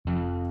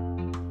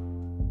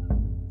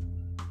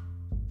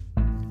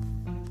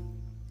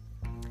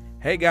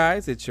Hey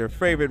guys, it's your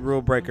favorite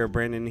rule breaker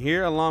Brandon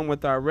here, along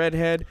with our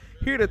redhead,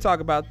 here to talk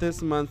about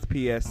this month's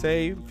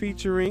PSA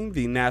featuring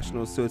the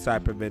National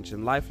Suicide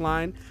Prevention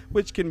Lifeline,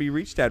 which can be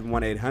reached at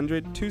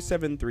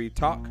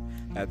 1-800-273-TALK.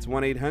 That's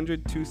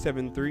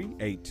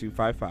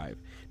 1-800-273-8255.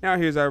 Now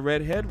here's our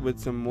redhead with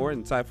some more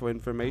insightful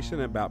information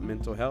about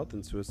mental health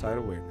and suicide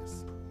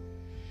awareness.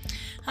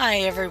 Hi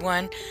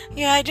everyone.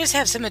 I just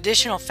have some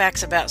additional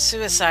facts about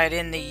suicide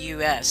in the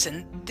U.S.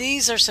 and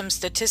these are some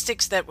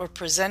statistics that were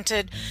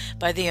presented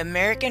by the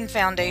American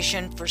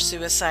Foundation for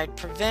Suicide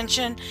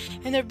Prevention,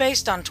 and they're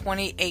based on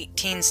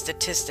 2018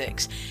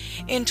 statistics.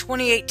 In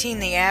 2018,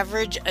 the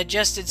average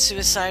adjusted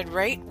suicide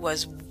rate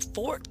was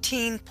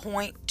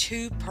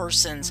 14.2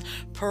 persons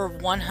per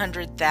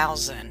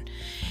 100,000.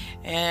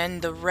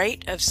 And the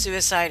rate of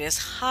suicide is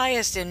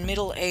highest in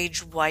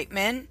middle-aged white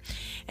men.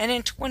 And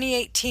in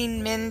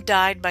 2018, men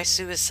died by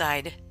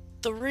suicide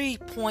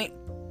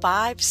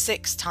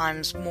 3.56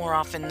 times more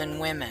often than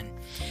women.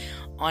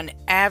 On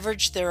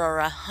average, there are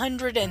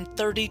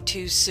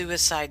 132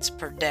 suicides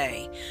per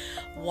day.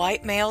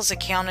 White males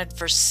accounted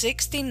for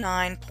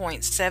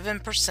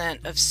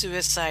 69.7% of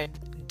suicide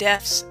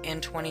deaths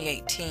in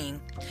 2018.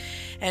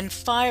 And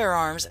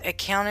firearms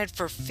accounted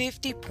for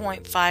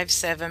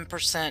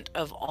 50.57%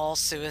 of all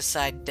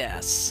suicide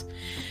deaths.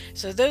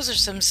 So those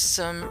are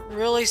some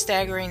really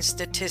staggering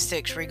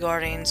statistics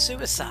regarding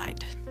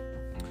suicide.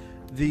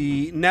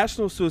 The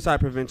National Suicide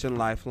Prevention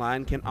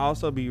Lifeline can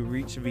also be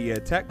reached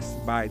via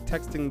text by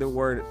texting the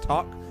word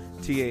TALK,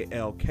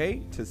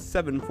 T-A-L-K, to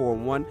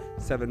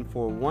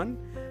 741-741.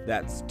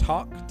 That's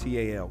TALK,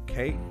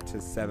 T-A-L-K, to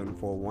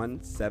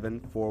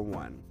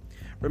 741-741.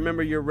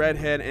 Remember, your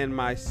redhead and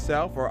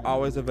myself are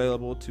always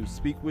available to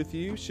speak with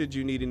you should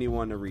you need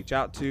anyone to reach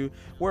out to,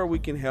 where we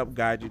can help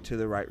guide you to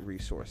the right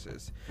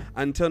resources.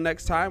 Until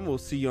next time, we'll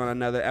see you on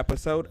another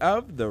episode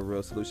of the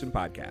Real Solution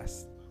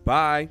Podcast.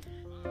 Bye.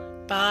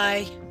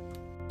 Bye.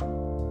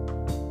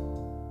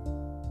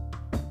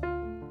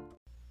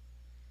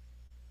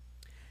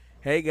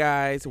 Hey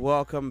guys,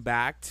 welcome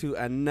back to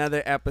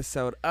another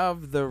episode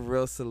of the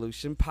Real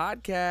Solution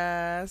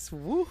Podcast.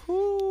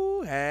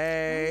 Woohoo!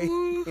 Hey.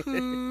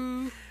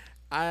 Woohoo.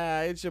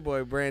 It's your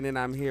boy Brandon.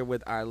 I'm here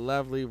with our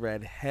lovely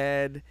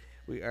redhead.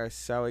 We are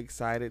so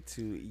excited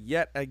to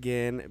yet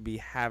again be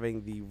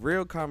having the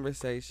real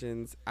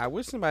conversations. I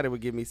wish somebody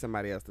would give me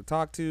somebody else to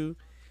talk to,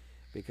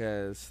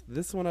 because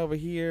this one over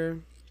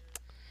here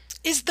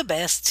Is the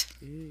best.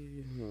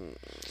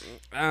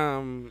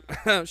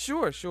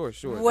 Sure.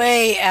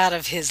 Way out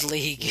of his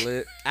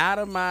league. Out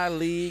of my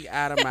league,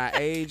 out of my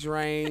age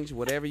range,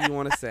 whatever you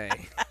want to say.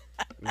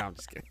 No, I'm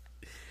just kidding.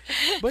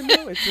 But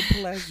no, it's a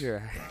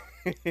pleasure.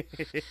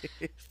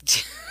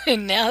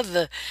 And now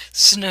the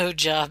snow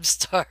job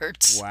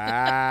starts.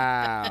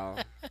 Wow.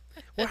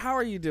 Well, how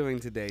are you doing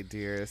today,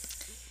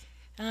 dearest?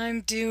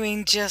 I'm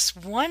doing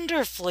just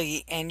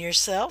wonderfully. And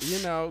yourself?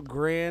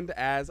 Grand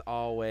as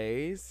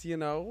always.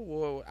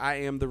 Well, I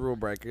am the rule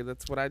breaker.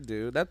 That's what I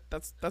do.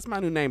 That's my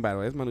new name, by the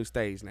way. It's my new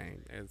stage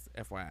name. It's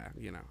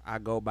FYI. I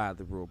go by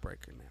the rule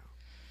breaker now.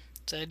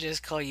 So I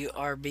just call you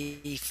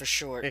RB for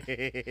short.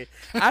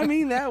 I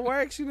mean, that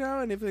works,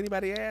 and if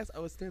anybody asks,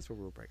 it stands for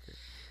rule breaker.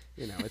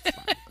 It's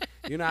fine.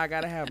 I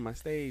got to have my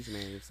stage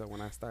name, so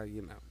when I start,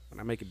 when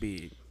I make it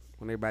big,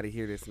 when everybody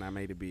hear this and I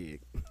made it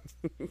big.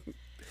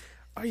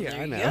 Oh, yeah,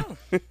 There I you know.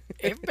 go.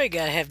 Everybody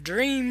got to have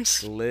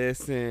dreams.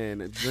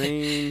 Listen,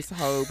 dreams,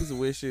 hopes,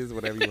 wishes,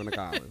 whatever you want to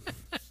call it.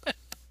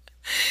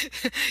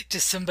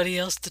 Just somebody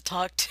else to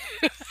talk to.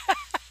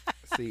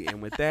 See,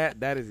 and with that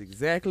is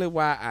exactly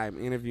why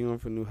I'm interviewing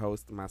for new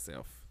host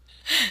myself.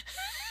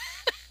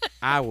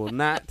 I will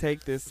not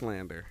take this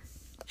slander.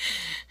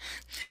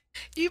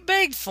 You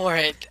begged for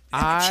it.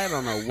 I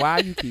don't know why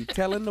you keep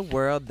telling the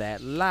world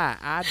that lie.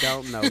 I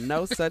don't know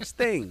no such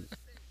thing.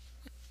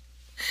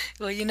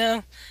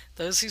 Well,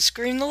 those who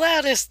scream the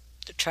loudest,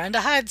 they're trying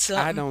to hide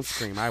something. I don't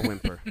scream. I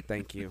whimper.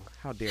 Thank you.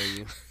 How dare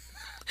you?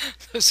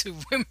 Those who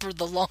whimper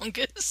the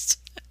longest.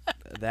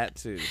 That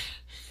too.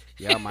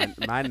 Yeah,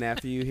 my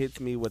nephew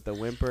hits me with a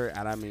whimper,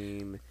 and I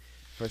mean,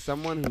 for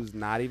someone who's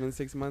not even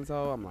 6 months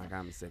old,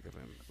 I'm sick of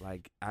him.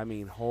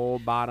 Whole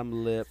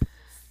bottom lip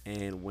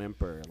and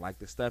whimper, like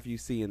the stuff you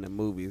see in the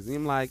movies.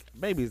 I'm like,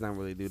 babies don't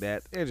really do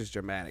that. They're just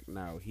dramatic.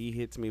 No, he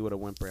hits me with a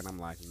whimper, and I'm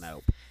like,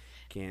 nope,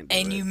 can't do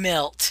it. And you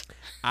melt.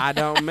 I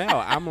don't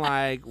melt. I'm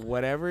like,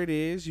 whatever it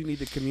is you need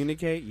to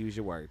communicate, use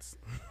your words.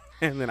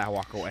 And then I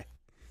walk away.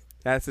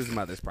 That's his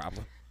mother's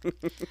problem.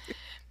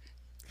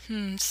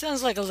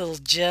 Sounds like a little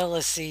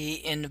jealousy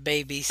in the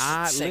baby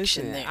section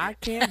listen, there. I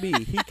can't be.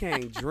 He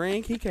can't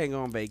drink. He can't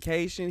go on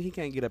vacation. He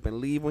can't get up and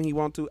leave when he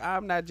wants to.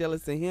 I'm not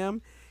jealous of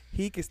him.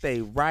 He can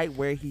stay right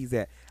where he's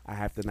at. I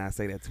have to not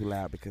say that too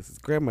loud because his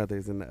grandmother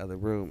is in the other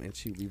room and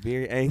she'll be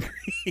very angry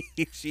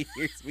if she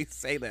hears me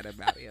say that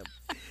about him.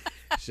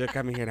 She'll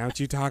come in here. Don't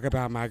you talk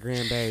about my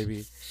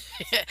grandbaby.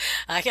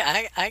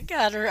 I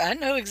got her. I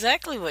know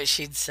exactly what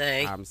she'd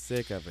say. I'm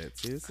sick of it.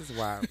 See, this is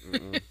why.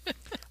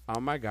 Oh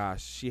my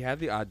gosh, she had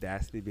the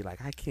audacity to be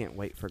like, I can't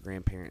wait for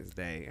Grandparents'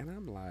 Day. And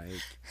I'm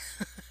like,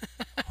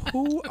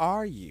 who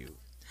are you?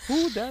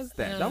 Who does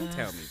that? Don't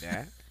tell me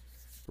that.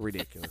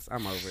 Ridiculous.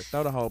 I'm over it.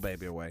 Throw the whole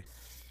baby away.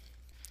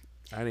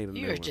 I need a new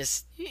You're one.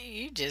 just,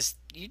 you just,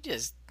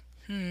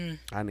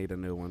 I need a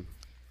new one.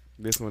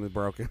 This one is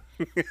broken.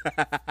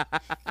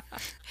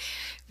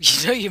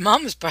 you know, your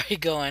mama's probably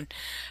going,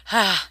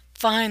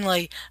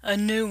 finally, a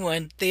new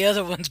one. The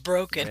other one's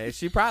broken. Yeah,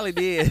 she probably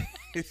did.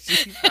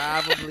 She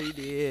probably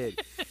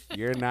did.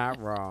 You're not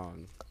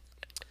wrong.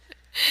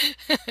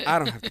 I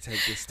don't have to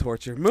take this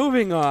torture.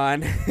 Moving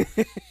on.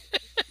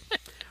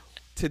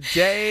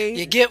 Today,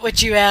 You get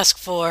what you ask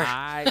for.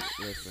 I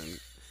listen.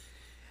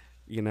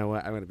 You know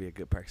what? I'm going to be a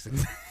good person.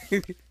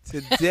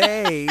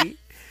 Today,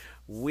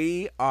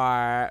 we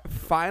are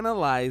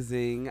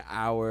finalizing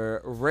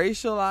our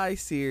Racialize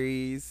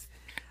series.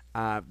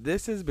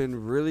 This has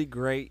been really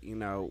great, you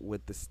know,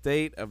 with the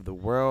state of the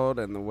world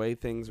and the way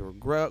things were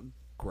going.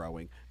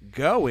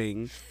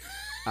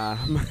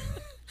 Um,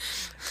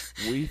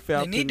 we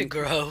felt They need to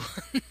grow.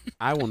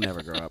 I will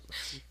never grow up.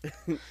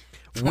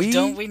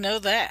 Don't we know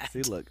that?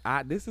 See, look,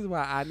 this is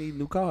why I need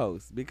new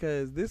co-hosts,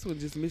 because this one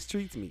just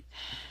mistreats me.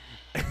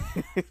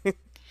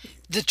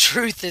 The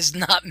truth is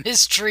not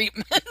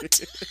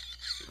mistreatment.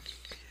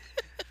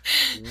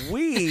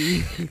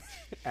 We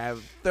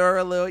have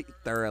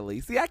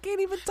thoroughly. See, I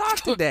can't even talk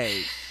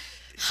today.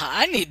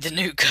 I need the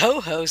new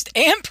co-host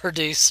and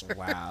producer.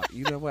 Wow.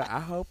 You know what? I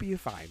hope you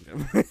find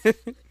them.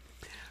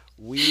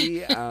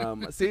 We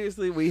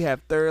seriously, we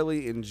have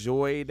thoroughly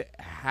enjoyed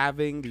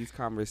having these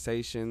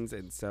conversations,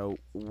 and so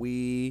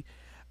we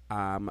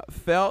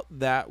felt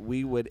that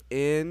we would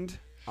end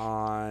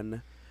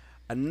on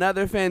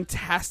another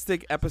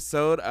fantastic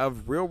episode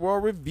of Real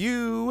World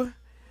Review,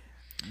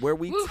 where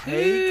we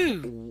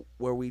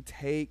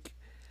take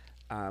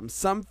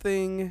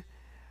something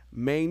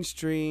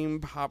mainstream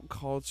pop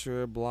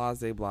culture,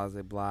 blase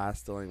blah.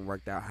 Still ain't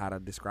worked out how to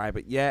describe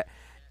it yet,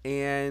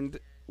 and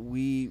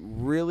we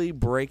really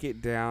break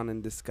it down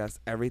and discuss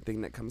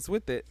everything that comes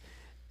with it.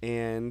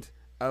 And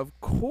of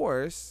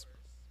course,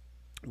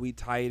 we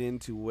tie it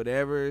into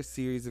whatever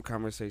series of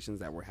conversations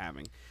that we're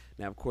having.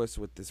 Now, of course,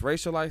 with this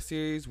Racialize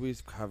series,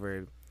 we've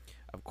covered,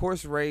 of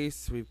course,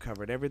 race. We've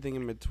covered everything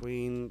in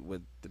between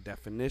with the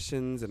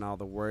definitions and all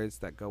the words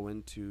that go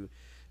into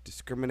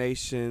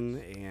discrimination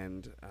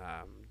and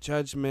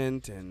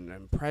judgment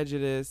and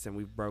prejudice. And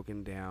we've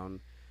broken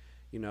down,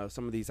 you know,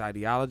 some of these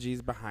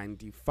ideologies behind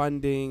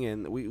defunding,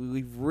 and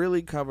we've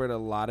really covered a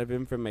lot of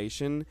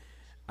information.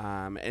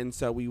 And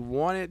so we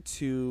wanted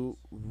to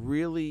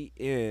really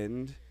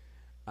end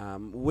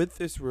with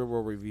this Real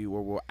World Review,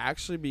 where we'll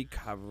actually be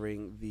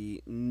covering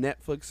the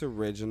Netflix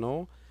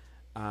original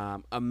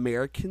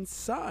American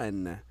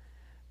Son,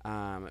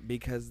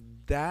 because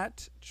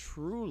that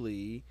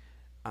truly,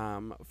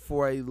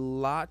 for a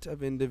lot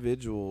of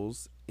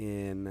individuals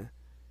in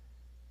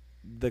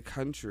the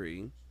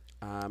country,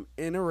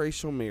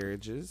 interracial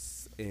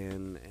marriages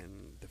and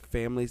the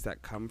families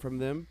that come from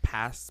them,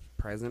 past,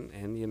 present,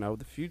 and, you know,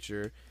 the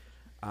future,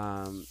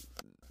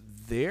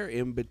 they're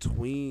in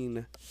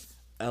between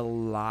a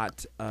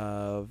lot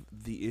of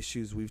the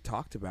issues we've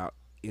talked about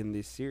in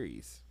this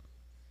series.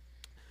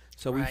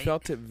 So we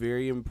felt it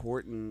very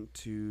important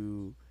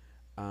to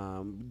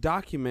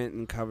document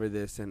and cover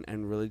this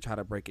and really try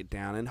to break it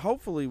down. And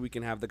hopefully we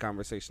can have the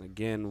conversation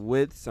again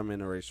with some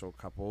interracial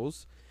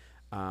couples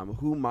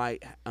who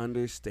might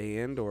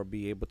understand or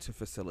be able to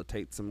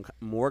facilitate some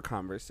more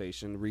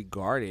conversation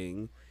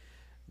regarding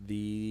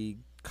the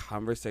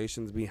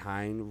conversations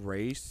behind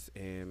race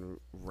and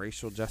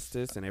racial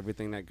justice and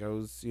everything that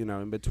goes, you know,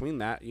 in between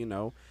that, you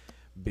know,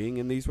 being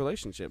in these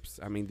relationships.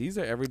 I mean, these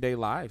are everyday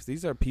lives.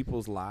 These are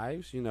people's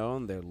lives, you know,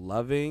 and they're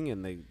loving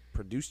and they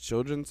produce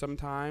children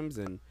sometimes.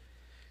 And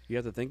you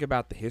have to think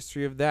about the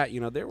history of that.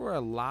 You know, there were a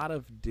lot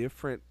of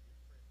different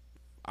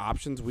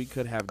options we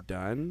could have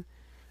done.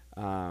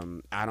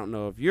 I don't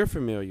know if you're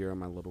familiar with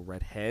my little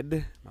red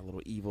head, my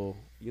little evil,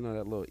 you know,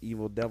 that little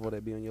evil devil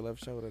that be on your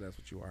left shoulder. That's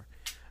what you are.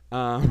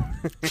 I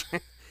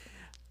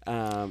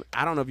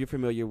don't know if you're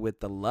familiar with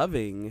the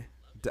Loving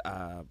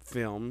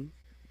film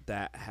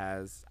that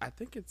has,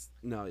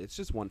 it's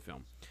just one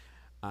film.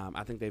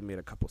 I think they've made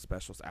a couple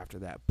specials after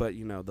that. But,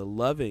 you know, the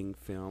Loving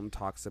film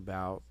talks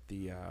about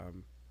the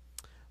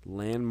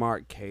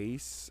landmark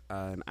case,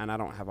 and I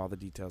don't have all the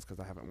details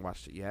because I haven't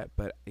watched it yet.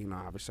 But, you know,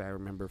 obviously I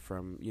remember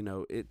from, you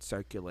know, it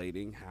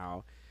circulating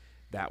how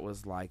that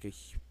was like a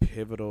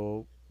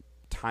pivotal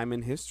time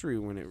in history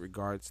when it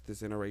regards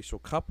this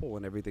interracial couple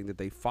and everything that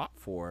they fought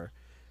for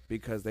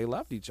because they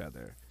loved each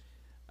other.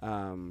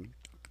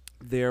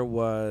 There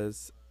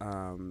was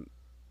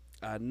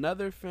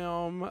another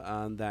film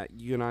that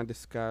you and I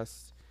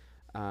discussed.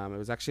 It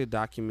was actually a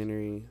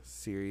documentary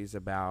series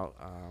about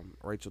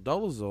Rachel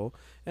Dolezal,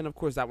 and of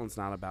course that one's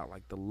not about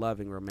like the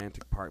loving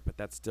romantic part, but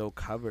that still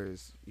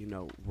covers, you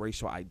know,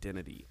 racial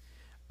identity,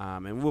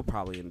 and we'll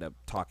probably end up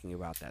talking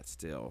about that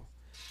still.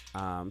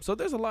 So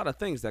there's a lot of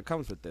things that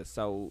comes with this.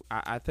 So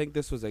I think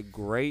this was a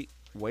great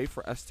way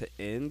for us to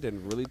end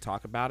and really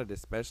talk about it,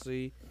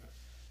 especially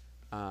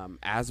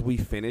as we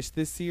finish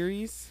this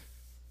series.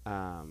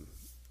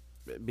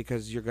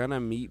 because you're gonna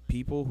meet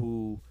people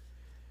who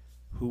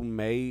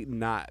may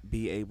not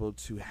be able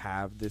to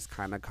have this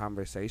kind of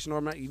conversation,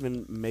 or not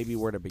even maybe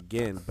where to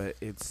begin, but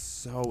it's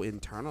so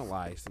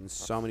internalized in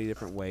so many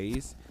different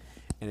ways,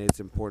 and it's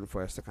important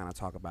for us to kind of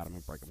talk about them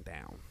and break them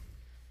down.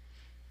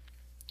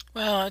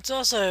 Well, it's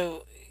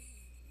also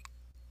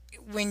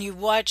when you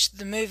watch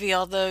the movie,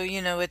 although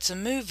it's a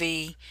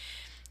movie,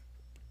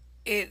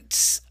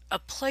 it's a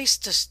place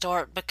to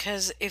start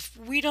because if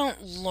we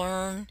don't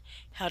learn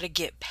how to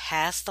get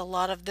past a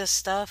lot of this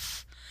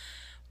stuff,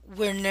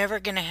 we're never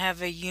going to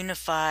have a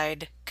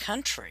unified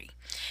country.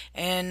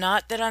 And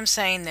not that I'm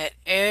saying that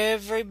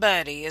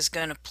everybody is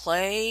going to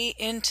play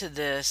into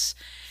this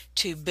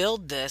to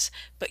build this,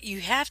 but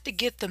you have to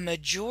get the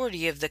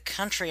majority of the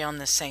country on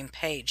the same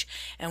page.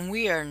 And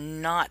we are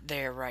not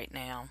there right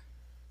now.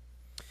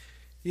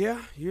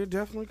 Yeah, you're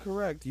definitely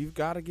correct. You've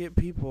got to get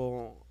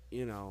people,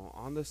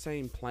 on the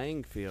same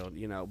playing field,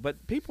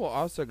 but people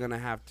also going to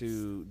have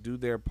to do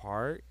their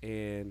part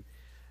and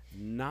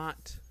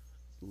not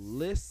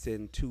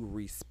listen to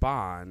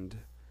respond,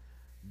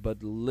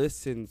 but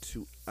listen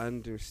to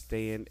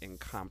understand and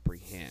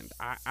comprehend.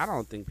 I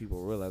don't think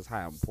people realize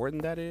how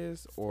important that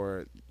is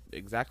or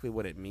exactly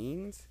what it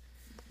means.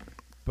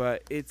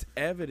 But it's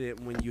evident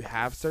when you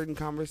have certain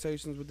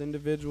conversations with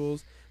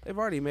individuals, they've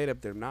already made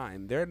up their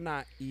mind. They're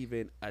not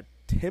even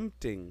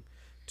attempting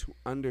to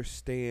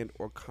understand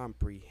or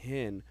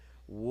comprehend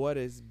what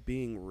is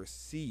being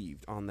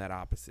received on that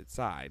opposite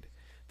side.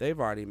 They've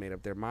already made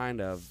up their mind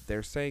of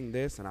they're saying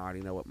this and I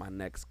already know what my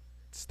next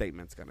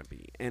statement's going to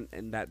be. And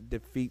that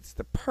defeats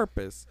the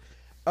purpose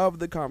of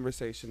the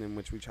conversation in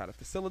which we try to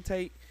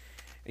facilitate.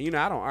 And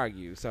I don't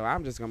argue, so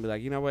I'm just gonna be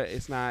like, you know what?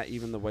 It's not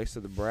even the waste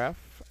of the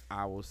breath.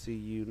 I will see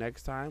you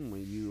next time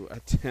when you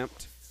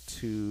attempt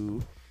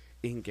to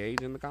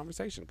engage in the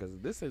conversation, because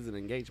this is an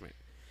engagement.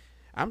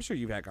 I'm sure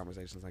you've had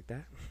conversations like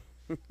that.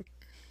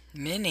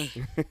 Many.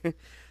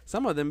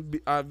 Some of them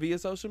via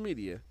social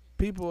media.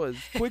 People as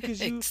quick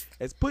as you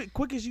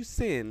quick as you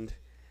send,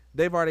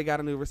 they've already got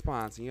a new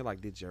response, and you're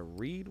like, did you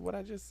read what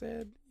I just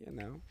said?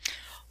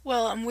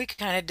 Well, and we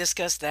kind of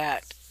discussed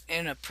that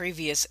in a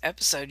previous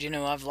episode.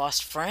 I've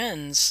lost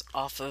friends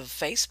off of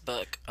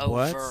Facebook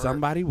What? over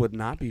Somebody would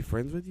not be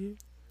friends with you?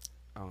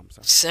 Oh, I'm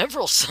sorry.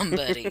 several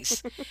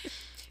somebodies.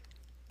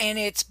 And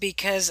it's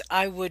because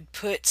I would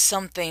put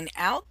something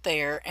out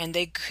there and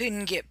they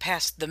couldn't get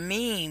past the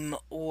meme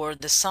or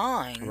the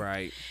sign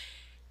Right.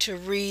 to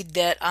read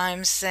that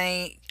I'm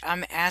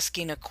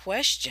asking a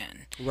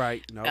question.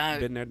 Right. Nope.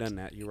 Been there, done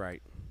that. You're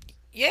right.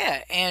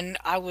 Yeah, and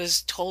I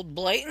was told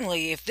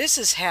blatantly, if this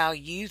is how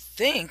you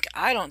think,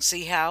 I don't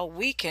see how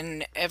we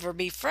can ever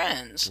be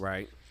friends.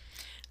 Right.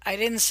 I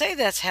didn't say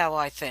that's how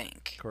I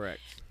think.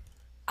 Correct.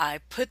 I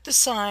put the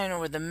sign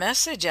or the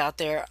message out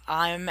there.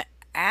 I'm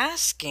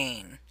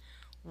asking,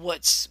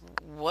 what's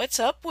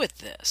up with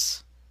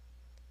this?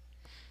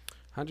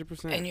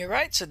 100%. And you're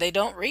right, so they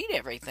don't read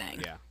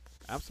everything. Yeah.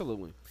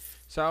 Absolutely.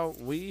 So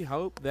we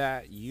hope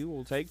that you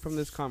will take from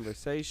this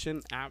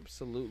conversation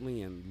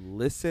absolutely and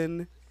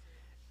listen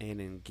and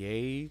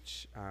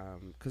engage,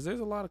 because there's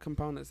a lot of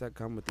components that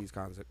come with these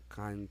kinds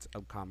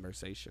of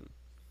conversation.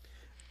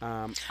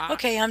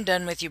 Okay, I'm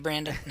done with you,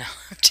 Brandon. No.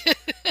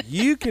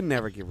 You can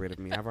never get rid of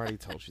me. I've already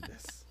told you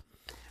this.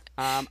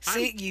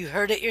 See, you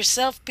heard it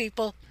yourself,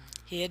 people.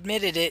 He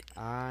admitted it.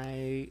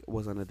 I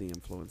was under the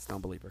influence.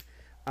 Don't believe her.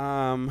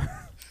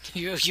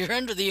 You're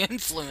under the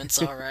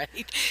influence, all right.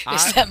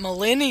 It's that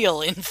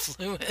millennial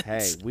influence.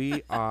 Hey,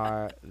 we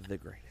are the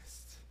greatest.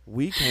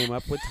 We came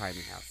up with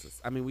tiny houses.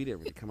 I mean, we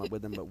didn't really come up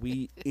with them, but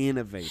we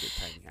innovated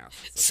tiny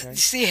houses. Okay?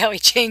 See how he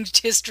changed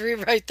history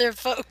right there,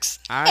 folks?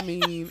 I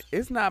mean,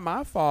 it's not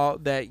my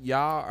fault that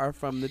y'all are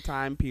from the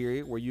time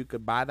period where you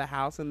could buy the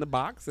house in the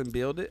box and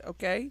build it,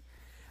 okay?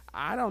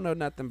 I don't know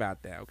nothing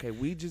about that, okay?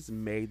 We just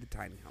made the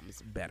tiny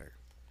homes better,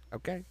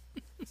 okay?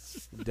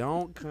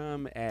 Don't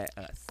come at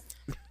us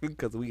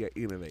because we are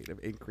innovative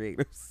and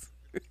creative.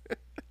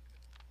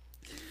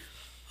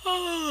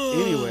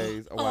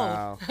 Anyways,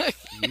 wow,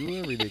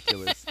 you are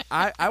ridiculous.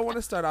 I want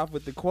to start off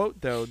with the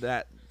quote though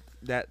that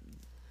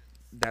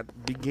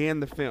began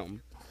the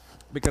film,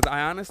 because I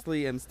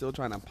honestly am still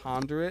trying to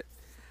ponder it.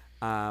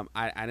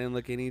 I didn't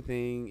look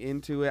anything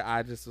into it.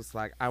 I just was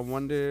like, I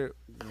wonder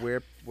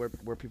where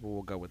people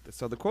will go with this.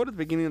 So the quote at the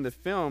beginning of the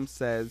film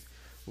says,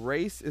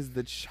 "Race is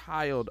the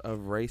child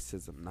of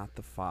racism, not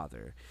the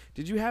father."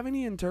 Did you have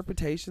any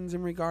interpretations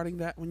in regarding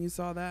that when you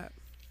saw that?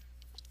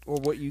 Or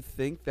what you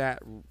think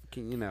that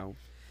can,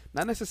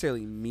 not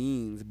necessarily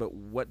means, but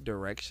what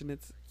direction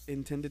it's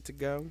intended to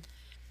go?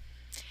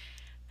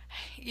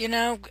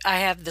 I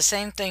have the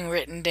same thing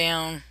written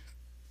down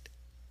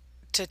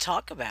to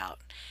talk about.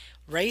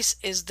 Race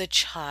is the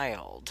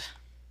child.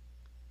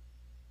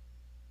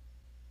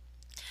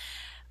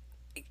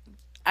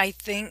 I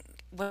think,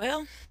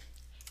 well,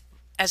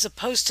 as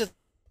opposed to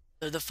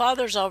the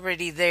father's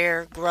already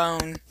there,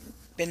 grown,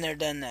 been there,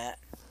 done that.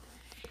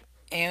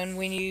 And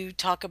when you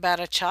talk about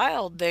a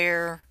child,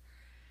 they're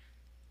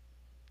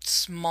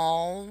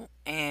small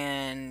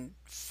and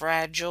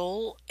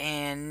fragile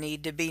and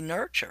need to be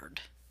nurtured.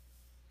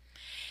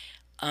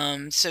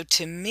 So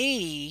to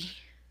me,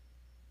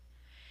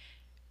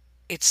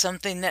 it's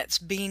something that's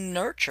being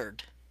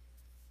nurtured.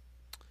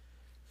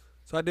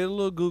 So I did a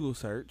little Google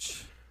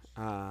search.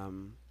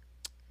 Um,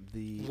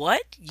 the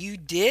What? You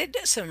did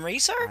some I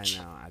research?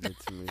 know I did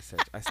some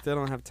research. I still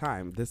don't have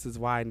time. This is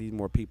why I need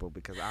more people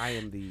because I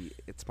am the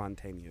it's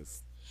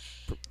spontaneous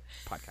p-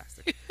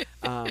 podcaster.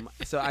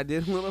 So I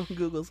did a little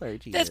Google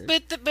search That's here.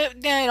 but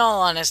in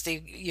all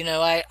honesty,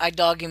 I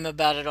dog him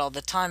about it all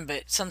the time,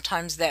 but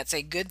sometimes that's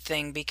a good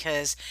thing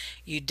because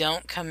you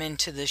don't come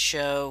into the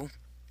show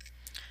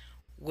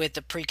with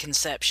a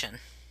preconception.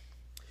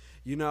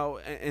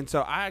 And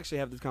so I actually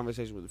have this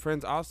conversation with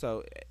friends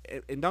also.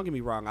 And don't get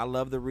me wrong, I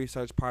love the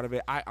research part of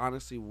it. I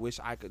honestly wish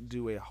I could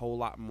do a whole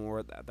lot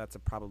more. That's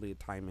probably a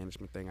time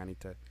management thing I need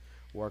to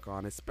work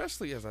on,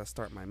 especially as I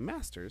start my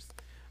master's.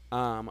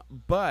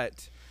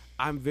 But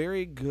I'm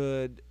very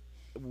good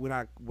when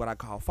I what I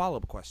call follow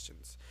up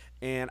questions.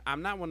 And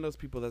I'm not one of those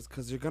people that's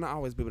because you're gonna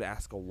always be able to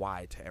ask a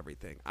why to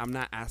everything. I'm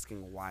not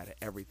asking a why to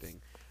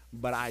everything,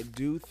 but I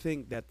do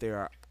think that there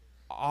are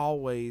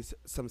always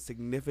some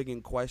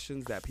significant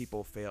questions that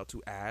people fail to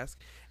ask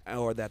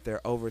or that they're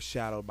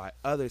overshadowed by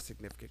other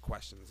significant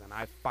questions. And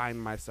I find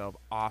myself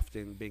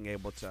often being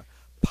able to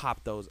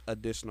pop those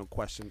additional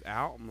questions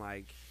out. I'm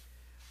like,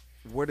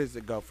 where does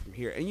it go from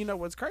here? And you know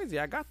what's crazy?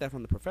 I got that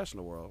from the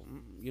professional world.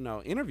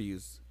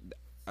 Interviews,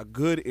 a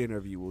good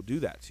interview will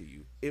do that to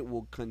you. It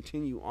will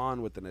continue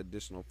on with an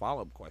additional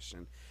follow up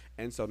question.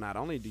 And so not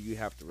only do you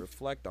have to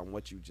reflect on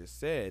what you just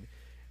said,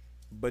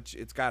 but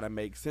it's got to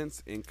make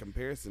sense in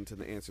comparison to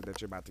the answer that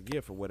you're about to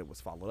give for what it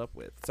was followed up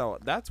with. So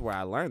that's where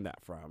I learned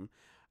that from.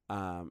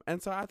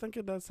 And so I think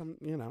it does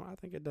I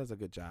think it does a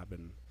good job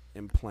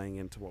in playing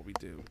into what we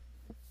do.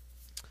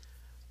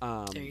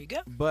 There you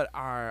go. But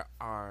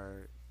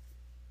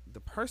the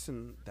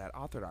person that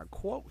authored our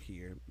quote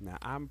here, now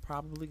I'm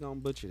probably going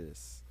to butcher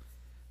this.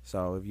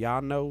 So if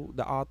y'all know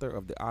the author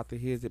of the author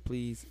hears it,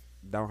 please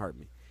don't hurt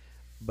me.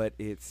 But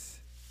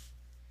it's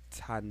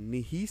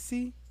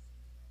Tanihisi.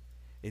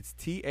 It's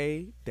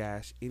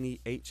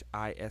T-A-Nehisi,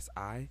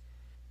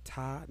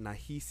 Ta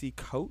Nahisi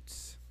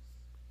Coates.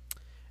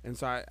 And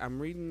so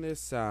I'm reading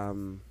this.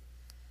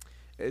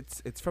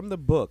 It's from the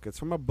book. It's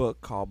from a book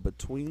called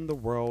Between the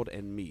World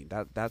and Me.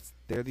 That's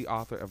they're the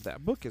author of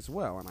that book as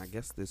well. And I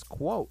guess this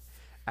quote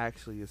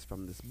actually is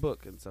from this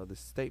book. And so this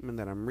statement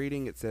that I'm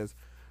reading, it says,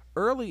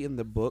 early in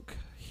the book,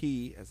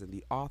 he, as in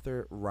the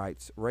author,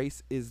 writes,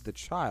 race is the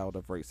child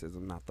of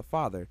racism, not the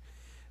father.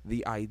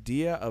 The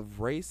idea of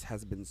race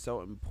has been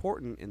so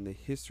important in the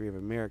history of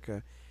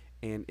America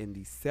and in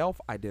the self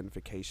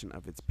identification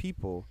of its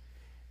people,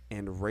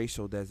 and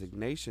racial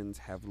designations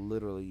have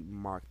literally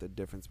marked the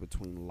difference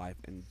between life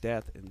and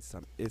death in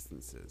some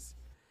instances.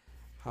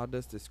 How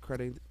does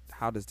discrediting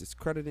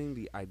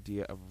the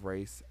idea of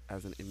race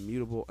as an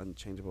immutable,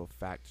 unchangeable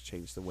fact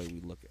change the way we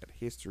look at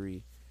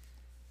history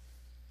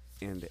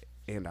and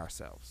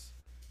ourselves?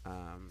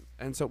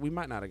 And so we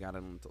might not have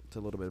gotten into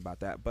a little bit about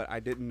that, but I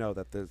didn't know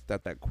that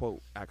that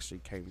quote actually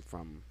came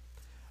from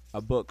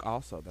a book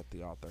also that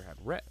the author had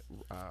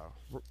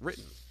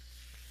written.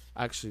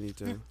 I actually need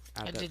to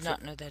add I that. did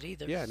not know that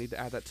either. Yeah, I need to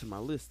add that to my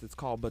list. It's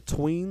called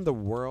Between the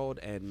World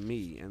and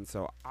Me, and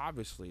so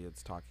obviously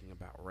it's talking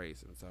about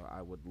race, and so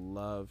I would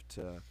love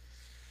to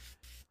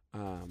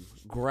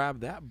grab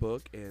that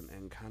book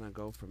and kind of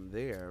go from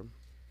there.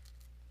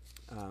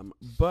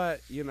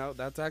 But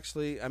that's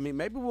actually. I mean,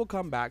 maybe we'll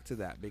come back to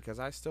that because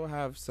I still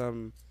have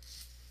some.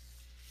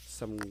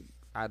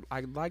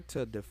 I'd like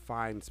to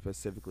define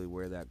specifically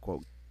where that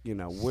quote,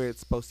 where it's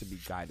supposed to be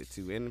guided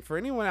to. And for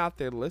anyone out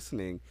there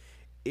listening,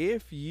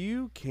 if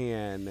you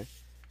can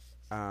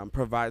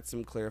provide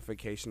some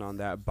clarification on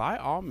that, by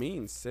all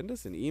means, send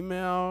us an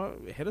email,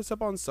 hit us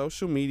up on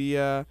social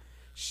media,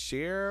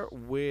 share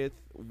with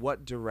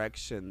what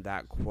direction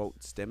that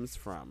quote stems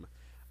from.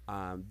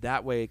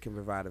 That way it can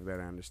provide a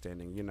better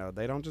understanding.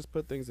 They don't just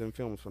put things in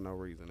films for no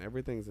reason.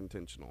 Everything's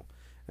intentional.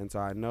 And so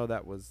I know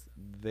that was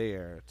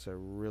there to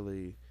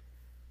really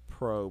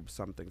probe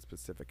something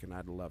specific, and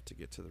I'd love to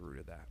get to the root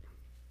of that.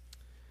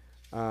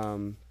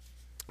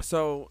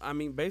 So, I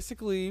mean,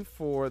 basically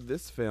for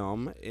this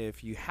film,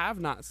 if you have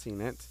not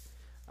seen it,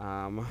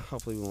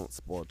 hopefully we won't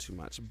spoil too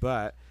much,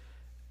 but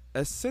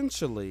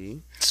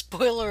essentially...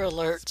 Spoiler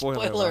alert.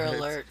 Spoiler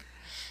alert.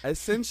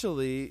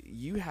 Essentially,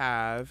 you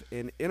have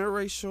an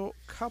interracial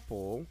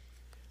couple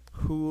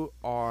who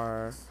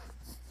are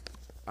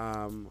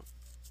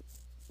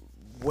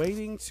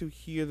waiting to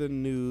hear the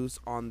news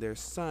on their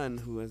son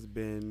who has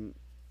been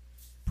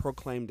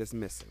proclaimed as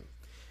missing.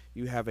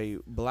 You have a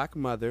black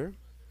mother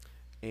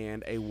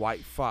and a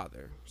white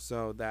father.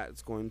 So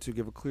that's going to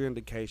give a clear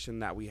indication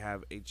that we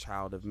have a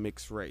child of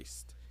mixed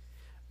race.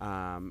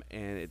 And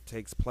it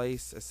takes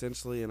place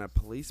essentially in a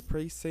police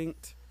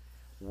precinct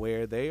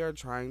where they are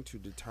trying to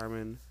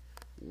determine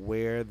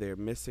where their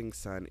missing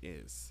son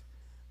is.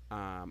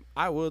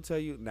 I will tell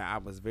you, now I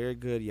was very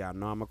good. Y'all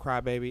know I'm a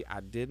crybaby.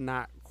 I did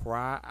not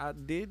cry. I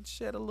did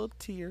shed a little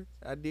tear.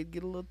 I did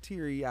get a little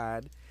teary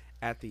eyed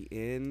at the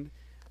end.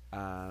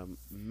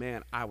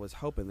 Man, I was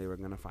hoping they were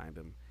gonna find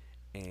him,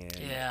 and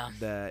Yeah.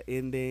 the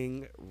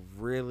ending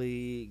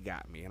really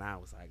got me. And I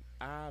was like,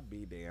 I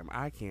be damn,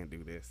 I can't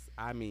do this.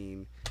 I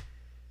mean,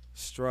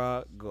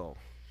 struggle.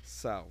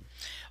 So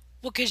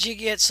Well, because you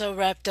get so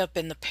wrapped up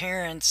in the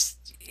parents,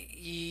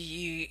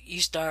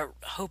 you start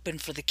hoping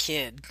for the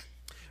kid.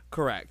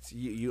 correct.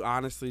 You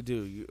honestly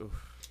do.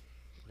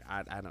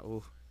 I don't.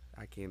 Oof,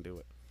 I can't do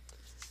it.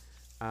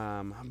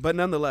 But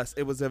nonetheless,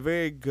 it was a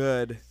very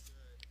good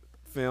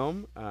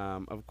film.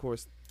 Of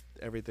course,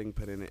 everything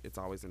put in it, it's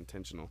always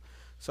intentional.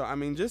 So, I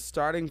mean, just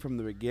starting from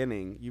the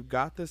beginning, you've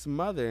got this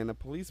mother in a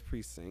police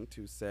precinct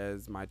who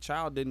says, my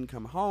child didn't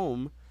come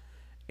home,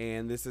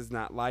 and this is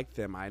not like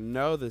them. I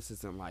know this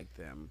isn't like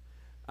them.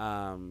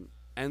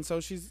 And so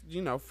she's,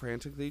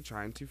 frantically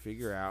trying to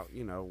figure out,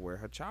 where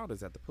her child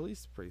is at the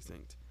police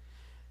precinct.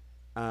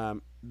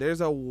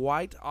 There's a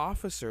white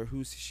officer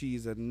who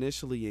she's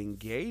initially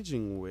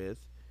engaging with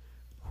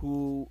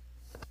who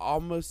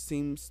almost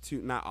seems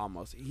to, not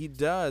almost, he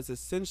does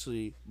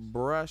essentially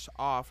brush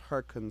off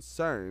her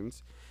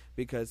concerns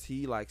because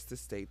he likes to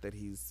state that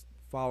he's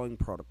following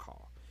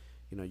protocol.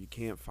 You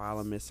can't file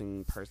a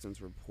missing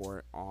persons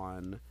report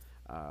on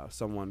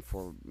someone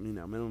for,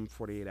 minimum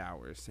 48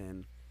 hours.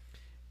 And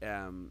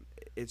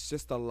it's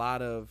just a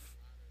lot of,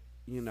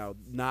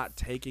 not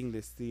taking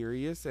this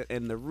serious.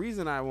 And the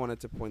reason I wanted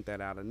to point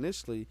that out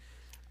initially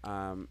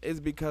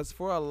is because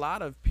for a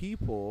lot of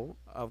people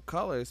of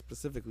color,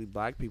 specifically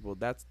black people,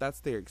 that's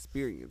their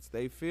experience.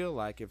 They feel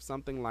like if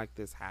something like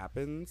this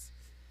happens,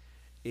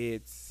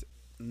 it's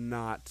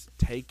not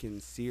taken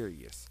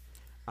serious.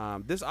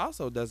 This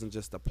also doesn't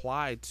just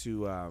apply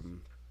to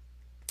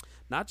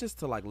not just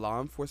to like law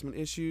enforcement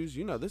issues.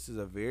 This is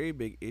a very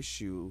big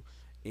issue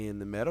in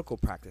the medical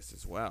practice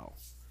as well.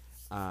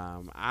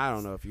 I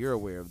don't know if you're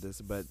aware of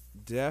this, but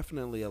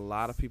definitely a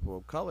lot of people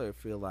of color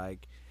feel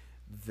like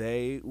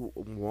they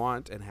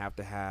want and have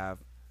to have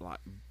like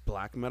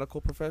black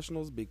medical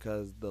professionals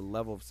because the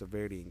level of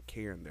severity and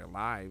care in their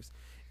lives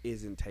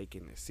isn't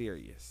taken as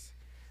serious.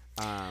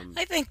 Um,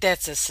 I think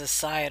that's a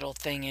societal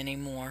thing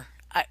anymore.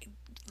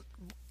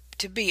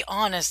 To be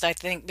honest, I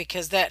think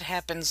because that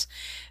happens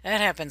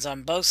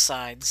on both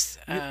sides.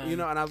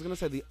 and I was gonna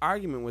say the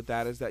argument with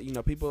that is that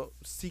people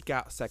seek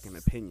out second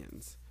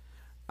opinions.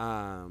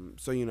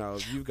 So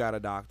if you've got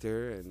a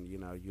doctor and you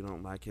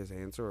don't like his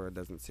answer or it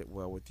doesn't sit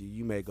well with you,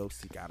 you may go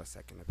seek out a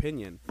second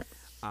opinion.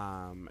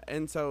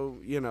 And so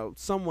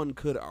someone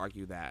could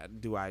argue that.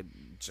 Do I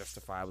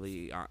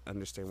justifiably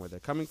understand where they're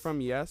coming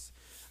from? Yes.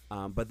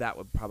 But that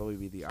would probably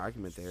be the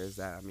argument there is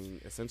that, I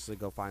mean, essentially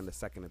go find a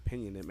second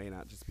opinion. It may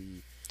not just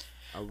be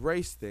a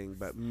race thing,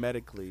 but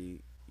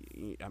medically,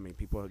 I mean,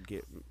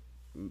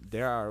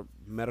 there are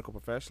medical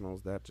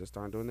professionals that just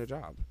aren't doing their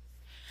job.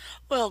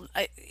 Well,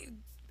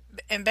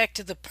 and back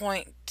to the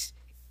point,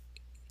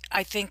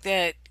 I think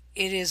that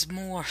it is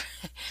more,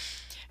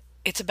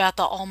 it's about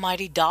the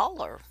almighty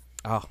dollar.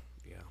 Oh,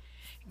 yeah.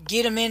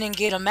 Get them in and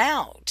get them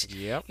out.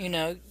 Yep. You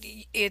know,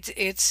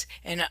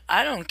 and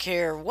I don't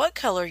care what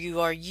color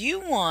you are, you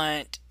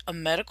want a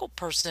medical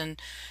person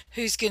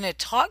who's going to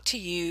talk to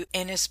you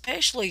and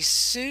especially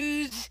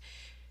soothe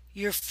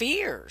your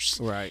fears.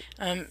 Right.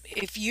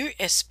 If you,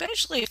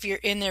 especially if you're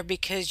in there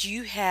because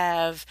you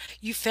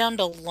found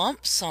a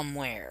lump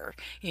somewhere,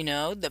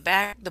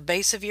 the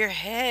base of your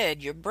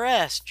head, your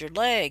breast, your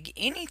leg,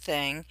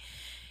 anything,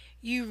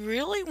 you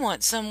really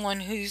want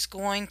someone who's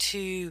going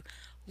to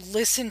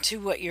listen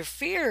to what your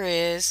fear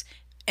is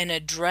and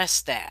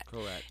address that,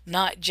 Correct.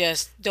 not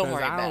just don't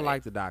Because worry I don't about it.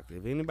 like the doctor.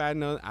 If anybody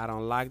knows, I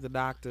don't like the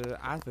doctor.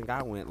 I think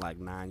I went like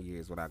 9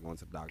 years without going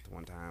to the doctor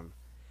one time.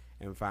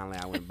 And finally,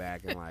 I went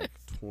back in like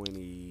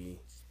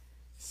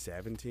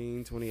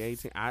 2017,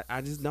 2018.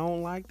 I just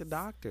don't like the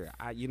doctor.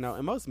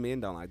 And most men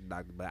don't like the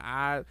doctor, but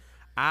I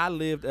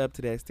lived up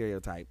to that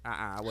stereotype.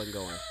 I wasn't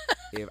going.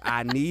 If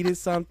I needed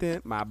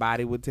something, my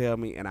body would tell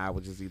me, and I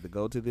would just either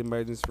go to the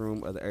emergency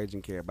room or the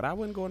urgent care. But I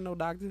wouldn't go to no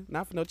doctor,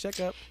 not for no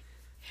checkup.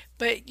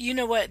 But you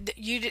know what?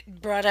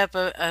 Brought up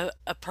a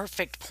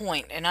perfect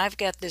point, and I've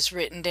got this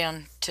written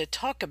down to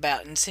talk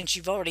about. And since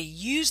you've already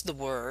used the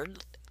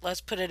word,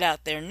 let's put it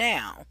out there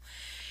now.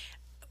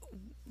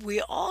 We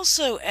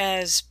also,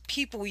 as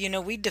people,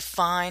 we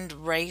defined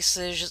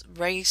racism,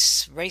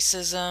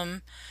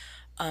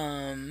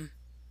 um,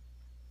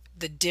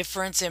 the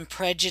difference in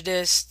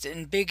prejudice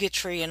and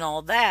bigotry and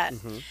all that,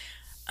 Hmm.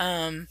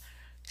 um,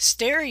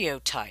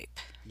 stereotype.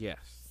 Yes.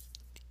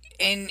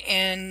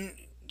 And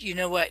you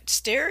know what?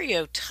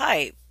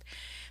 Stereotype,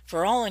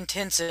 for all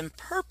intents and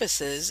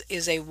purposes,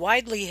 is a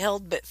widely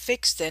held but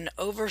fixed and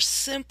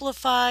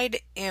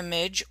oversimplified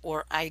image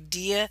or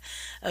idea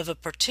of a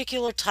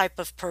particular type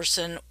of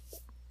person,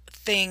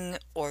 thing,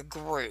 or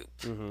group.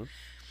 Hmm.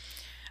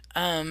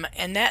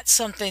 And that's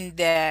something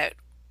that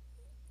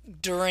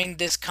during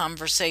this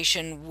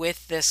conversation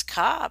with this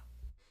cop,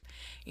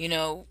 you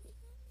know,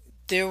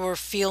 there were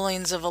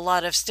feelings of a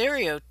lot of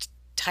stereotypes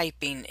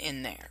typing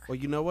in there. Well,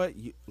 you know what?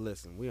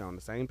 Listen, we're on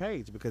the same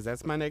page because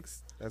that's my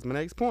next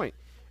point.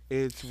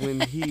 It's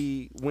when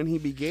he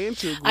began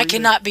to I agree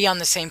to. cannot be on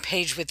the same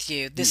page with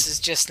you. You, This is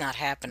just not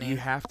you happening.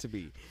 have to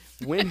be.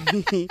 When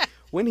he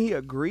when he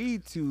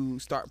agreed to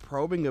start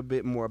probing a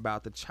bit more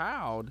about the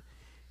child,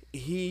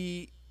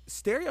 he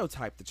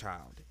stereotyped the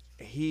child.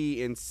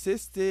 He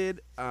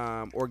insisted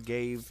or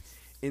gave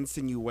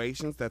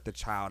insinuations that the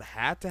child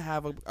had to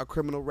have a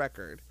criminal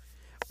record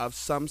of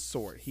some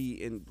sort.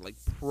 Like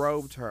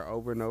probed her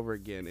over and over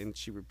again, and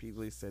she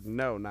repeatedly said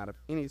no, not of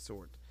any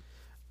sort.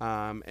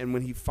 And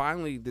when he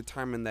finally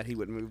determined that he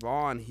would move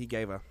on, he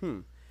gave a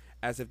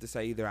as if to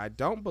say either I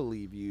don't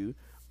believe you,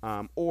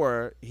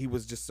 or he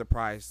was just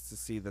surprised to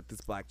see that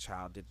this black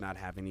child did not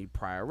have any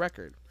prior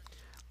record.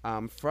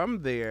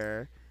 From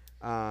there,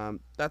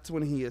 that's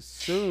when he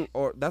assumed,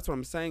 or that's what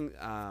I'm saying.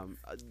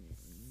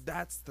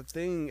 That's the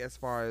thing as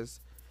far as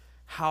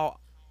how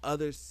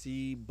others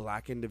see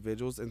black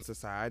individuals in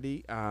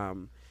society.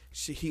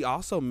 He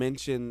also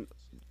mentioned,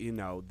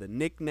 the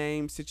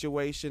nickname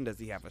situation. Does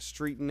he have a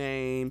street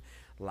name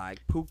like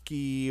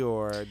Pookie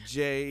or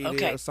Jade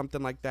Okay, or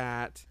something like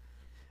that?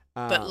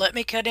 but Um, let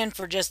me cut in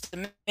for just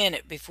a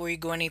minute before you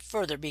go any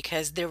further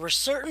because there were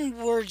certain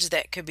words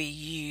that could be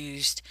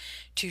used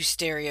to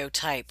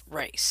stereotype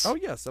race. oh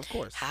yes, of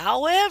course.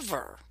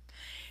 However,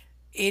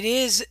 it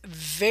is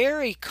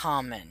very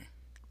common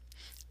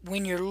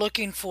when you're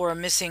looking for a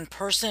missing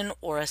person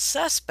or a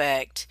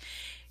suspect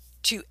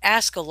to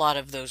ask a lot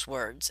of those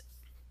words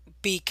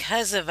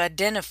because of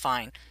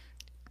identifying.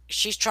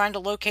 She's trying to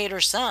locate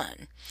her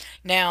son.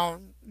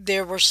 Now,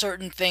 there were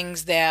certain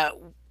things that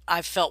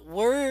I felt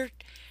were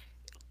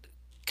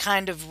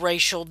kind of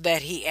racial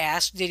that he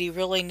asked. Did he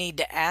really need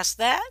to ask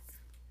that?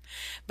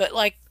 But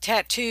like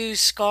tattoos,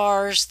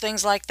 scars,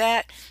 things like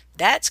that,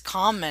 that's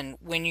common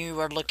when you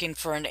are looking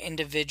for an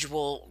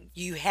individual.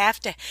 You have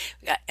to,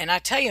 and I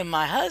tell you,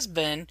 my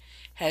husband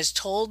has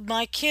told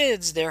my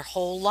kids their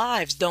whole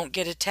lives don't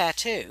get a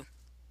tattoo,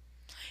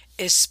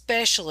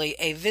 especially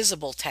a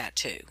visible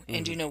tattoo.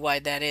 And do Hmm. you know why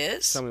that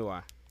Tell is? me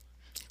why.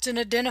 It's an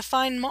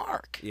identifying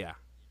mark. Yeah,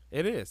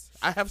 it is.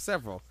 I have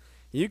several.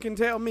 You can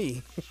tell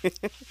me.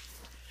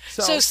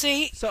 So, so,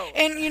 see, so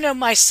and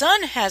my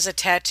son has a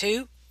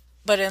tattoo,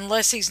 but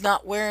unless he's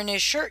not wearing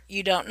his shirt,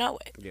 you don't know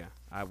it. yeah,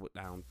 I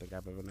don't think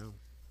I've ever known.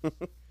 Well,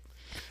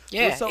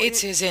 Yeah, so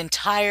it's his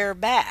entire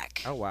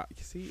back. oh wow.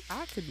 You see,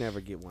 I could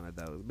never get one of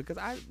those because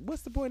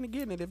what's the point of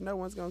getting it if no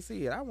one's gonna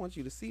see it? I want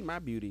you to see my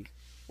beauty.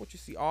 I want you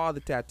to see all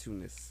the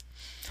tattooness.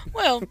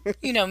 Well,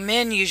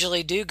 men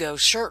usually do go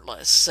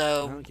shirtless,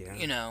 Oh so, yeah,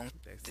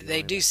 they see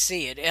they only do that.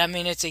 see it. I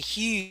mean, it's a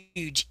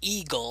huge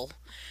eagle,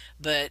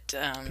 but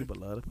People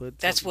love to put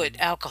that's what something.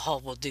 alcohol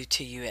will do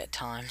to you at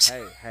times.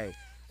 Hey, hey,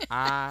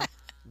 I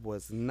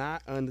was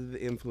not under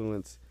the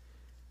influence,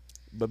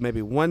 but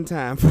maybe one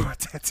time for a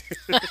tattoo.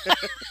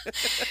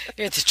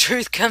 If the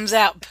truth comes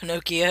out,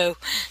 Pinocchio.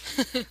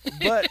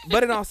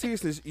 But in all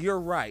seriousness, you're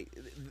right.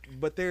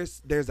 But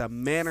there's a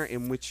manner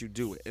in which you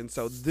do it, and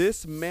so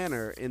this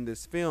manner in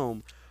this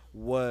film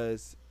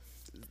was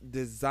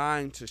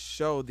designed to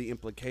show the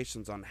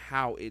implications on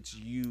how it's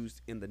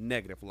used in the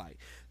negative light.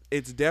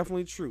 It's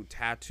definitely true.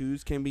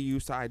 Tattoos can be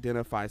used to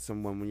identify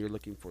someone when you're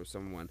looking for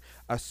someone.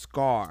 A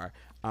scar,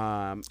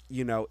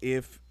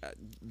 if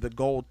the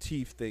gold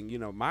teeth thing,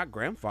 my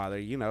grandfather,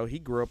 he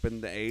grew up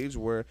in the age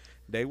where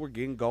they were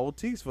getting gold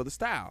teeth for the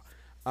style.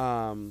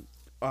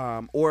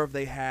 Um, or if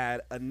they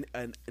had an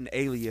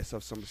alias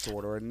of some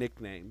sort or a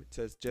nickname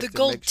The just to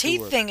make gold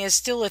teeth sure. thing is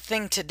still a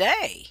thing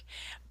today.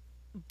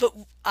 But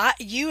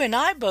you and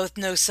I both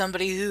know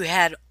somebody who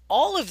had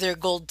all of their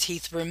gold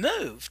teeth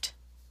removed.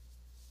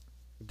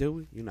 Do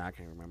we? I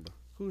can't remember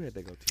who had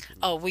they go teeth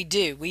Oh, removed. we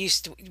do.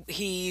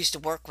 He used to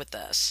work with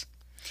us.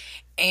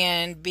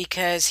 And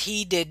because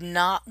he did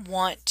not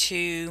want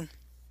to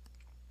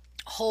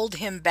hold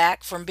him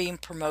back from being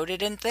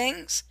promoted in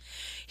things,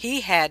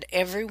 he had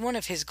every one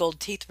of his gold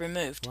teeth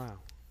removed. Wow.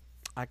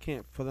 I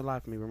can't for the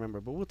life of me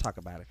remember, but we'll talk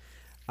about it.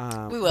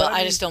 We will. But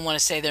I I mean, just don't want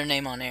to say their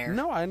name on air.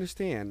 no, I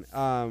understand.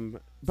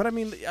 But I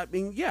mean,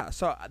 yeah.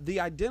 So the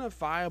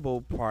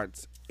identifiable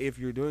parts, if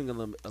you're doing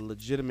a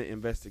legitimate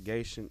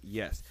investigation,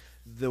 yes.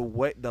 The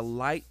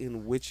light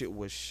in which it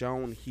was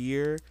shown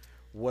here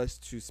was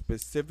to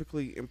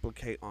specifically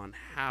implicate on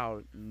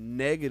how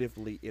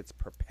negatively it's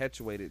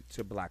perpetuated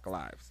to Black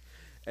lives,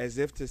 as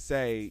if to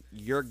say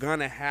you're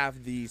gonna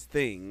have these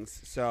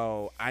things,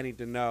 so I need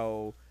to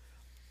know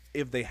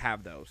if they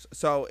have those.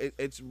 So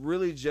it's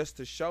really just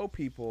to show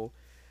people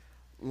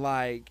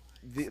like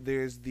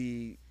there's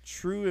the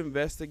true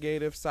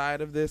investigative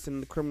side of this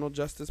in the criminal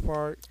justice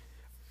part,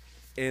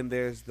 and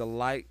there's the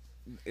light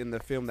in the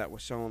film that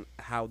was shown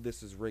how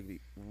this is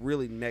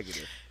really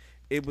negative.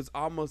 It was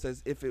almost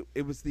as if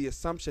it was the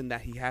assumption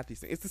that he had these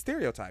things. It's the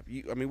stereotype.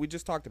 I mean, we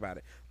just talked about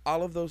it.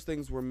 All of those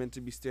things were meant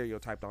to be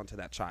stereotyped onto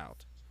that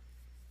child,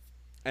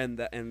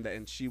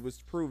 and she was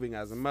proving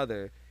as a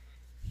mother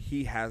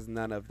he has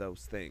none of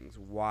those things.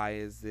 Why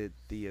is it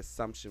the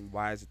assumption?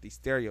 Why is it the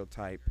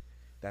stereotype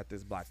that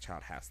this black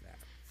child has that?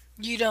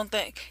 You don't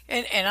think,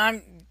 and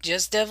I'm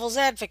just devil's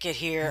advocate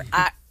here.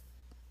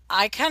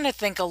 I kind of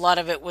think a lot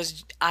of it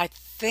was, I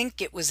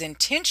think it was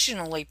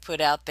intentionally put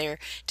out there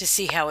to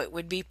see how it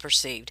would be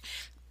perceived,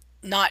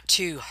 not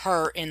to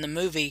her in the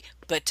movie,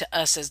 but to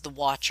us as the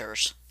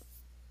watchers.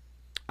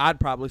 I'd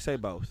probably say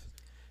both.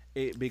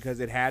 Because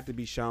it had to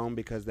be shown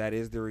because that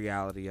is the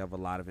reality of a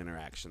lot of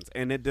interactions,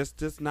 and it just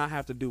does not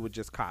have to do with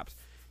just cops.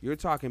 You're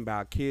talking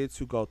about kids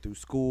who go through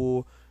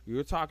school.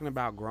 You're talking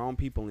about grown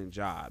people in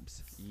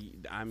jobs.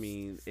 I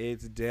mean,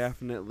 it's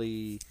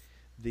definitely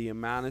the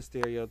amount of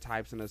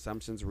stereotypes and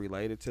assumptions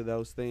related to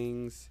those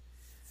things.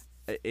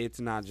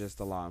 It's not just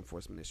a law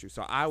enforcement issue.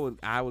 So I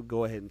would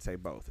go ahead and say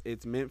both.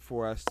 It's meant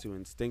for us to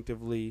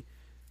instinctively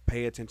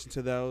pay attention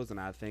to those, and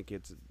I think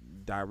it's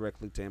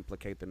directly to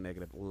implicate the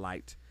negative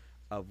light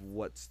of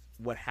what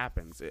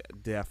happens.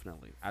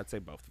 Definitely, I'd say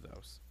both of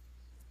those.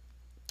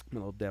 I'm a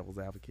little devil's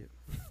advocate.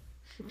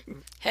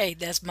 Hey,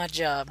 that's my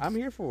job. I'm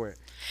here for it.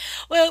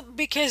 Well,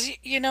 because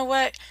you know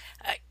what?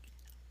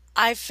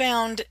 I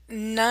found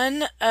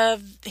none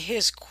of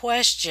his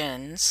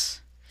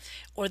questions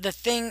or the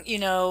thing,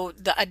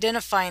 the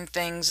identifying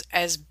things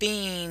as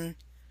being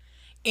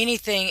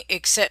anything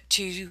except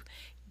to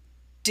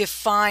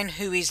define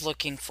who he's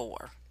looking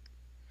for.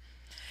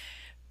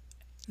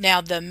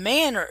 Now, the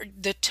manner,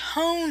 the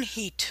tone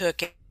he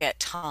took at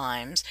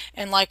times,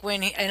 and like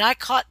when and I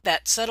caught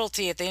that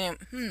subtlety at the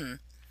end,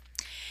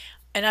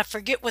 and I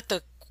forget what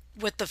the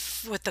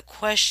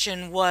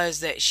question was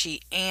that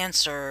she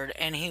answered,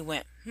 and he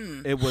went,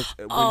 It was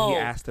when he oh,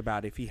 asked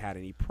about if he had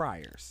any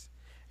priors,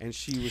 and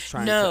she was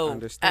trying to no. I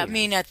understand.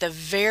 mean, at the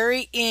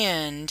very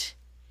end,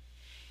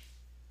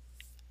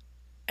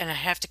 and I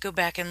have to go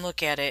back and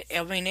look at it.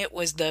 I mean, it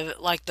was the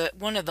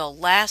one of the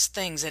last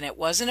things, and it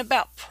wasn't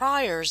about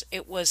priors.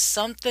 It was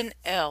something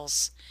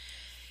else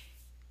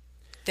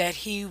that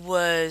he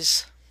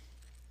was.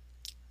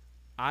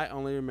 I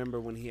only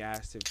remember when he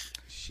asked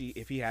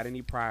if he had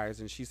any priors,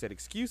 and she said,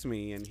 "Excuse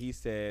me," and he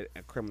said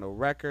a criminal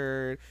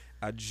record,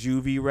 a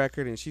juvie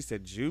record, and she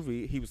said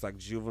juvie. He was like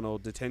juvenile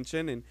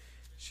detention, and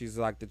she's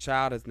like, the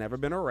child has never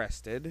been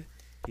arrested.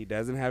 He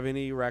doesn't have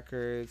any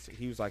records.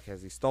 He was like,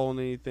 has he stolen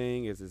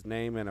anything? Is his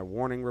name in a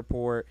warning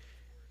report?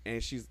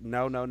 And she's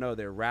no, no, no.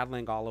 They're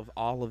rattling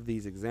all of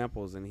these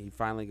examples, and he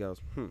finally goes,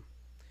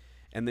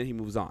 and then he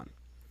moves on.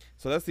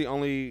 So that's the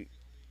only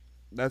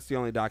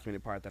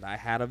documented part that I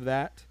had of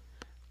that.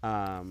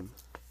 Um,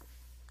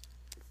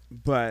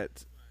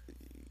 but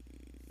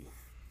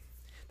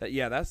that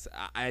yeah,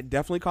 I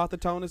definitely caught the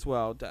tone as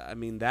well. I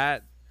mean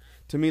that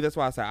to me that's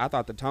why I said I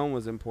thought the tone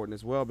was important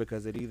as well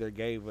because it either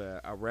gave a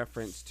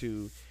reference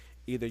to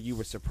either you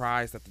were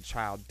surprised that the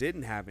child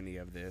didn't have any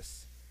of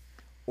this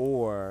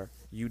or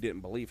you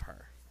didn't believe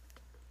her.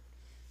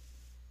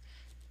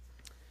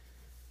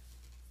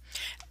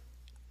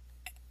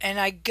 And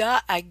I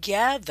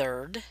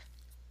gathered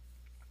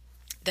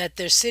that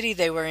the city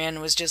they were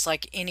in was just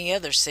like any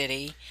other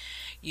city.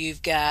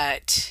 You've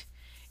got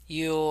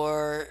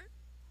your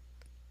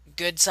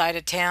good side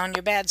of town,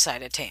 your bad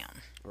side of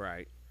town.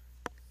 Right.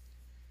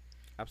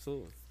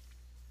 Absolutely.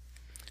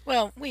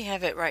 Well, we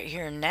have it right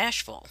here in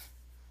Nashville.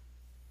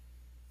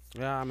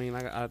 Yeah, I mean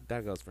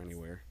that goes for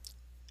anywhere.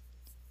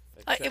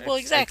 Well,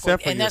 exactly,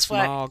 Except for and your that's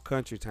why. small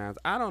country towns.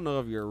 I don't know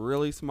if your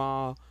really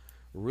small,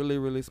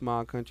 really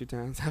small country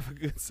towns have a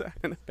good side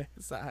and a bad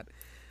side.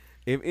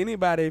 If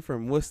anybody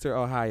from Worcester,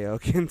 Ohio,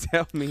 can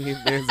tell me if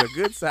there's a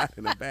good side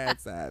and a bad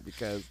side,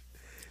 because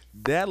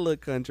that little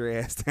country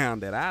ass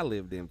town that I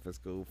lived in for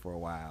school for a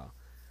while,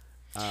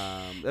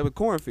 there were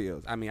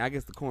cornfields. I mean, I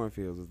guess the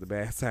cornfields was the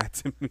bad side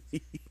to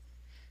me.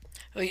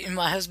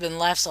 My husband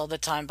laughs all the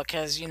time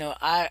because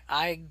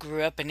I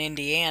grew up in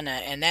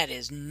Indiana, and that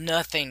is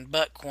nothing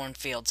but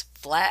cornfields,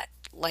 flat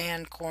land Let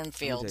me tell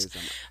cornfields. you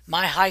something.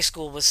 My high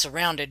school was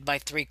surrounded by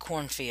three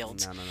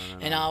cornfields, No, no, no,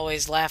 no, and I no.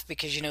 always laugh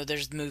because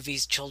there's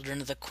movies, Children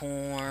of the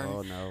Corn,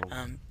 Oh no,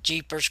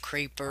 Jeepers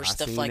Creepers, I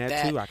stuff seen like that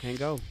that. too. I can't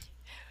go.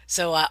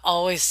 So I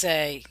always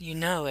say,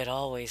 it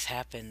always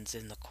happens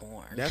in the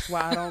corn. That's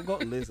why I don't go.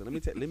 Listen, let me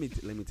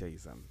tell you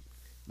something.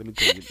 Let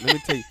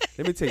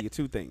me tell you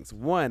two things.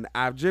 One,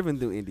 I've driven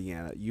through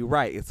Indiana. You're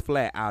right, it's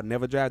flat. I'll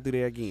never drive through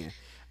there again.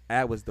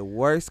 That was the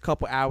worst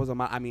couple hours of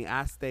my. I mean,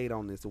 I stayed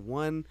on this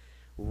one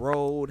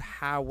road,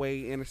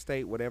 highway,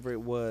 interstate, whatever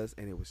it was,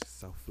 and it was just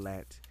so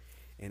flat,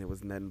 and it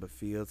was nothing but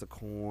fields of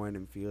corn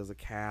and fields of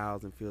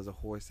cows and fields of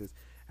horses.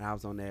 And I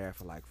was on there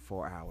for like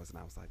 4 hours, and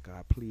I was like,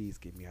 God, please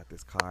get me out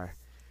this car,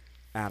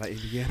 out of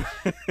Indiana,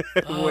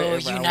 Oh, wherever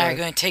you I and I are was.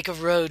 going to take a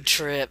road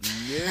trip.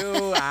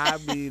 No, I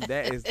mean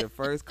that is the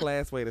first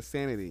class way to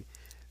sanity.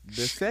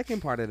 The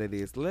second part of it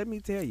is, let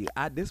me tell you,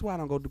 this is why I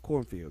don't go to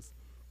cornfields.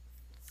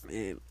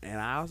 And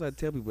I also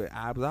tell people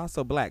I was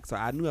also black, so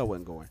I knew I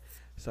wasn't going.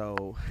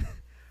 So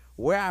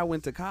where I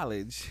went to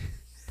college,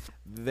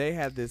 they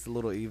had this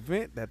little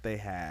event that they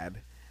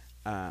had.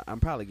 I'm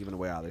probably giving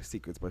away all their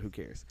secrets, but who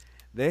cares?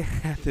 They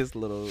had this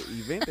little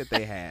event that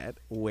they had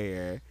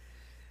where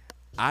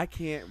I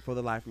can't for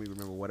the life of me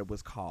remember what it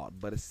was called,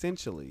 but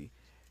essentially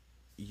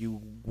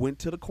you went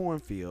to the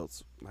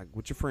cornfields like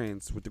with your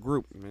friends, with the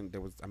group. I mean,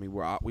 there was, I mean,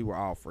 we were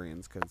all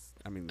friends because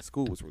I mean the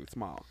school was really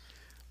small.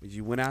 But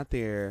you went out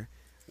there,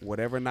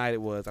 whatever night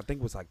it was. I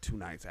think it was like 2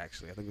 nights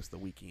actually. I think it was the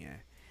weekend,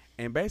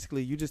 and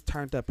basically you just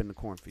turned up in the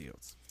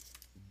cornfields.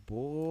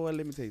 Boy,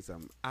 let me tell you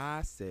something.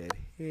 I said,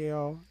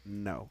 hell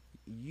no.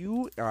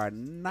 You are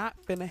not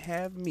finna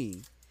have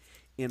me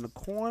in the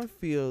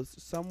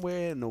cornfields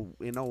somewhere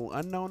in old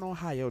unknown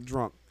Ohio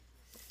drunk.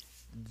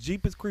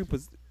 Jeepers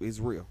Creepers is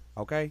real,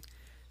 okay?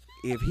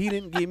 If he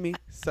didn't get me,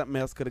 something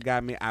else could have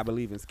got me. I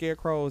believe in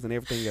scarecrows and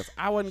everything else.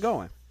 I wasn't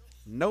going.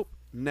 Nope,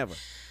 never.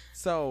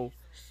 So,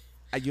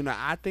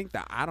 I think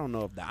that I don't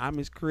know if the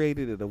Amish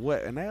created it or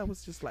what. And that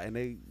was just like, and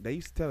they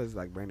used to tell us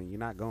like, Brandon, you're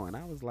not going.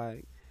 I was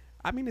like,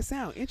 I mean, it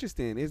sounds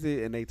interesting, is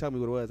it? And they told me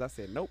what it was. I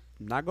said, nope,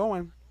 not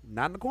going.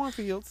 Not in the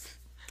cornfields.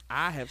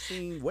 I have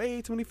seen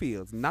way too many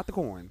fields, not the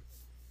corn.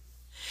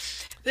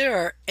 There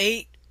are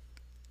eight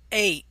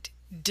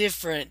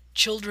different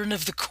Children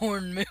of the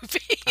Corn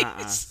movies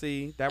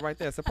See, that right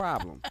there's a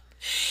problem.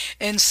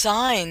 and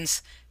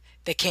signs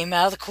that came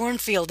out of the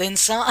cornfield in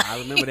I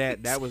remember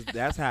that. signs.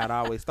 That's how it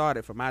always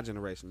started for my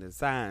generation. The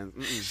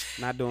signs,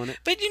 not doing it.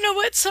 But you know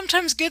what?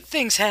 Sometimes good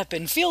things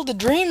happen. Field of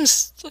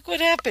Dreams. Look what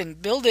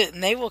happened. Build it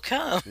and they will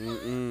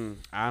come.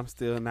 I'm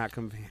still not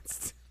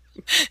convinced.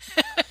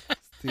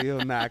 Still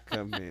not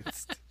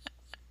convinced.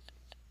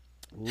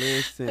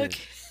 Listen.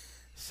 Okay.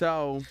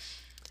 So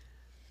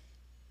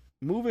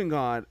moving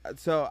on.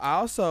 So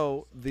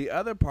also the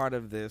other part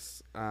of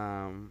this,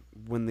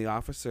 when the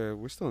officer,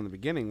 we're still in the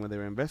beginning when they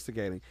were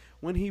investigating,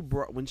 when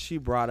she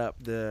brought up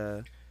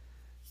the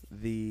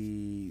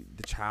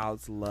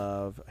child's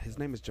love. His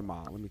name is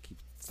Jamal. Let me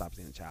stop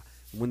saying child.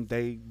 When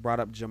they brought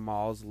up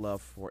Jamal's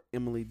love for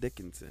Emily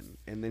Dickinson,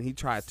 and then he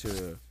tried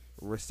to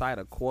recite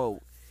a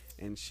quote,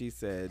 and she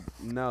said,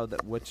 "No,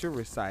 that what you're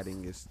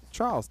reciting is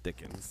Charles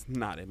Dickens,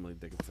 not Emily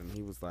Dickinson."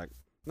 He was like,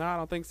 "No, I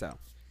don't think so."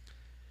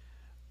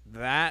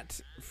 That,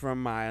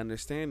 from my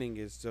understanding,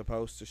 is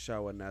supposed to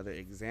show another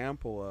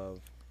example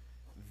of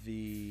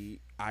the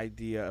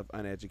idea of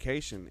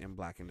uneducation in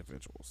black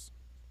individuals.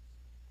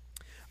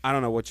 I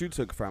don't know what you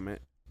took from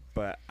it,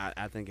 but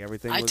I think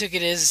everything I was. took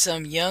it as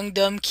some young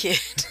dumb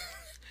kid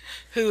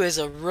who is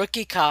a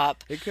rookie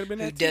cop It could have been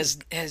who that too.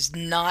 has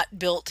not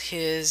built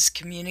his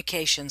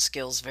communication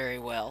skills very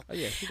well. Oh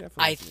yeah, he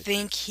definitely I has some issues.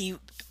 think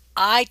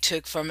I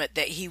took from it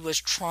that he was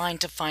trying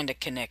to find a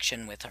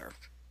connection with her.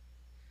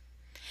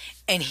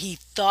 And he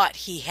thought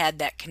he had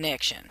that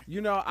connection. He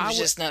I was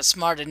would just not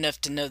smart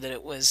enough to know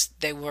that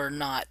they were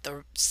not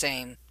the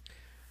same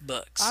I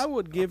books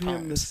would or give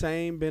him the poems.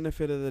 same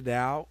benefit of the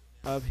doubt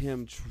of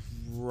him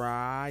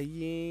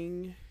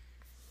trying,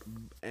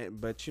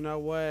 but you know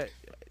what?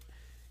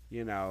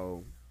 You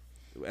know,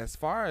 as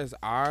far as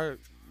our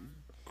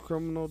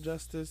criminal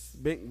justice,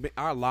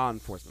 our law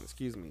enforcement,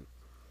 excuse me,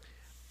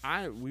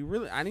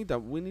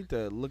 we need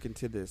to look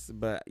into this.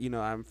 But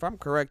if I'm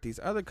correct, these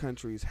other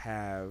countries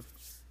have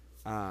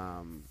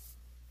um,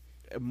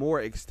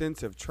 more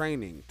extensive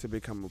training to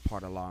become a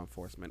part of law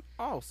enforcement.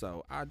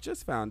 Also, I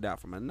just found out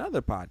from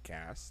another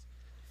podcast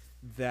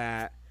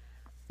that,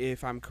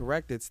 if I'm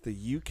correct, it's the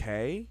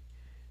UK.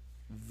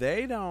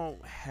 They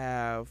don't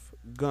have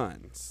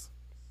guns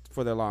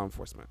for their law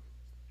enforcement.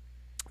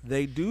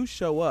 They do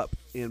show up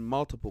in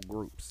multiple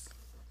groups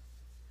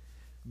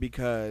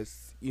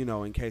because,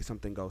 in case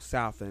something goes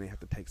south, then they have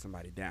to take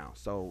somebody down.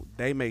 So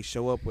they may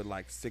show up with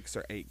like 6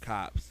 or 8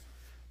 cops,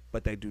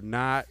 but their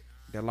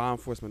law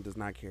enforcement does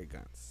not carry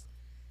guns.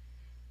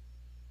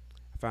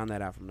 I found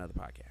that out from another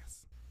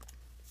podcast.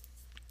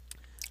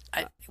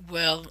 I,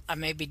 well, I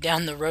may be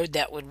down the road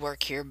that would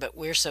work here, but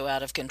we're so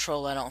out of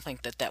control. I don't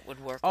think that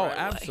would work Oh, right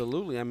away.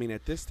 absolutely. I mean,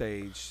 at this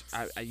stage,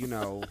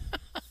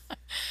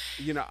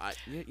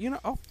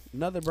 oh,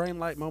 another brain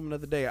light moment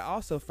of the day. I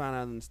also found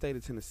out in the state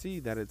of Tennessee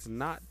that it's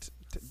not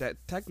that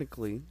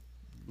technically,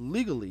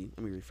 legally.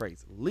 Let me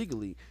rephrase.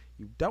 Legally,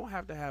 you don't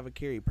have to have a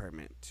carry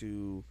permit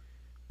to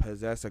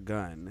possess a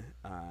gun.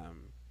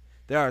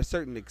 There are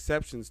certain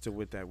exceptions to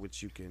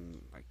which you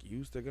can like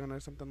use the gun or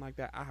something like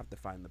that. I have to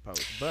find the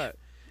post, but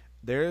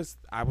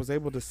I was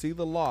able to see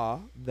the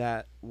law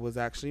that was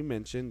actually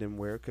mentioned and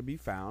where it could be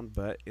found.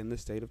 But in the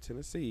state of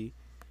Tennessee,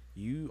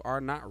 you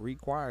are not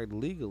required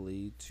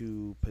legally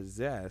to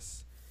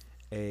possess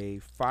a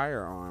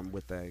firearm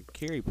with a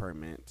carry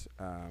permit.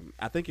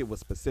 I think it was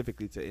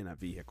specifically to in a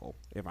vehicle,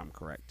 if I'm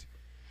correct.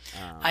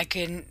 I Um,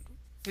 can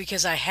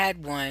because I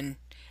had one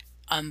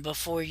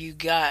before you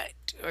got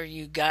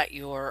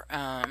your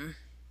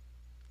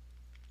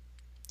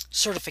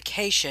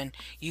certification.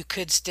 You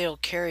could still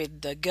carry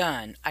the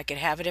gun. I could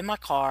have it in my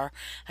car,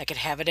 I could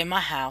have it in my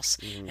house,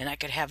 mhm. and I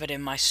could have it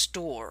in my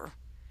store.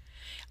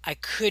 I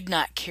could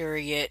not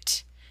carry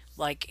it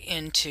like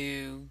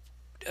into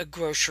a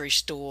grocery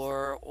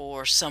store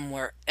or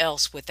somewhere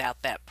else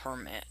without that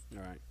permit.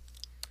 All right.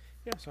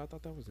 Yeah, so I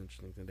thought that was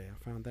interesting today.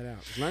 I found that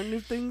out. Learn new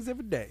things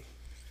every day.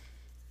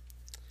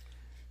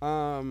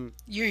 Um,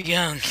 You're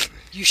young.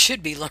 You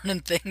should be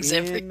learning things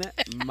every in day.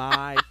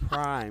 my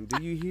prime.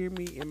 Do you hear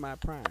me? In my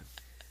prime.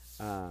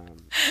 Um,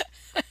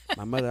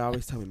 My mother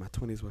always told me my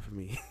 20s were for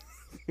me.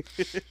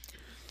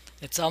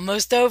 It's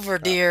almost over,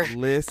 dear.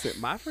 Listen,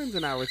 my friends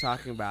and I were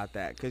talking about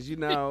that because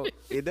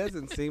it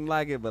doesn't seem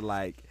like it, but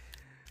like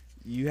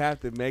you have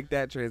to make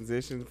that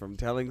transition from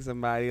telling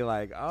somebody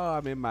like, "Oh,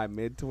 I'm in my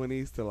mid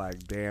 20s" to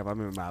like, "Damn,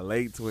 I'm in my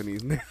late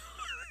 20s now."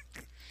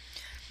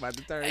 About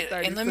to turn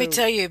And 30 let me soon.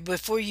 tell you,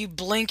 before you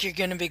blink, you're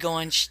going to be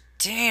going,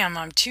 damn,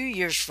 I'm 2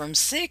 years from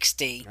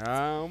 60.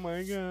 Oh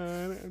my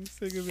god, I'm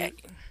sick of Eh, it.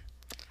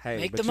 Hey,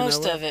 Make the but you know most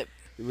what? of it.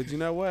 But you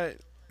know what?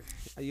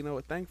 You know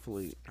what?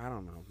 Thankfully, I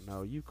don't know.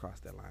 No, you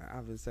crossed that line.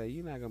 I would say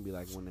you're not gonna be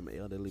like one of them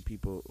elderly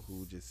people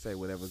who just say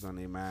whatever's on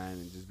their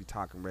mind and just be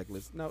talking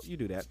reckless. No, you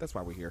do that. That's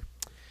why we're here.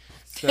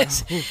 So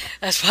Yes,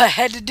 that's why I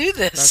had to do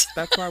this.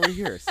 that's why we're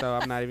here. So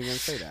I'm not even gonna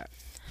say that.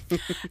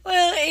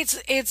 Well,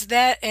 it's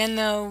that,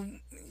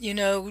 and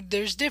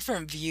there's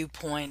different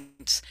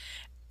viewpoints.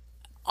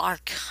 Our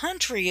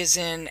country is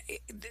in.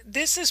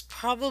 This is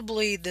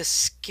probably the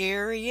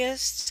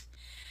scariest,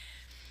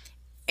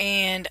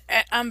 and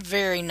I'm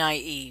very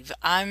naive.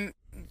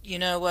 You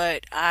know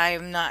what?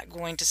 I'm not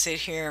going to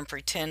sit here and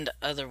pretend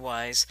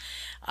otherwise.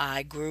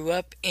 I grew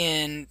up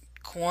in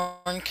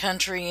corn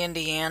country,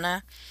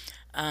 Indiana.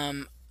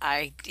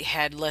 I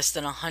had less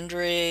than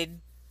 100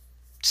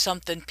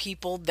 something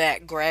people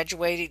that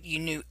graduated. You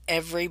knew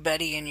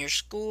everybody in your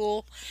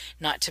school,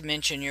 not to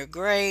mention your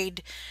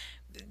grade.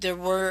 There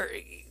were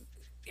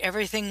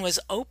Everything was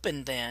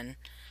open then.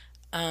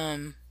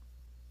 Um,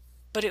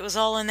 but it was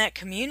all in that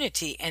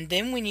community. And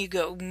then when you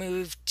go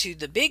move to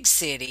the big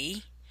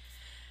city,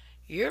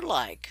 you're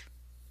like,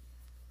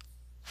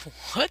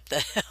 what the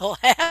hell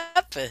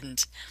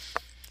happened?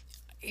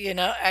 You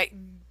know,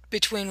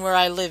 between where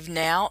I live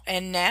now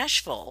and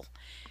Nashville,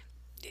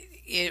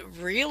 it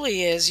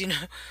really is.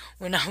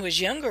 When I was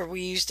younger,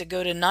 we used to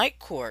go to night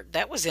court.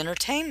 That was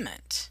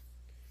entertainment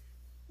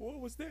What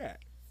was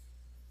that?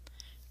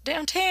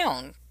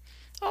 downtown.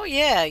 Oh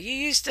yeah, you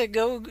used to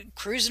go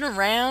cruising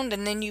around,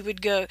 and then you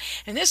would go.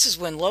 And this is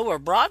when Lower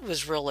Broad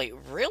was really,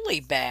 really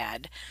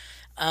bad.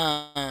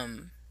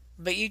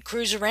 But you'd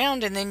cruise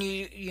around, and then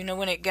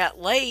when it got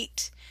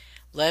late,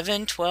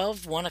 11,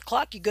 12, 1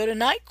 o'clock, you go to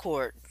night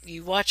court.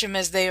 You watch them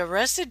as they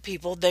arrested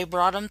people. They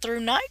brought them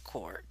through night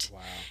court.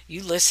 Wow.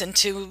 You listen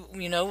to,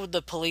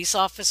 the police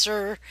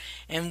officer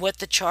and what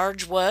the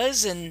charge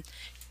was, and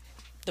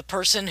the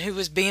person who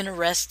was being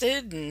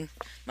arrested. And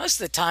most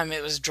of the time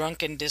it was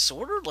drunk and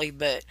disorderly,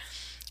 but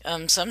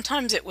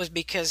sometimes it was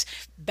because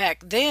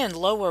back then,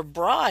 Lower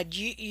Broad,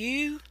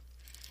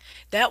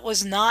 that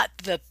was not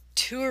the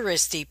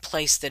touristy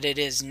place that it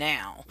is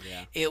now.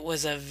 Yeah. It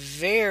was a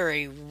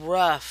very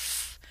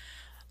rough,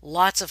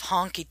 lots of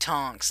honky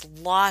tonks,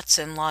 lots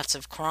and lots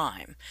of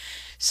crime.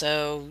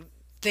 So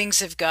things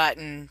have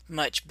gotten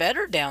much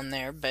better down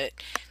there, but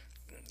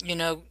you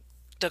know,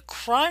 the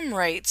crime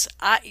rates,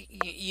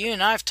 you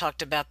and I have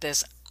talked about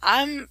this.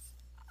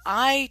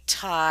 I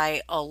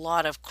tie a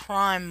lot of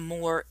crime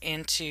more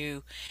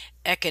into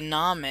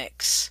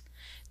economics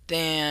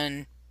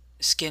than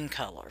skin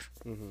color.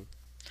 Hmm.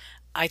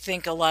 I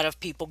think a lot of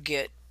people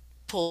get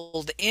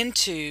pulled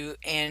into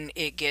and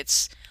it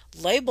gets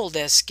labeled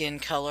as skin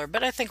color,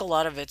 but I think a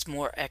lot of it's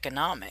more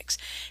economics.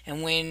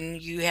 And when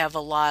you have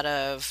a lot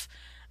of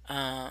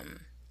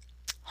um,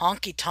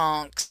 honky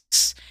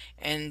tonks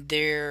and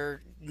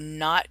they're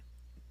not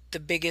the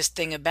biggest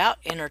thing about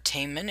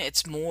entertainment,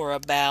 it's more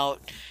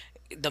about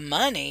the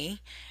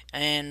money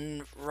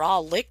and raw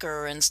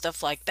liquor and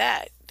stuff like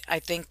that. I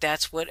think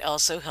that's what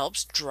also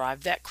helps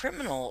drive that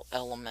criminal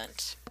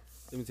element.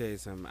 Let me tell you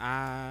something.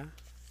 I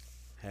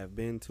have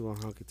been to a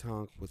honky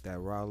tonk with that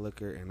raw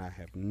liquor, and I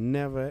have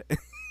never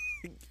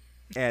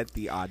had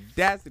the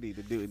audacity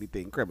to do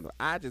anything criminal.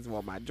 I just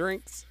want my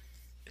drinks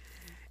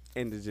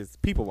and to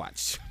just people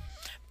watch.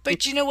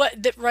 But you know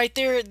what? That right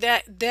there,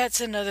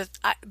 that's another.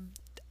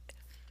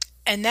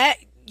 And that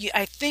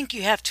I think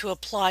you have to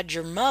applaud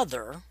your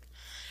mother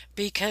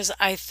because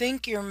I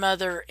think your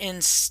mother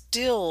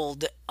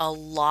instilled a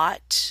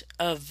lot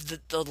of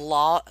the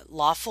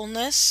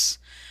lawfulness.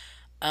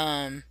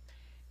 Um,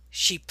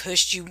 she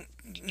pushed you,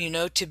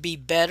 to be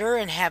better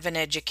and have an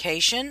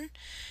education.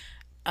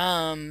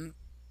 Um,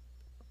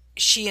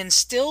 she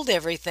instilled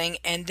everything,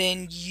 and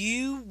then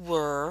you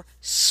were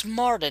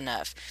smart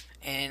enough.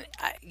 And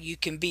you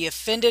can be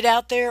offended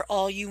out there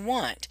all you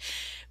want,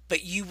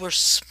 but you were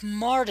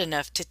smart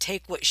enough to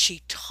take what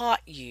she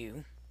taught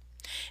you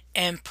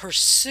and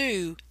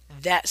pursue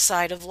that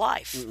side of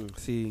life. Mm-mm.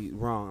 See,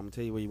 wrong. I'm gonna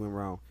tell you where you went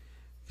wrong.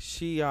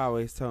 She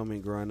always told me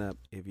growing up,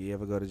 if you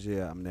ever go to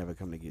jail, I'm never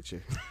coming to get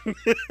you.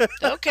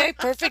 Okay,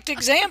 perfect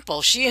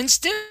example. She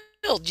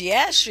instilled,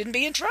 yeah, shouldn't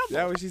be in That's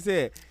trouble. what she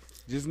said.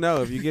 Just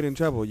know if you get in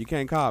trouble, you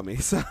can't call me.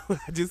 So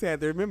I just had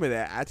to remember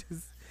that.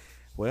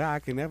 Well, I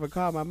can never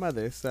call my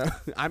mother. So,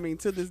 I mean,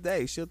 to this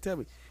day, she'll tell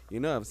me,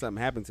 if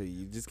something happened to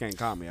you, you just can't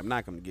call me. I'm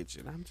not going to get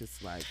you. And I'm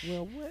just like,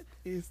 well, what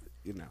is.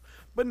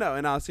 But no,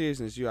 in all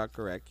seriousness, you are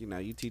correct.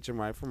 You teach them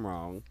right from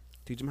wrong.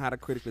 Teach them how to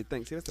critically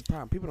think. See, that's the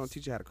problem. People don't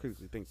teach you how to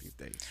critically think these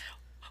days.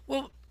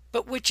 Well,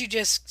 but what you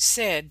just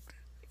said,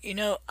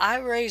 I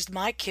raised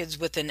my kids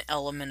with an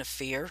element of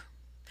fear.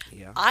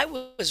 Yeah. I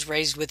was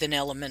raised with an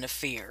element of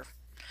fear.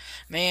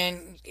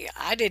 Man,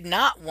 I did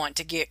not want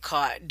to get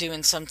caught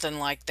doing something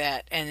like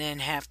that and then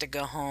have to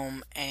go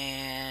home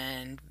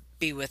and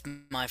be with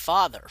my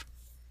father.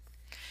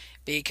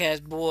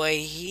 Because, boy,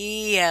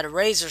 he had a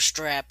razor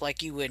strap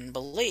like you wouldn't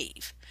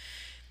believe.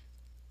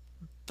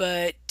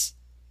 But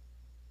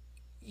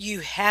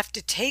you have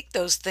to take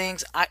those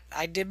things.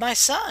 I did my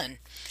son.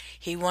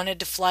 He wanted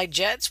to fly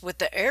jets with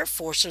the Air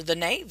Force or the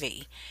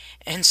Navy.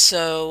 And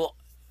so,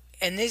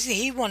 and this,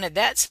 he wanted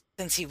that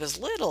since he was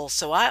little.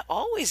 So I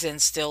always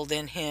instilled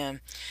in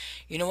him,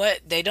 you know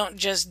what? They don't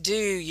just do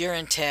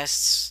urine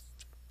tests,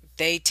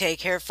 they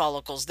take hair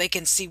follicles. They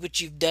can see what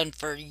you've done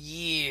for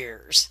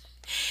years.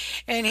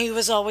 And he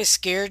was always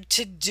scared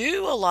to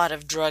do a lot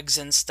of drugs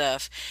and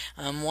stuff.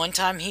 One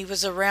time he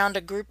was around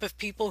a group of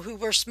people who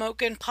were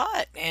smoking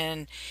pot,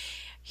 and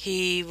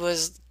he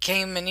was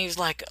came and he was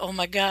like, "Oh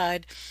my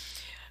God,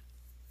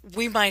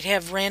 we might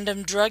have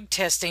random drug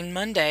testing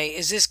Monday.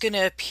 Is this going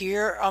to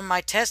appear on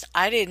my test?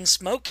 I didn't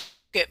smoke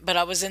it, but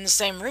I was in the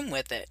same room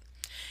with it."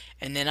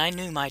 And then I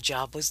knew my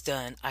job was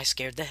done. I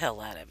scared the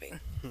hell out of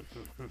him.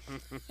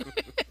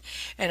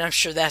 And I'm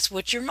sure that's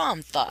what your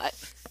mom thought.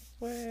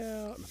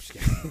 Well, I'm just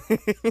kidding.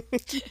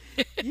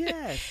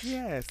 Yes,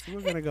 yes,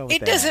 we're gonna go with It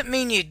that. doesn't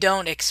mean you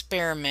don't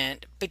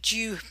experiment, but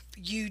you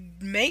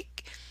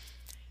make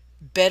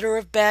better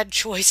of bad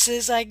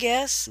choices, I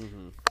guess.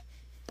 Hmm.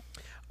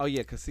 Oh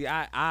yeah, cause see,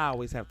 I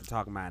always have to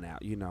talk mine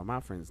out. You know,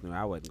 my friends knew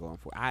I wasn't going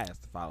for. I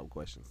asked the follow up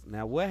questions.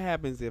 Now, what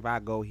happens if I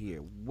go here?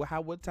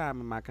 What time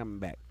am I coming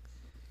back?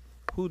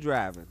 Who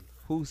driving?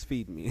 Who's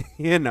feeding me?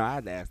 You know, I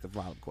had to ask the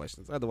follow up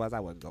questions. Otherwise, I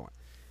wasn't going.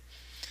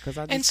 Cause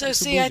And so, I'm too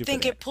see, I bougie for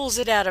think that. it pulls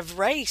it out of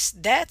race.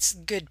 That's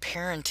good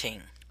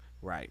parenting.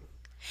 Right.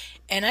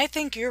 And I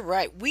think you're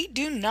right. We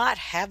do not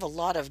have a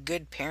lot of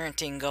good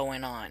parenting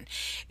going on.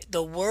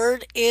 The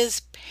word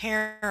is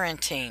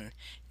parenting,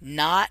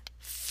 not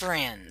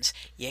friends.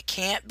 You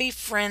can't be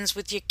friends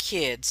with your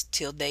kids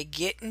till they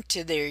get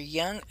into their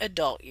young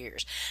adult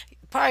years.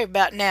 Probably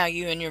about now,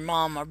 you and your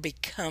mom are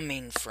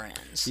becoming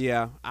friends.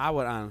 Yeah, I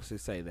would honestly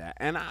say that,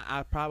 and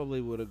I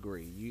probably would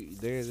agree.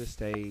 There's a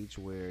stage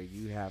where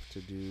you have to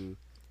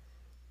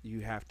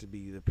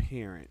be the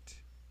parent,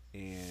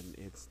 and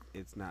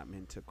it's not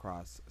meant to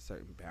cross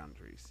certain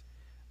boundaries.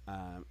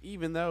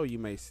 Even though it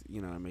may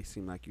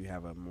seem like you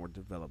have a more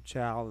developed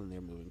child and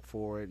they're moving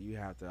forward, you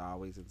have to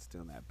always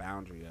instill that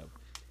boundary of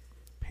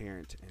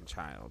parent and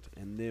child.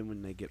 And then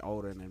when they get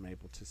older and they're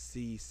able to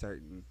see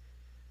certain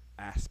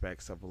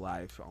aspects of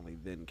life, only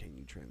then can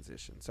you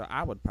transition. So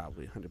I would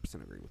probably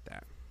 100% agree with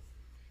that.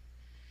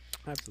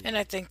 And Absolutely.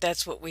 I think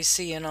that's what we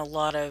see in a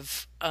lot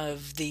of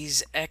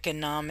these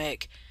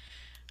economic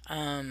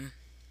um,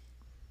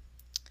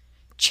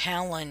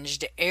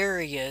 challenged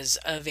areas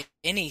of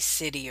any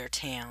city or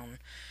town.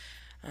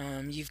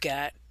 You've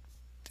got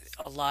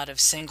a lot of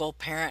single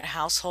parent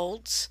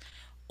households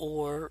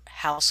or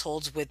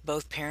households with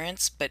both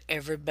parents, but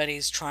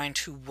everybody's trying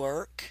to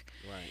work,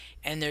 Right.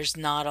 and there's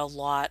not a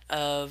lot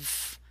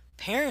of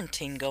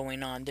parenting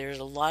going on. There's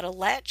a lot of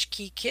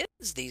latchkey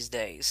kids these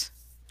days.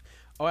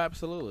 Oh,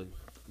 absolutely.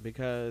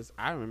 Because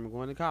I remember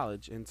going to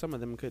college and some of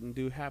them couldn't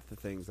do half the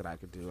things that I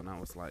could do, and I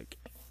was like,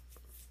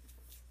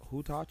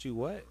 "Who taught you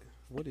what?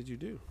 What did you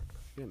do?"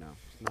 You know,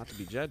 not to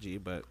be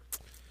judgy, but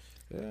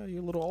yeah,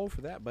 you're a little old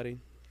for that, buddy.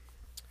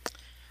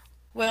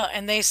 Well,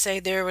 and they say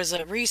there was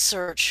a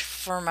research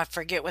firm, I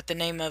forget what the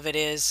name of it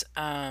is,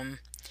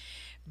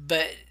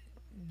 but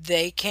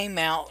they came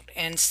out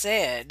and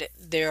said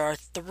there are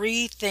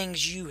three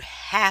things you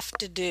have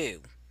to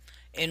do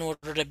in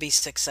order to be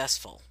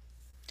successful.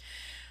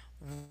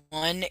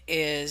 One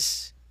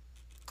is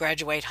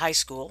graduate high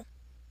school,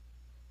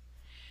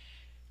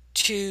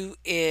 two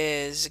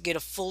is get a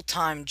full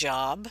time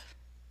job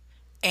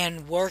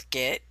and work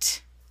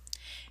it,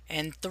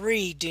 and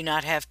three, do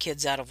not have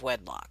kids out of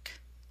wedlock.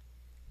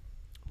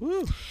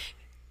 Woo.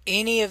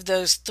 Any of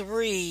those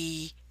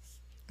three,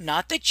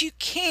 not that you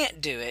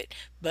can't do it,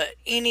 but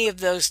any of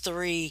those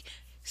three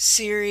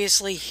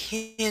seriously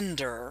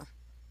hinder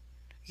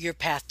your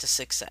path to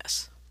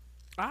success.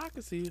 I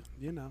can see,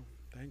 you know,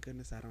 thank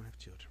goodness I don't have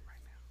children right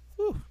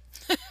now. Woo.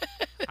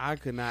 I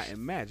could not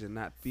imagine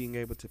not being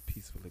able to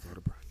peacefully go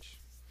to brunch.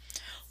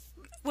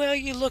 Well,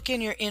 you look in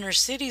your inner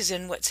cities,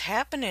 and what's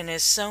happening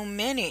is so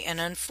many, and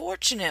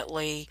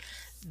unfortunately,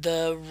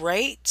 the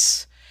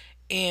rates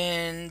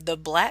in the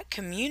black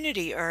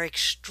community are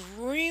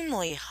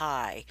extremely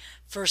high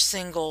for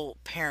single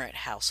parent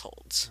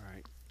households.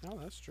 Right. Oh,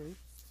 that's true.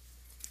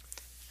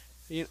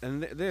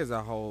 And there's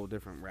a whole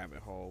different rabbit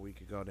hole we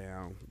could go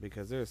down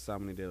because there's so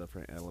many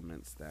different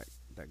elements that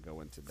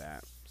go into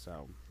that.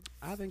 So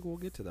I think we'll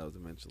get to those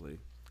eventually.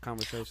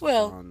 Conversations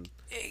Well, on,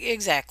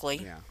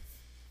 exactly. yeah,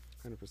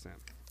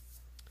 100%.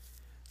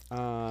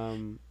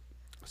 Um,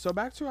 so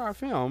back to our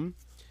film.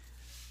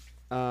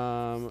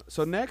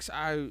 So next,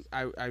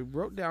 I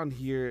wrote down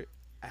here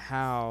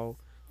how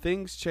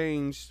things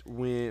changed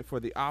when for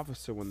the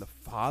officer when the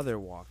father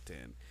walked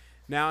in.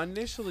 Now,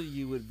 initially,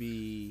 you would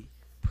be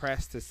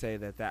pressed to say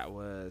that that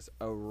was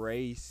a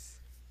race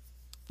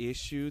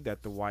issue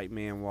that the white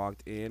man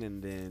walked in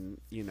and then,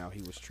 he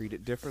was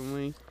treated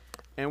differently.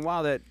 And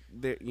while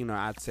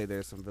I'd say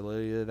there's some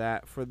validity to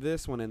that. For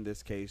this one, in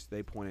this case,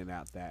 they pointed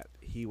out that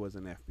he was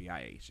an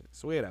FBI agent.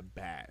 So he had a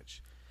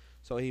badge.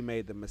 So he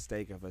made the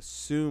mistake of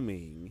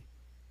assuming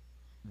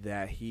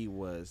that he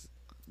was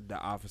the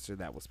officer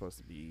that was supposed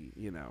to be,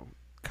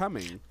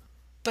 coming.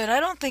 But I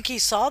don't think he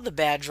saw the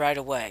badge right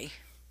away.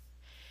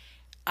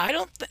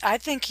 I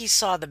think he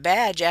saw the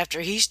badge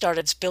after he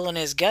started spilling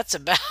his guts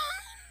about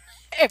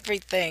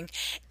everything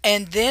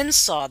and then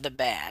saw the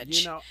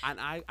badge. And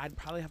I'd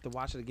probably have to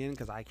watch it again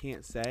because I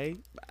can't say.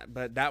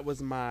 But that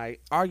was my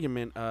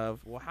argument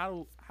of, well,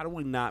 how do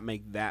we not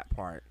make that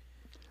part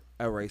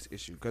a race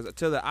issue? Because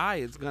to the eye,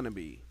 it's going to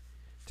be.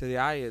 To the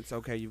eye, it's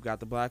okay, you've got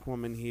the black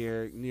woman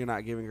here, you're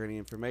not giving her any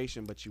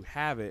information, but you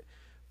have it.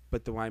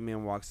 But the white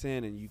man walks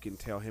in and you can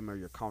tell him or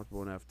you're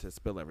comfortable enough to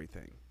spill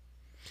everything.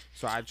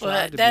 So I Well,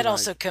 tried to be that like,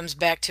 also comes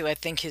back to, I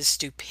think, his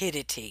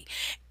stupidity.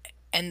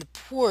 And the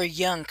poor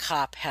young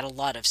cop had a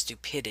lot of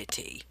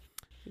stupidity.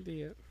 he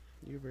did.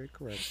 You're very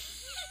correct.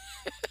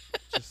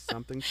 Just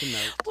something to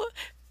note. Well,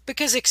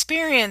 because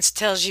experience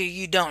tells you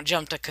you don't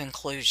jump to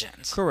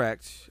conclusions.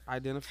 Correct.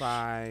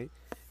 Identify.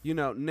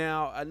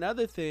 Now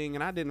another thing,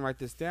 and I didn't write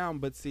this down,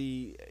 but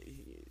see,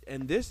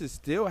 and this is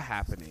still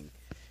happening.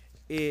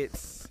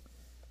 It's,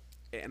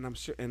 and I'm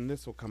sure, and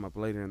this will come up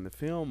later in the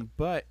film,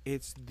 but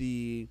it's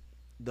the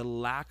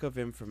lack of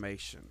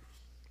information.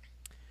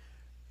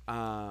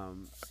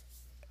 Um,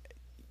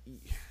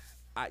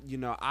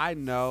 I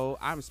know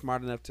I'm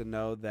smart enough to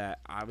know that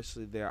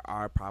obviously there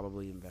are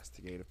probably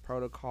investigative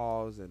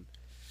protocols and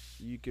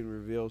you can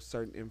reveal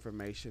certain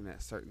information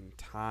at certain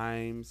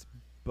times,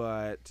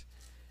 but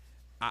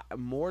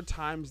more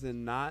times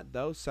than not,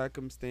 those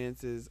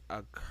circumstances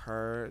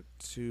occur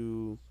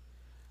to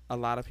a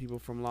lot of people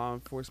from law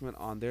enforcement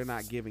on they're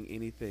not giving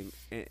anything,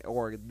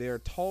 or they're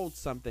told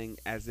something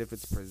as if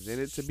it's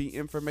presented to be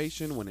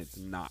information when it's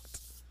not.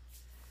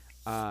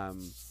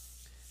 Um,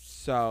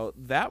 so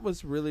that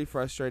was really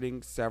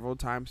frustrating several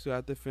times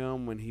throughout the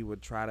film when he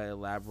would try to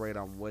elaborate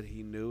on what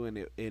he knew, and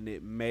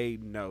it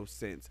made no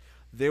sense.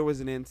 There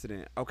was an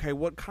incident. Okay,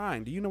 what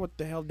kind? Do you know what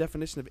the hell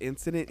definition of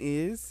incident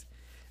is?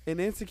 An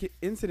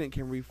incident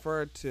can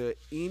refer to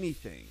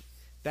anything.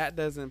 That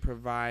doesn't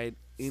provide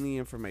any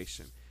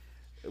information.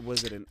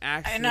 Was it an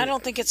And I accident?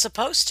 don't think it's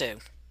supposed to.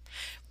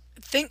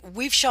 Think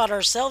we've shot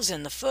ourselves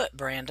in the foot,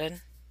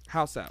 Brandon.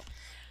 How so?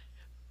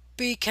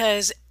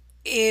 Because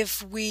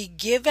if we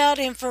give out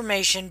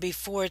information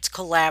before it's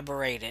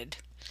collaborated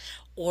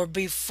or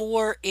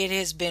before it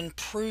has been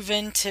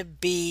proven to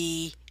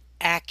be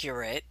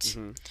accurate,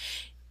 Mm-hmm.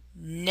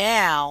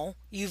 now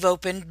you've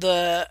opened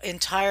the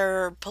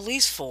entire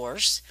police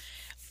force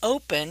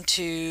open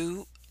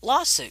to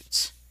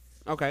lawsuits.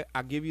 Okay,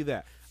 I'll give you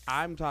that.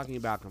 I'm talking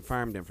about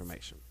confirmed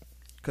information.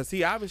 Because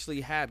he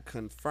obviously had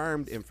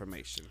confirmed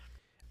information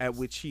at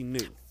which he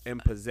knew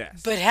and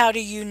possessed. But how do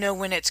you know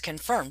when it's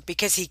confirmed?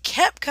 Because he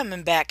kept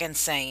coming back and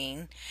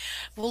saying,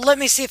 well, let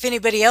me see if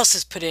anybody else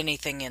has put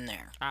anything in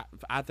there.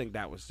 I think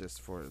that was just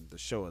for the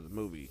show of the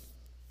movie.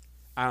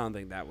 I don't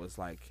think that was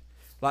like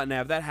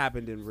now if that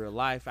happened in real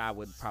life, I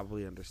would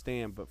probably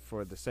understand. But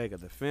for the sake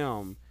of the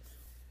film,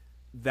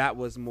 that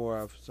was more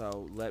of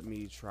so let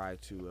me try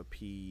to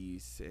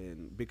appease,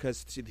 and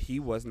because he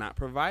was not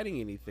providing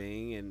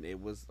anything, and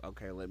it was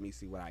okay, let me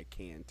see what I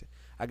can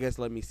I guess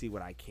let me see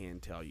what I can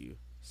tell you.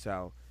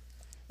 So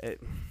it,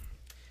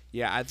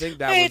 yeah, I think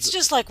that Hey, was it's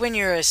just like when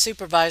you're a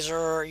supervisor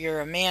or you're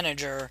a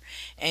manager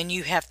and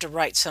you have to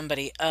write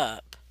somebody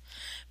up,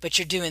 but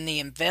you're doing the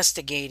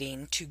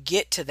investigating to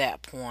get to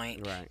that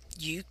point. right.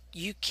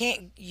 You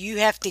can't, you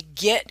have to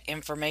get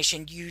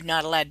information. You're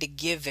not allowed to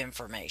give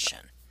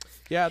information.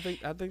 Yeah,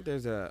 I think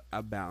there's a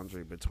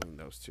boundary between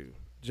those two.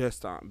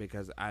 Just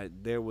because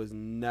there was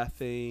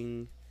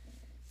nothing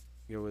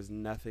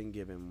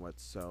given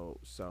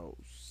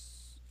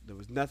there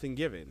was nothing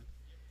given,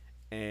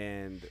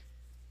 and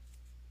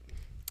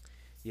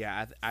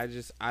yeah,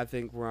 I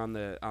think we're on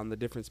the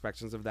different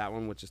spectrums of that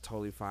one, which is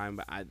totally fine.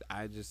 But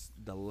I just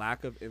the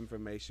lack of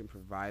information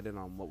provided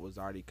on what was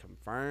already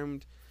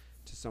confirmed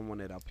to someone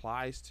it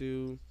applies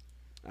to.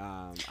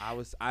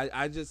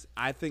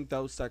 I think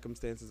those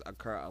circumstances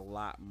occur a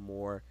lot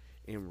more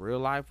in real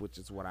life, which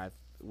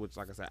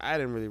like I said, I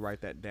didn't really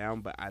write that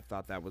down, but I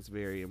thought that was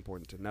very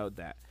important to note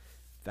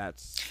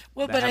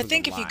Well, that but I happens a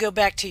think if you lot. go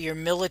back to your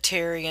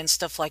military and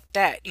stuff like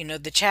that,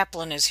 the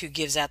chaplain is who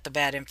gives out the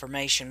bad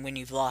information when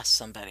you've lost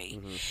somebody.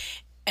 Hmm.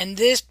 And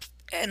this,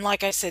 and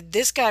like I said,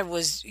 this guy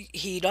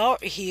he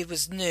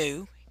was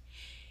new.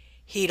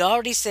 He'd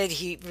already said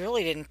he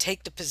really didn't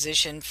take the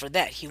position for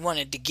that. He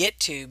wanted to get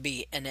to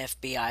be an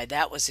FBI.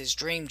 That was his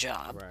dream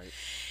job. Right.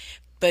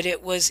 But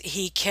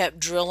he kept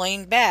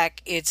drilling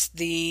back. It's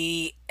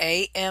the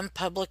AM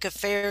Public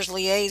Affairs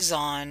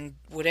Liaison,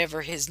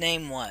 whatever his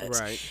name was.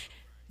 Right.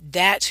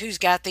 That's who's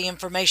got the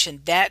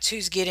information. That's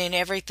who's getting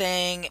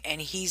everything,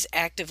 and he's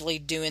actively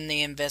doing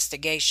the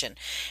investigation.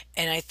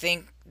 And I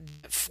think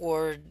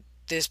for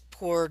this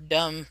poor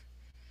dumb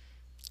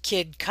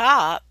kid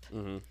cop,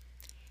 Hmm.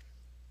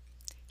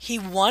 he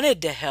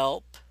wanted to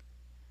help,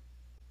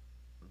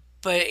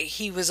 but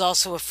he was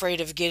also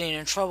afraid of getting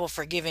in trouble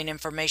for giving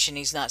information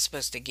he's not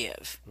supposed to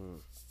give.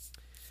 Mm.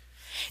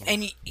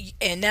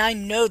 And I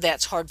know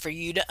that's hard for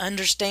you to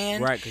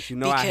understand Right, because you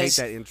know I hate because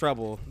that in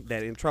trouble.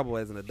 That in trouble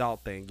as an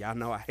adult thing. Y'all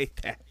know I hate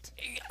that.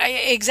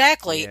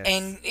 exactly. Yes.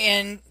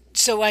 And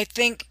so I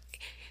think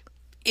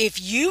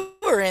if you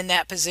were in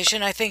that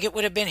position, I think it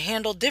would have been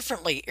handled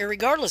differently,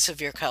 regardless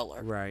of your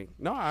color. Right.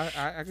 No,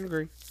 I can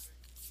agree.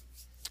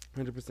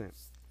 100%.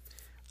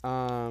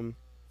 Um,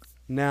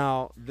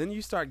 Now, then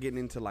you start getting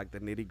into like the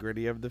nitty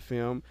gritty of the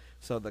film.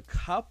 So the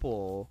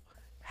couple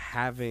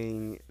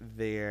having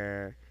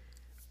their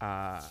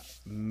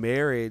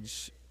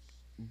marriage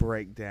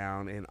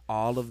breakdown and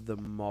all of the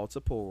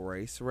multiple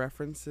race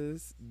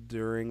references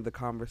during the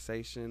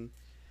conversation.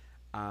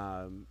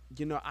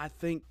 I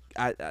think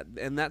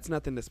and that's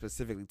nothing to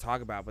specifically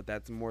talk about, but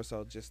that's more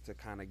so just to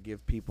kind of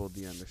give people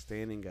the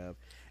understanding of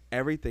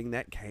everything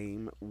that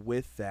came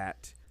with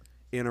that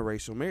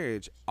interracial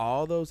marriage,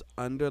 all those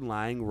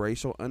underlying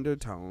racial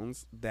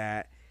undertones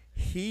that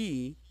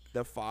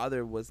the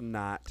father, was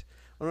not.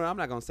 Well, no, I'm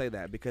not gonna say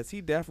that because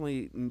he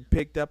definitely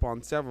picked up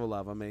on several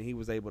of them, and he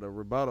was able to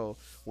rebuttal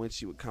when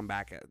she would come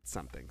back at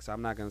something. So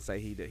I'm not gonna say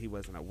he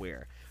wasn't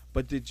aware.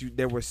 But did you?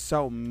 There were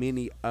so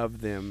many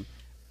of them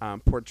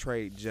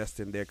portrayed just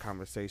in their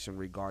conversation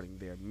regarding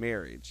their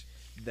marriage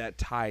that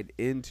tied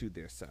into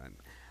their son.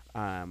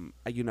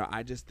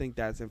 I just think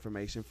that's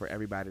information for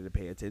everybody to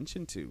pay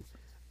attention to.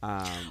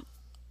 Um,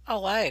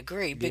 Oh, I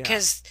agree yeah,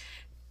 because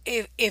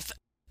if if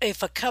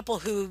if a couple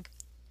who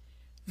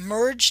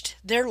merged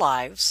their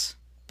lives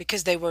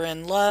because they were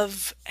in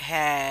love,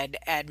 had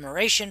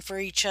admiration for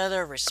each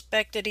other,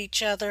 respected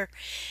each other,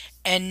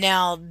 and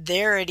now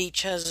they're at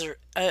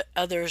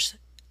other's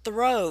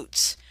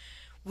throats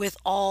with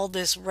all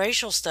this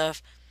racial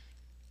stuff.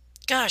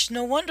 Gosh,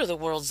 no wonder the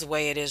world's the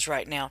way it is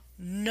right now.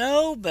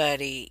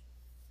 Nobody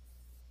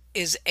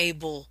is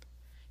able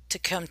to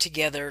come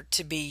together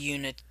to be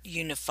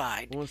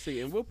unified. we'll see,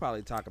 and we'll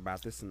probably talk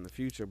about this in the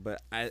future.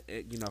 But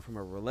from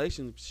a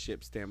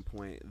relationship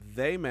standpoint,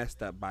 they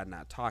messed up by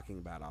not talking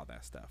about all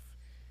that stuff.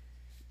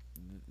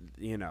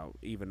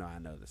 Even though I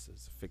know this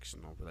is a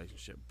fictional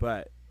relationship,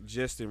 but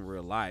just in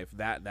real life,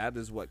 that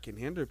is what can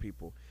hinder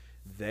people.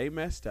 They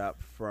messed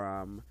up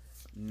from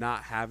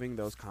not having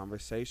those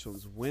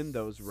conversations when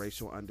those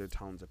racial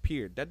undertones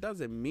appeared. That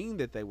doesn't mean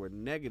that they were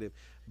negative,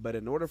 but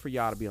in order for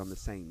y'all to be on the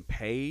same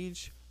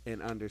page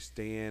and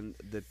understand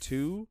the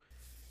two,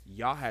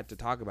 y'all had to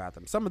talk about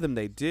them. Some of them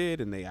they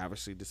did, and they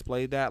obviously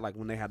displayed that, like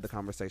when they had the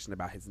conversation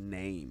about his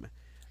name.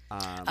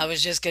 I Um,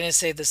 was just going to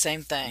say the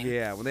same thing.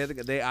 yeah, when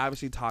they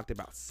obviously talked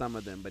about some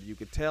of them, but you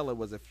could tell it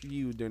was a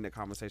few during the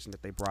conversation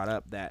that they brought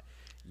up that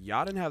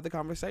y'all didn't have the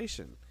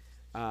conversation.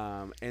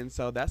 And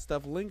so that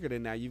stuff lingered,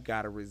 and now you've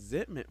got a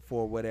resentment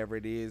for whatever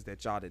it is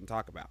that y'all didn't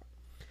talk about.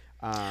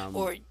 Um,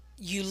 Or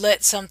you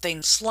let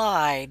something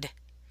slide,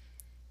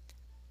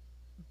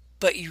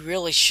 but you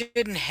really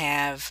shouldn't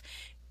have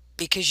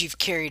because you've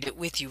carried it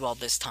with you all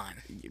this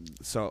time.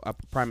 so a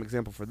prime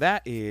example for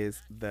that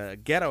is the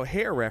ghetto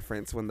hair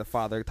reference when the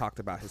father talked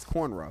about his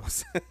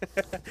cornrows.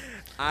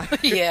 I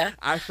Yeah.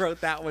 I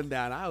wrote that one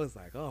down. I was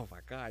like, oh my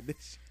god,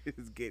 this shit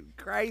is getting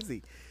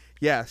crazy.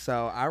 Yeah,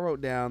 so I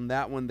wrote down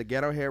that one, the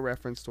ghetto hair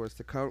reference towards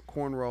the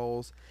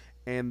cornrows,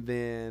 and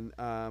then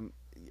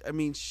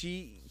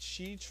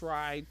she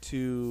tried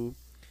to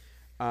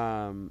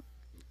um,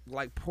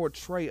 like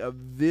portray a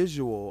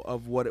visual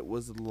of what it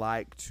was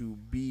like to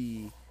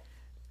be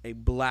a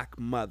black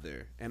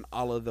mother and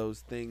all of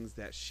those things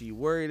that she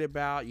worried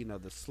about,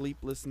 the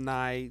sleepless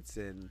nights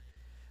and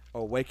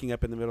or waking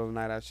up in the middle of the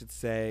night, I should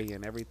say,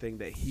 and everything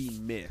that he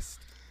missed.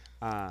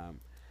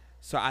 Um,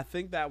 so I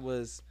think that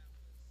was,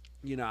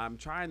 I'm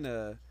trying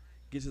to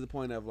get to the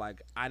point of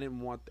like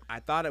I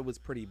thought it was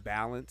pretty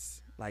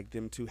balanced, like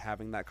them two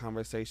having that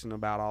conversation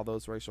about all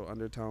those racial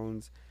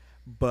undertones,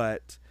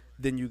 but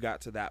then you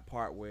got to that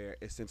part where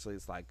essentially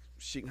it's like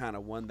she kind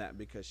of won that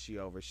because she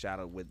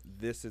overshadowed with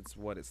this is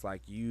what it's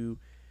like.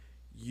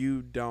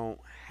 You don't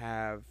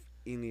have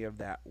any of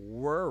that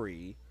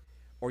worry,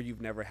 or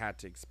you've never had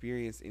to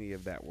experience any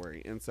of that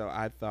worry. And so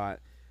I thought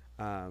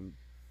um,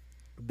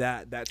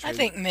 that I trans-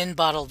 think men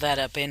bottle that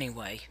up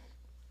anyway.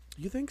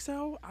 you think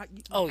so?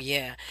 Oh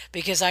yeah,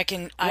 because I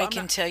can Well, I I'm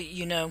can not. tell you,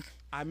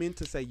 I meant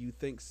to say you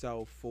think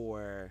so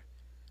for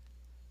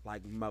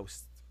like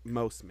most men,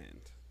 most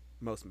men.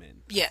 I said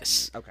men.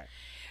 yes. Okay,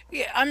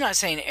 Yeah, I'm not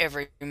saying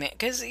every man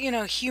because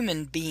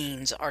human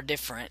beings are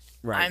different.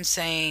 right, I'm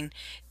saying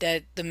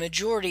that the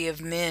majority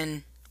of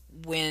men,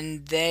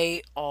 when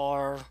they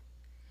are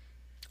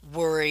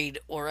worried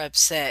or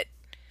upset,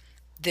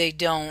 they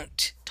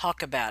don't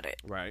talk about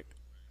it. right,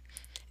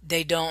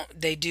 They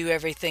do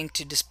everything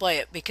to display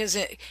it because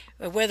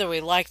whether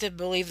we like to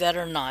believe that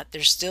or not,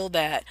 there's still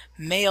that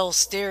male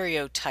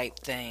stereotype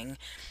thing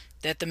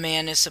that the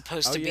man is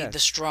supposed oh to be the yes,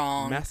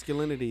 strong.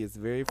 masculinity is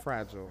very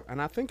fragile,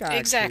 and I think I actually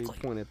Exactly.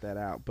 pointed that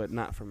out, but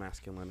not for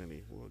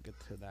masculinity. We'll get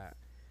to that.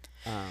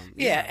 Yeah,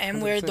 Yeah, and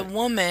hundred where the percent.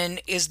 woman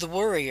is the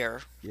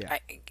worrier. Yeah, I,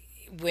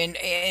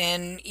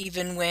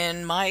 even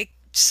when my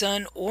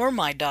son or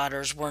my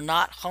daughters were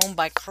not home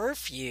by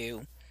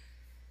curfew,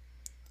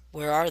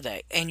 where are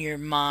they? And your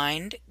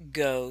mind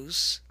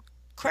goes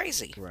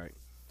crazy. Right.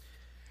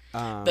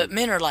 But Um.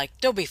 men are like,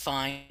 they'll be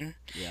fine.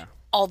 Yeah.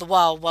 All the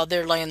while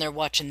they're laying there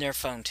watching their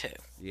phone too.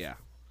 Yeah.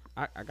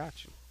 I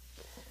got you.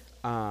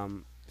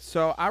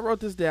 So I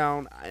wrote this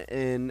down,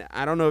 and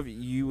I don't know if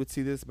you would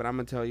see this, but I'm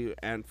gonna tell you,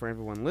 and for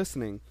everyone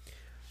listening,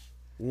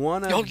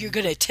 one Oh, of you're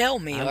gonna tell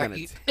me, I'm aren't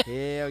gonna you?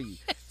 tell you.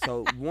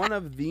 So one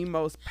of the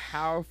most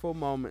powerful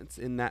moments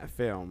in that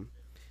film,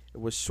 it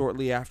was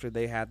shortly after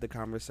they had the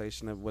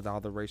conversation with all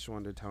the racial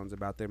undertones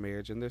about their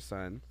marriage and their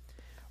son,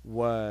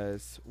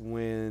 was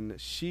when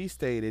she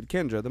stated,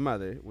 Kendra, the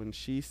mother, when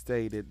she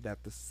stated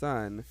that the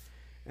son,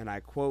 and I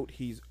quote,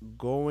 he's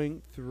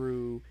going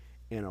through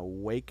an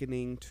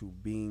awakening to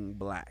being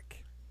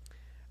black.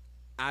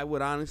 I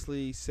would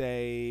honestly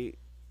say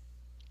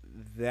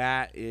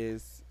that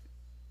is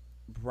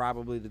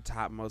probably the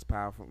top most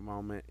powerful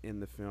moment in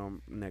the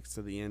film next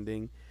to the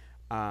ending,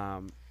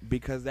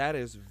 because that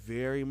is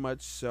very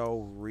much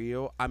so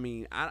real. I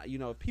mean,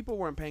 if people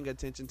weren't paying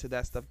attention to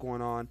that stuff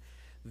going on,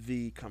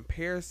 the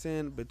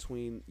comparison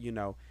between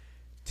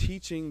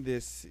teaching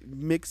this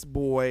mixed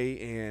boy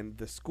and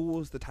the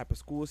schools, the type of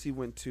schools he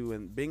went to,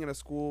 and being in a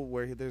school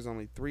where there's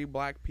only 3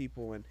 black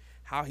people, and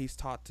how he's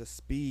taught to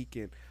speak,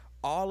 and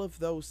all of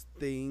those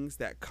things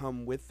that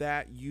come with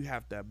that, you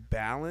have to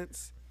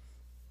balance.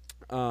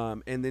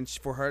 And then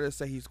for her to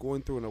say he's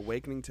going through an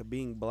awakening to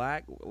being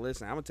black,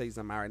 listen, I'm gonna tell you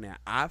something right now.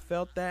 I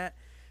felt that,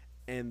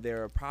 and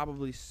there are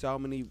probably so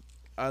many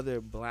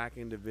other black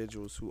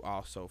individuals who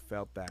also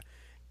felt that.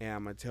 And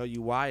I'm gonna tell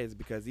you why is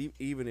because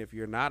even if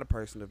you're not a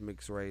person of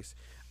mixed race,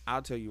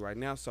 I'll tell you right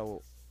now.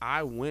 So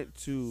I went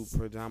to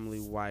predominantly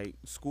white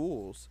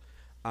schools.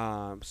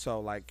 So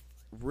like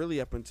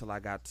really up until I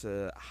got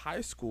to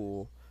high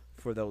school,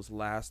 for those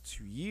last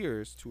 2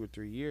 years, 2 or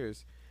 3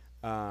 years,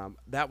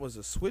 that was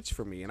a switch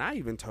for me. And I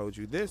even told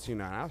you this,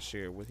 and I'll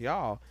share it with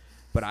y'all.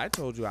 But I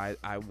told you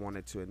I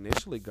wanted to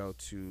initially go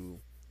to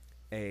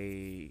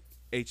a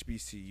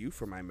HBCU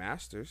for my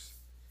master's,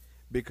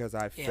 because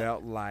Yeah.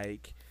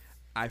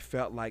 I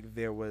felt like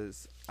there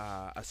was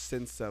a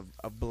sense of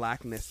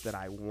blackness that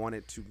I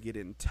wanted to get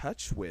in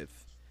touch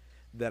with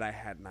that I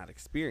had not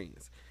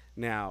experienced.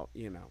 Now,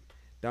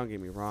 don't get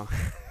me wrong.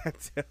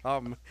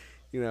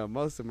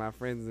 Most of my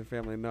friends and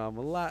family know I'm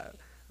a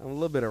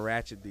little bit of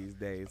ratchet these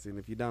days, and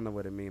if you don't know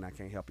what it means, I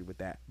can't help you with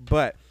that.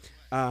 But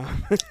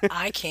um,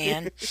 I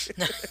can.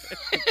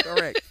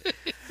 correct.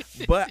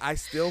 But I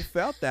still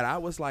felt that. I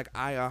was like,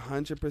 I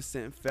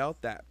 100%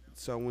 felt that.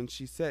 So when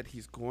she said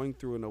he's going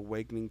through an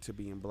awakening to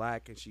being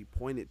black, and she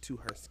pointed to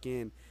her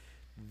skin,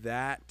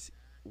 that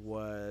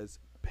was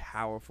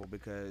powerful,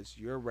 because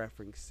you're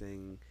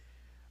referencing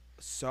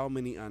so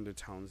many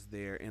undertones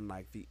there, and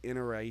like the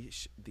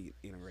interactions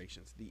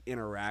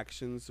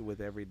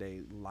with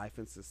everyday life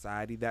and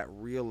society, that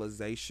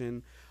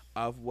realization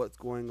of what's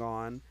going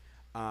on.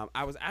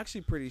 I was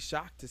actually pretty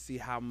shocked to see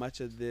how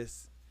much of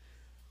this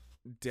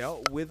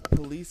dealt with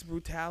police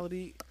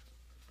brutality,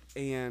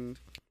 and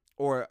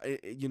or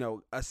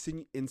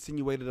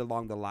insinuated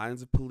along the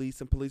lines of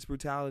police and police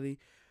brutality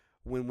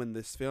when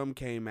this film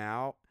came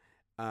out.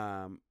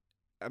 um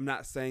I'm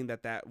not saying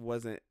that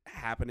wasn't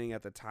happening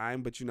at the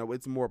time, but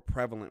it's more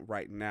prevalent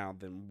right now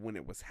than when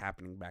it was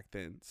happening back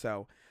then.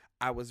 So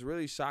I was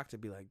really shocked to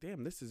be like,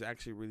 damn, this is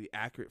actually really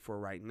accurate for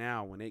right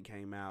now, when it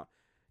came out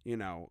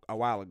a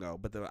while ago.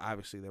 But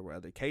obviously there were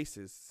other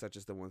cases, such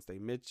as the ones they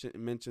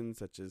mentioned,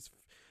 such as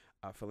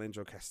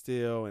Philando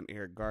Castile and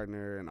Eric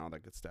Gardner and all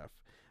that good stuff.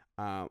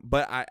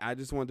 But I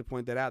just wanted to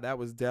point that out. That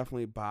was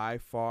definitely by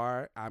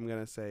far, I'm going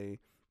to say,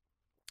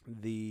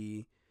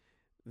 the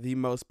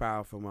most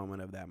powerful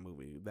moment of that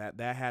movie.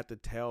 That had to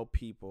tell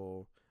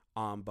people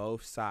on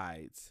both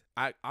sides.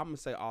 I'm going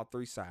to say all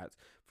 3 sides.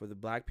 For the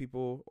black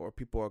people or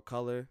people of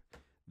color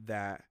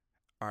that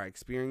are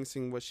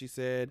experiencing what she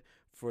said,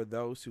 for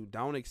those who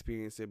don't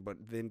experience it but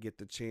then get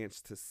the chance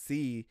to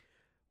see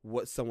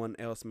what someone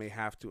else may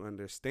have to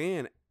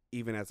understand,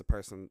 even as a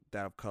person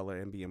that of color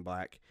and being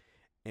black,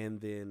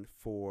 and then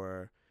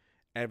for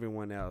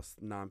everyone else,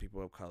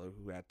 non-people of color,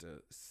 who had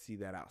to see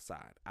that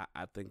outside.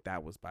 I think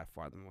that was by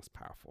far the most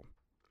powerful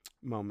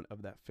moment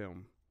of that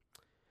film.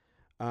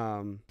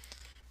 Um,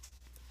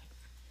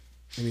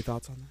 any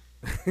thoughts on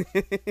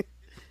that?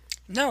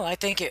 No, I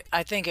think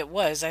it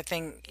was. I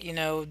think,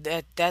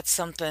 that's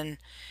something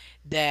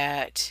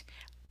that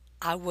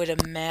I would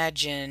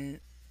imagine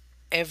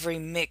every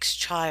mixed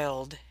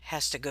child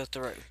has to go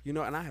through.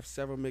 And I have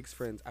several mixed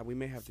friends. We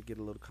may have to get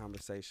a little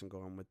conversation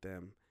going with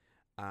them,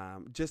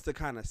 just to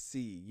kind of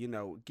see,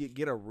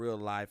 get a real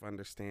life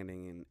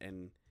understanding,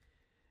 and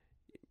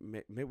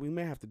we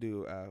may have to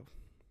do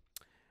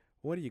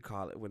what do you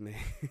call it when they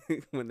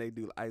when they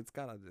do? It's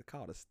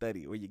called a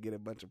study, where you get a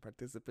bunch of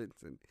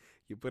participants and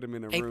you put them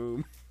in a A,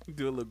 room,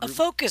 do a little a group.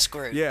 focus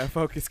group. Yeah, a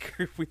focus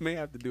group. We may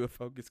have to do a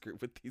focus group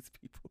with these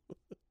people.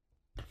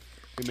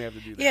 We may have to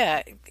do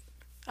that.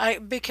 Yeah,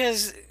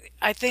 because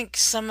I think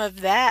some of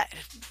that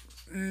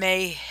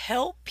may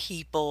help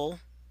people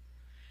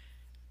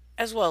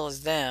as well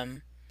as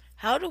them.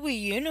 How do we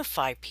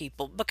unify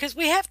people? Because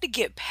we have to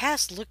get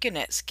past looking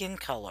at skin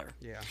color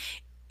Yeah.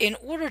 in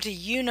order to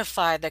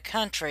unify the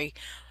country.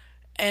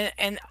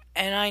 And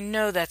I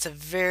know that's a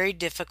very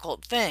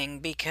difficult thing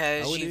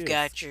because Oh, it you've is.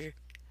 got your,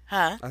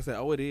 huh? I said,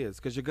 oh, it is,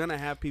 because you're gonna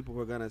have people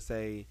who are gonna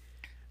say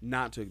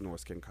not to ignore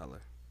skin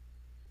color.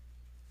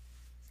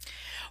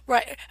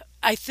 Right.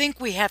 I think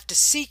we have to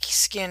seek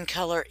skin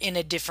color in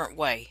a different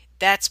way.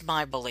 That's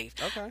my belief.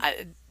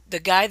 Okay. The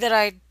guy that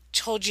I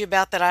told you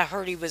about that I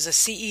heard he was a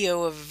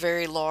CEO of a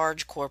very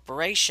large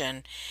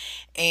corporation,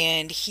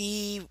 and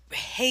he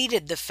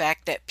hated the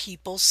fact that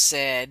people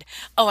said,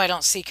 "Oh, I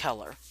don't see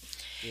color."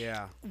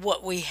 Yeah.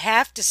 What we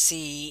have to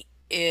see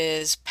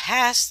is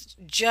past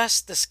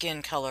just the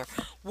skin color.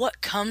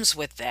 What comes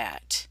with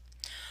that?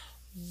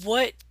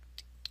 What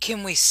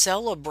can we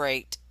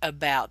celebrate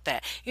about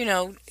that?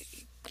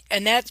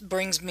 And that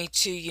brings me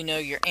to,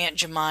 your Aunt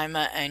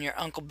Jemima and your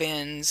Uncle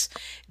Ben's,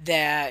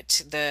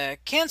 that the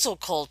cancel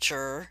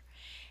culture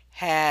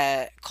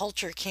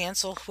culture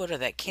cancel, what are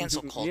that?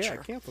 Cancel Yeah.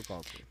 culture Cancel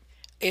culture.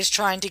 is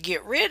trying to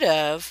get rid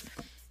of.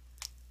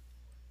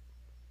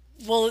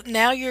 Well,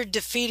 now you're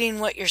defeating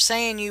what you're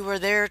saying you were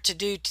there to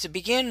do to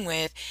begin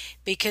with,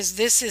 because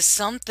this is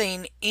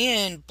something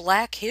in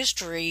Black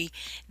history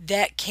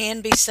that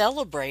can be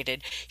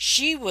celebrated.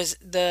 She was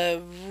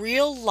the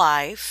real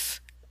life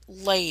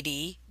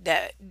lady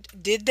that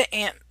did the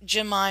Aunt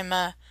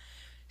Jemima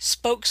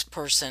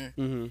spokesperson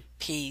Mm-hmm.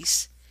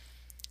 piece.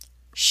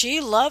 She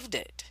loved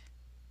it.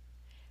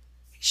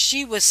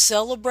 She was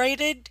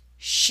celebrated.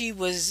 She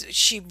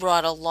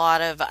brought a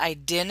lot of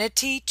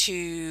identity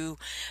to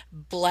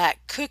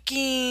Black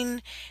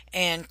cooking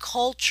and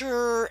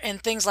culture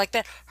and things like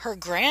that. Her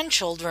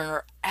grandchildren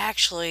are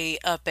actually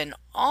up in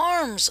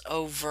arms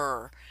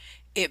over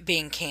it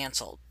being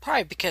canceled,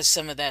 probably because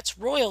some of that's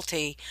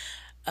royalty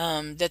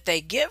that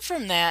they get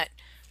from that.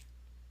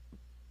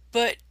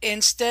 But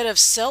instead of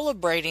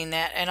celebrating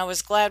that, and I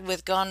was glad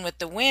with Gone with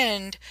the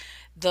Wind,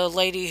 the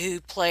lady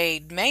who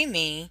played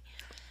Mamie,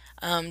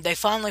 they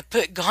finally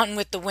put Gone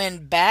with the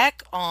Wind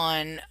back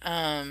on,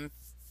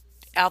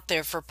 out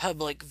there for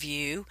public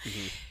view.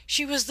 Mm-hmm.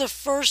 She was the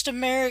first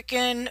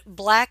American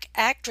Black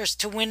actress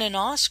to win an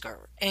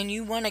Oscar, and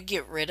you want to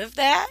get rid of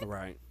that?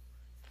 Right.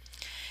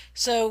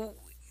 So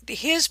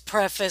his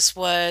preface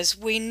was,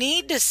 we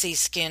need to see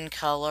skin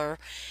color,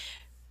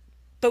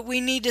 but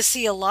we need to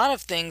see a lot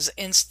of things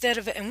instead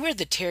of, and we're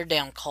the tear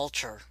down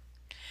culture.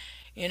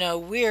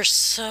 We're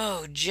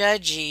so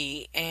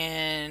judgy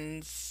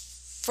and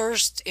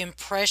first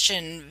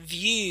impression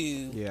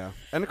view. Yeah.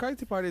 And the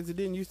crazy part is, it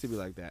didn't used to be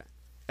like that.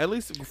 At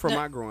least for No,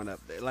 my growing up.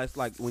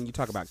 Like when you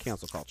talk about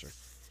cancel culture.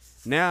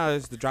 Now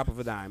it's the drop of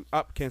a dime.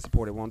 Up, can't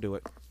support it, won't do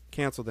it.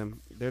 Cancel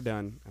them. They're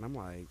done. And I'm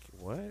like,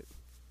 what?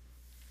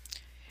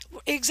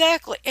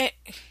 exactly.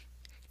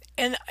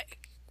 And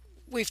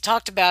we've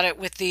talked about it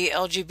with the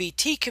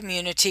LGBT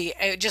community.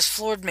 It just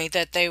floored me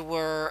that they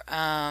were,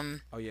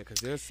 Oh yeah, because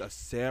there's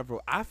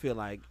several. I feel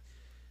like,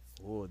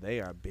 oh, they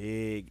are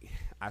big.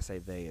 I say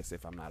they as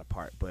if I'm not a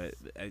part, but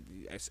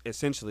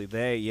essentially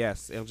they,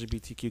 yes,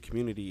 LGBTQ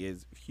community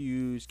is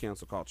huge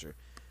cancel culture.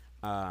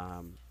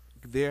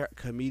 They're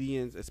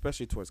comedians,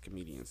 especially towards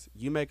comedians.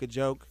 You make a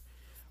joke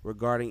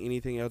regarding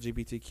anything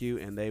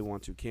LGBTQ, and they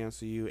want to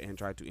cancel you and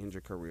try to end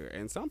your career.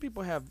 And some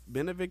people have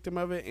been a victim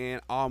of it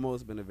and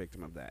almost been a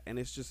victim of that. And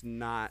it's just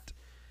not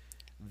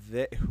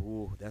that.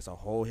 Ooh, that's a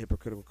whole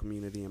hypocritical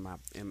community in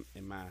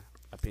my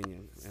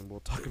opinion. And we'll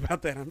talk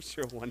about that, I'm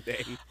sure, one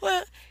day.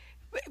 well,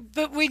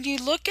 but when you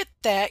look at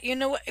that,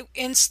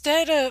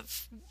 instead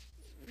of,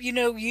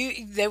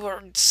 they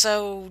were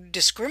so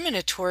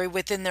discriminatory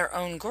within their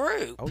own Oh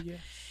group. yeah.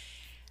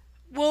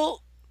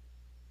 Well,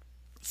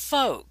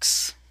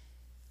 folks,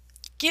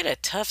 get a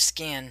tough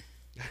skin.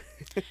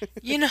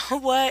 You know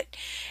what?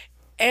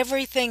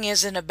 Everything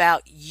isn't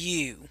about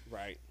you.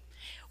 Right.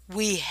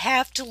 We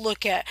have to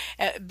look at,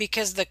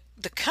 because the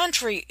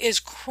country is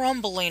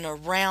crumbling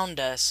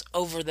around us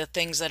over the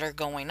things that are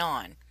going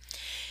on.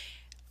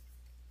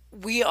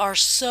 We are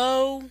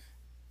so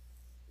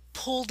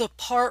pulled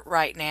apart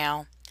right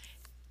now.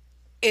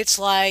 It's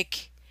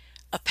like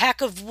a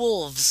pack of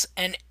wolves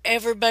and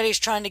everybody's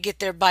trying to get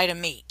their bite of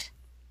meat.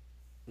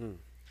 Mm.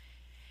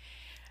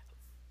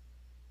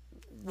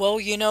 Well,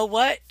 you know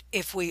what?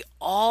 If we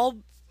all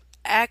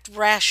act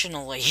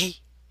rationally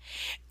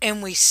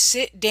and we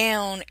sit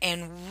down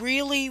and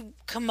really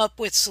come up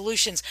with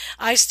solutions.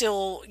 I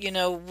still,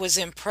 was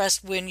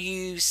impressed when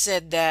you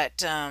said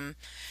that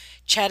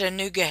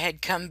Chattanooga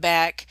had come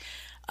back,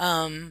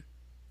 and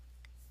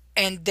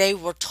they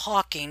were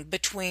talking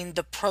between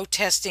the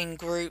protesting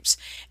groups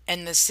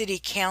and the city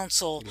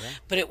council. Yeah.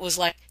 But it was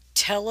like,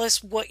 tell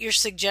us what your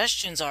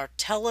suggestions are.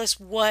 Tell us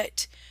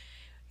what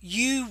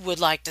you would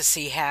like to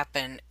see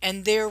happen.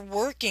 And they're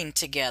working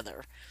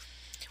together.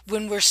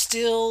 When we're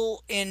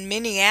still in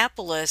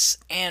Minneapolis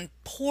and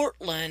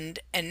Portland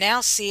and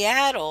now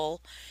Seattle,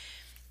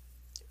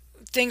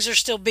 things are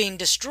still being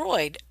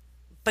destroyed,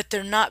 but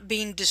they're not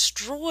being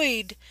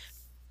destroyed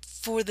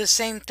for the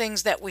same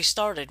things that we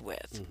started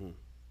with. Hmm.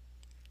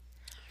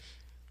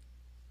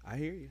 I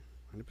hear you,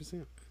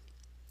 100%.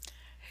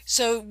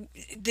 So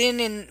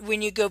then,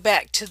 when you go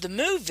back to the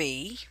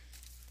movie,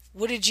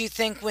 what did you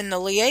think when the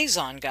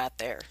liaison got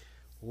there?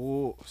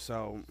 Ooh,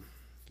 so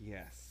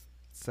yes.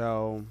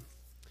 So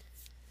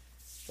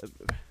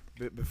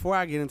before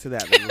I get into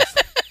that,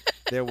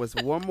 there was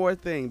one more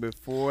thing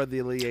before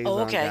the Oh,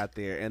 liaison okay. got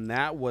there, and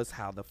that was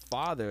how the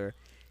father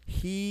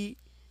he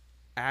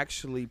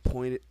actually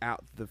pointed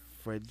out the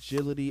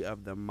fragility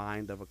of the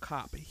mind of a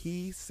cop.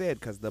 He said,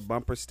 because the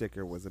bumper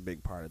sticker was a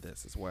big part of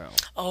this as well.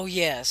 Oh,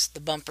 yes, the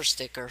bumper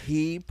sticker.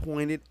 He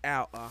pointed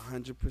out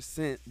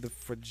 100% the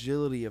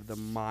fragility of the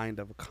mind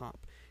of a cop.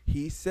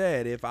 He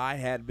said, if I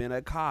had been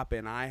a cop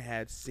and I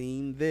had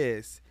seen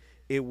this,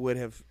 it would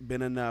have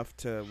been enough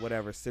to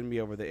whatever send me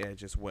over the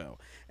edge as well.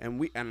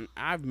 And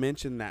I've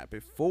mentioned that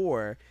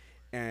before,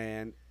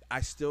 and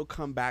I still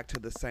come back to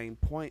the same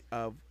point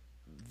of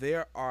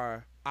there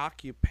are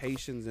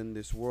occupations in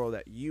this world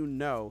that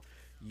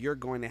you're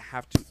going to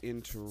have to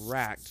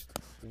interact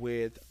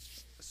with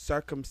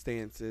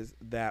circumstances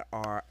that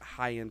are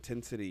high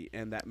intensity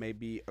and that may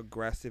be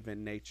aggressive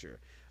in nature.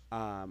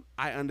 I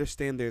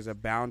understand there's a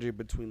boundary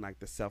between like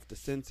the self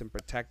defense and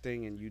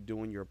protecting and you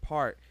doing your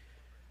part,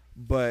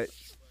 but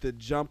the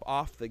jump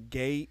off the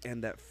gate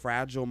and that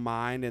fragile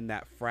mind and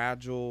that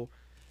fragile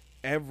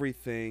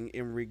everything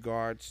in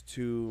regards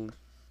to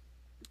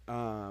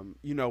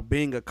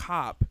being a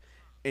cop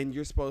and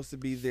you're supposed to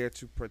be there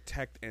to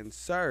protect and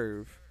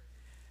serve,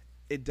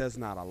 it does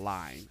not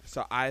align.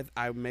 So I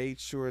made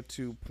sure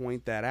to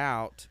point that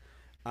out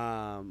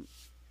um,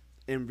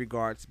 in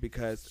regards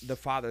because the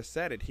father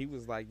said it. He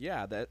was like,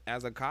 yeah, that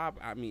as a cop,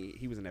 I mean,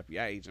 he was an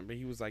FBI agent, but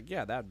he was like,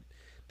 yeah, that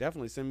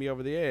definitely send me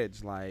over the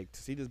edge. Like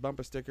to see this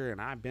bumper sticker and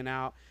I've been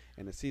out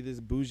and to see this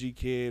bougie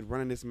kid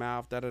running his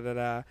mouth, da da da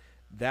da,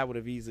 that would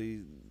have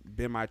easily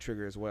been my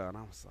trigger as well. And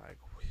I was like,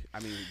 I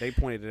mean, they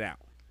pointed it out.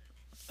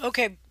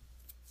 Okay,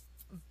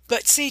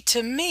 but see,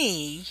 to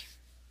me,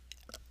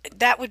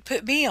 that would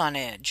put me on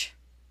edge.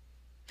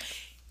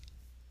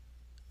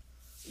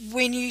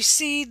 When you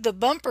see the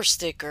bumper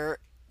sticker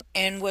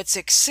and what's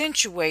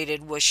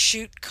accentuated was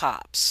shoot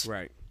cops.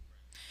 Right.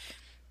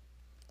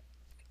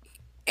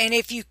 And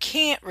if you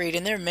can't read,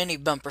 and there are many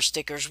bumper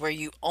stickers where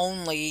you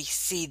only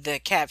see the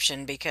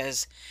caption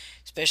because,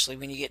 especially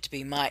when you get to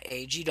be my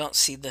age, you don't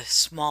see the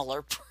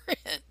smaller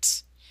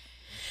print.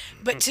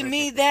 But to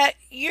me, that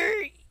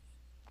you're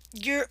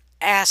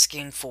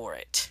asking for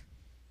it.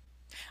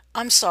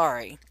 I'm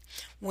sorry.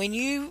 When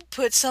you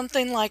put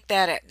something like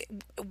that at,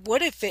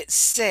 what if it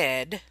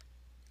said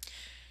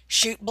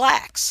shoot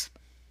blacks?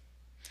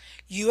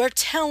 You are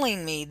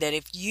telling me that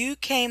if you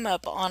came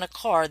up on a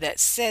car that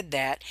said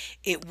that,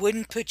 it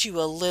wouldn't put you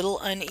a little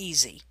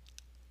uneasy.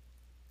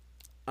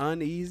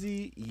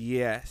 Uneasy,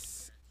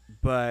 yes,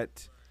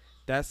 but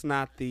that's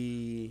not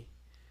the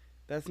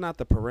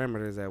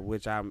parameters at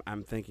which I'm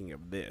thinking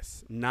of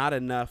this. Not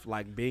enough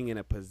like being in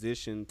a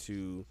position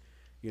to,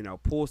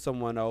 pull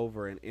someone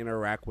over and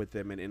interact with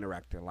them and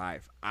interact their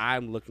life.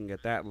 I'm looking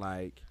at that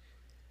like,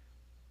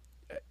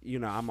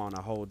 I'm on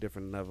a whole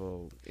different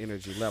level,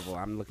 energy level.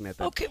 I'm looking at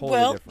that Okay, totally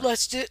well,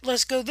 different.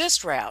 let's go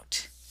this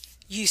route.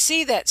 You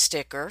see that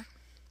sticker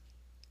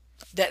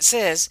that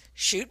says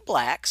shoot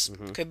blacks,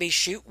 Mm-hmm. could be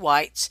shoot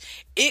whites,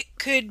 it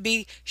could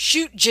be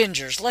shoot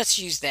gingers. Let's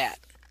use that.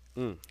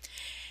 Mm.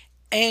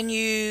 And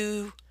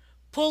you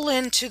pull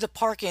into the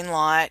parking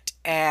lot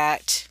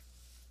at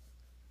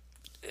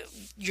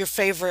your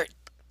favorite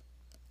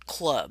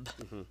club.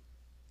 Mm-hmm.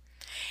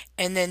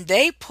 And then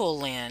they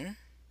pull in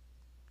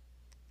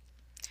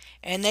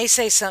and they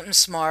say something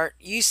smart,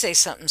 you say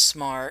something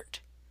smart,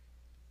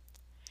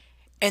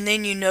 and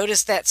then you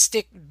notice that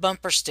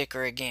bumper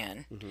sticker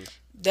again. Mm-hmm.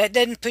 That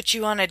doesn't put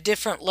you on a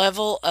different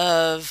level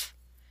of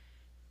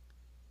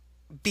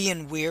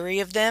being weary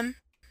of them.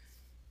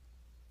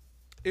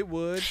 It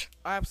would Because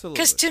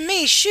absolutely. to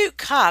me, shoot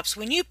cops,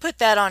 when you put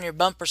that on your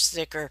bumper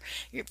sticker,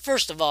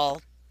 first of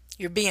all,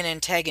 you're being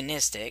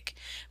antagonistic.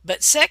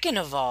 But second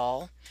of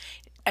all,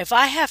 if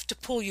I have to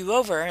pull you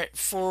over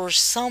for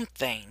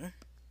something,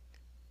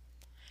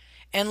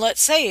 and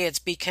let's say it's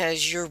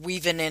because you're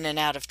weaving in and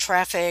out of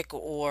traffic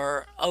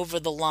or over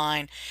the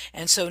line,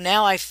 and so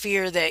now I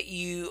fear that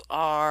you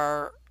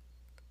are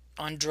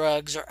on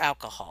drugs or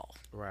alcohol.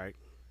 Right.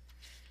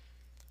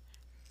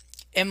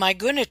 Am I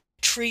going to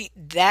treat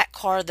that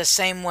car the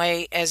same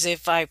way as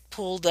if I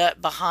pulled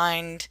up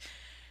behind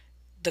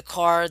the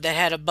car that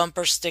had a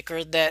bumper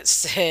sticker that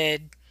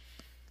said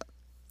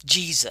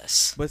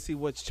Jesus? But see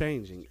what's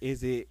changing.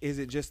 Is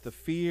it just the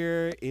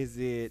fear? Is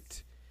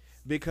it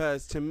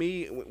because to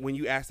me when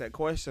you asked that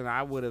question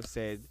I would have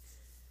said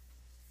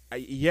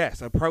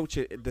yes, approach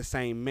it the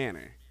same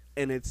manner.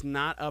 And it's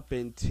not up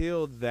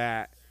until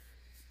that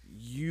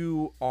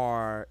you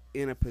are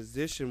in a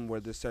position where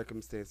the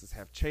circumstances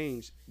have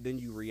changed, then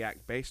you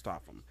react based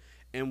off them.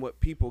 And what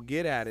people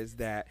get at is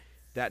that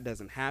that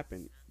doesn't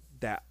happen.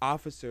 That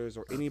officers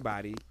or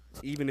anybody,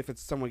 even if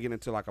it's someone getting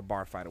into like a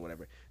bar fight or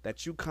whatever,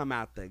 that you come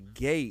out the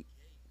gate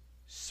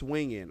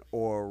swinging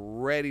or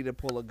ready to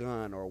pull a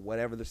gun or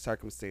whatever the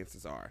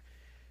circumstances are.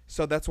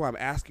 So that's why I'm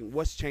asking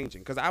what's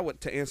changing. Because I would,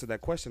 to answer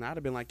that question, I'd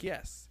have been like,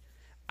 yes,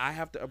 I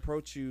have to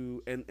approach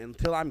you and,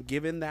 until I'm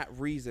given that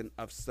reason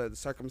of the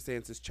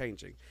circumstances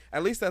changing.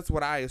 At least that's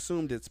what I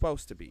assumed it's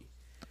supposed to be.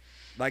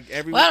 Like Well,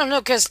 everyone. I don't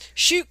know, because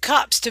shoot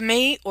cops to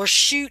me, or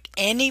shoot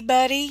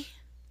anybody,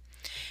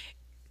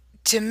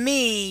 to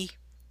me,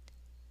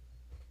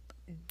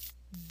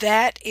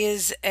 that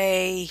is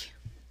a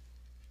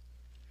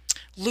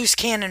loose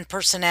cannon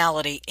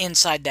personality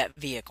inside that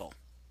vehicle.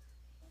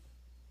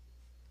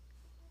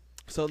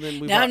 So then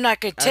we've Now, I'm not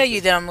going to tell after.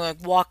 you that I'm going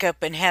to walk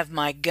up and have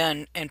my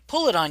gun and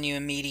pull it on you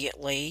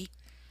immediately,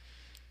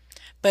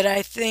 but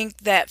I think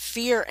that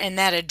fear and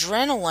that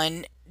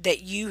adrenaline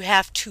that you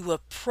have to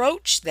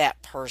approach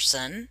that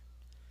person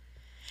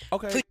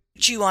Okay,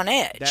 put you on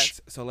edge.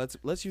 that's so.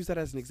 Let's use that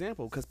as an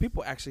example because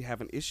people actually have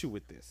an issue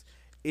with this.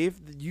 If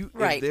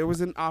Right. there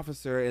was an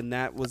officer and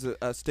that was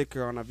a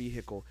sticker on a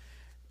vehicle,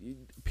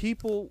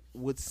 people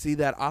would see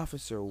that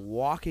officer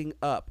walking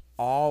up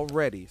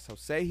already. So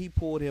say he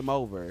pulled him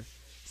over.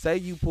 Say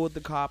you pulled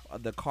the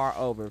car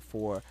over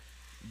for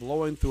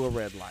blowing through a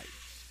red light,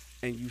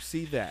 and you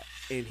see that,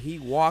 and he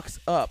walks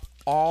up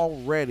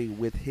already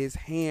with his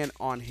hand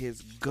on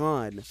his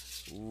gun,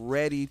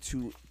 ready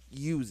to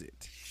use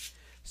it.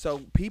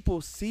 So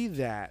people see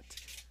that,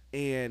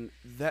 and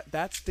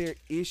that's their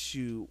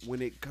issue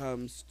when it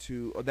comes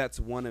to, or that's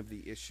one of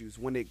the issues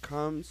when it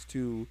comes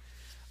to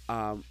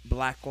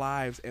Black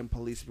lives and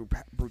police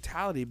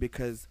brutality,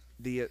 because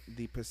the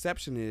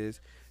perception is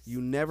you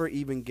never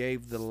even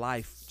gave the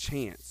life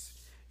chance.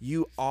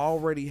 You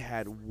already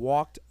had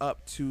walked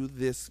up to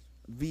this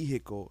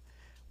vehicle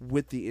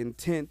with the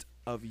intent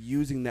of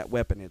using that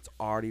weapon. It's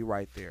already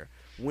right there.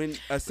 When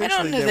I don't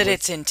essentially know there that was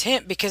it's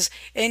intent because,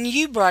 and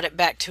you brought it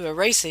back to a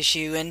race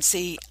issue, and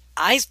see,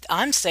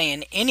 I'm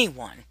saying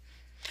anyone.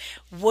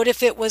 What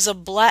if it was a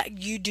black,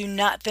 you do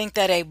not think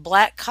that a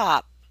black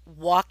cop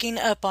walking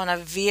up on a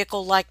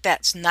vehicle like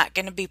that's not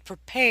going to be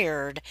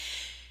prepared,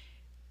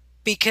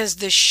 because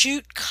the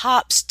shoot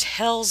cops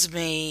tells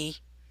me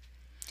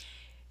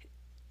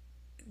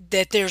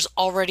that there's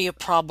already a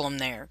problem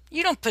there.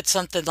 You don't put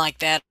something like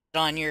that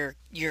on your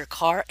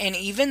car, and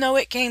even though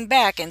it came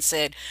back and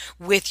said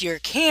with your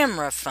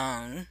camera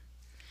phone,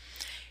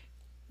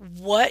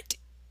 what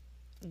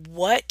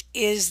what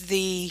is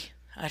the,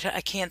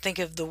 I can't think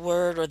of the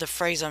word or the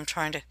phrase I'm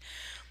trying to,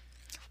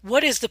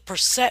 what is the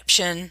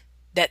perception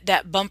that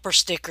that bumper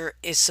sticker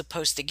is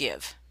supposed to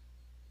give?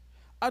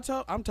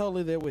 I'm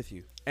totally there with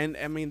you. And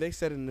I mean, they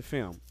said it in the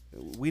film.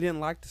 We didn't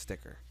like the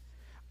sticker.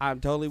 I'm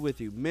totally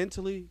with you.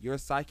 Mentally, your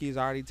psyche is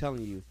already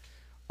telling you,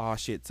 "Oh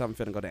shit,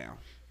 something finna go down."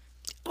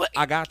 What,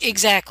 I got you. I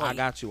exactly.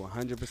 got you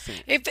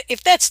 100%.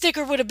 If that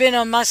sticker would have been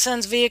on my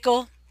son's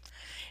vehicle,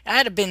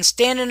 I'd have been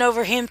standing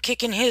over him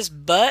kicking his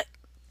butt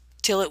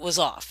till it was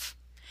off,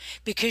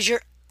 because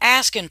you're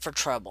asking for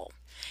trouble.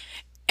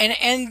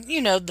 And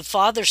you know, the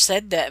father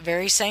said that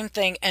very same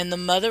thing, and the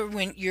mother,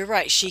 when you're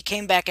right, she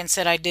came back and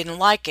said I didn't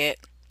like it.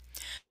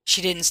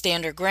 She didn't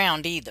stand her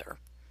ground either.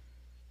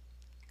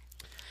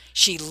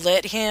 She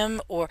let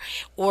him, or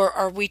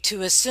are we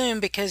to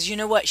assume, because you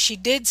know what she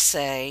did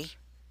say,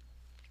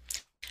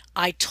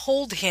 I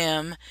told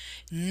him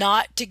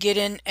not to get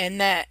in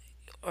that,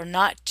 or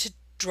not to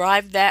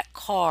drive that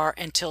car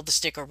until the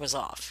sticker was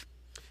off.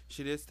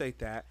 She did state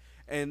that.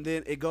 And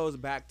then it goes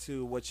back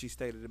to what she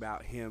stated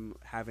about him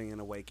having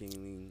an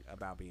awakening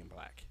about being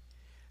black.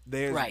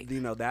 There's, Right.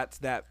 that's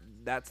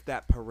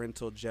that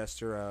parental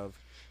gesture of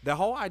the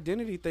whole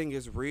identity thing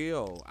is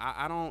real.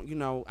 I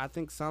don't, I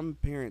think some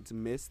parents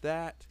miss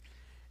that,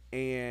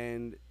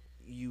 and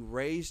you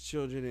raise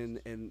children,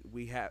 and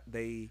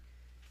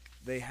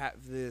they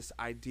have this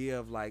idea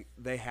of like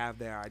they have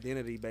their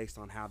identity based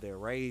on how they're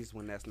raised,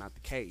 when that's not the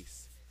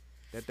case.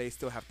 That they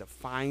still have to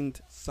find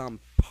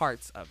some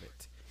parts of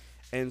it.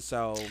 And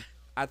so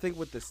I think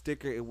with the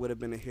sticker, it would have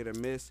been a hit or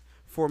miss.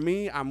 For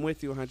me, I'm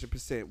with you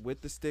 100%.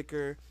 With the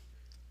sticker,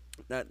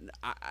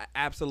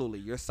 absolutely.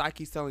 Your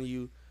psyche's telling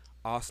you,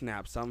 oh,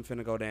 snap, something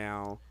finna go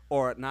down.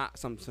 Or not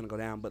something's finna go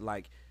down, but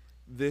like,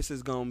 this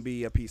is going to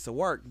be a piece of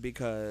work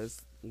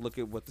because look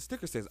at what the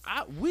sticker says.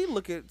 We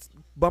look at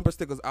bumper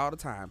stickers all the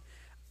time.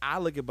 I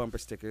look at bumper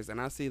stickers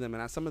and I see them,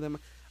 and some of them,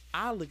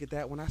 I look at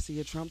that when I see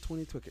a Trump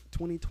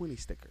 2020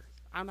 sticker.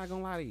 I'm not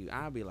going to lie to you.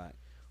 I'll be like,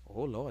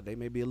 oh, Lord, they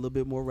may be a little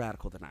bit more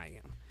radical than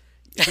I am.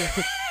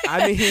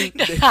 I mean,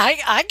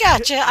 I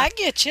got you. I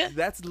get you.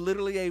 that's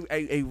literally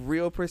a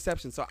real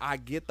perception. So I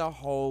get the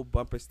whole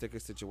bumper sticker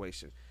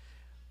situation.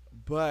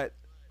 But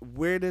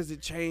where does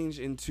it change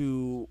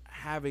into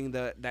having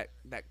that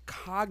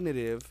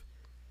cognitive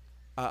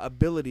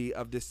ability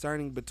of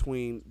discerning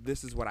between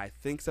this is what I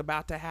think's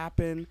about to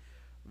happen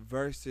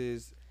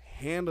versus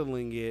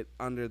handling it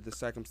under the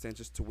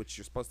circumstances to which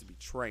you're supposed to be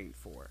trained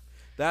for?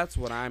 That's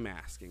what I'm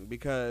asking,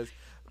 because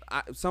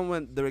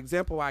the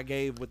example I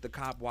gave with the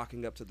cop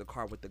walking up to the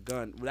car with the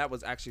gun, that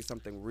was actually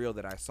something real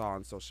that I saw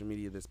on social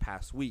media this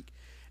past week,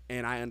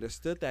 and I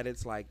understood that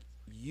it's like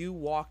you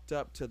walked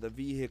up to the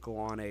vehicle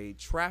on a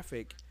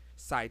traffic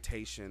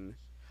citation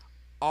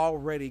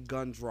already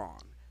gun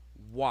drawn.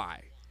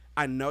 Why?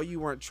 I know you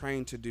weren't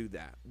trained to do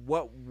that.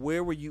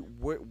 Where were you?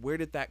 Where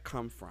did that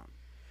come from?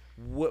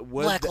 What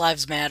was Black the?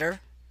 Lives Matter.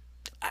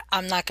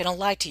 I'm not going to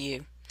lie to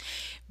you.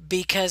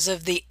 Because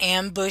of the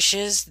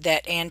ambushes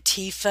that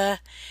Antifa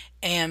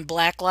and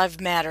Black Lives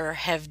Matter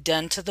have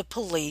done to the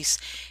police,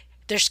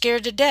 they're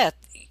scared to death.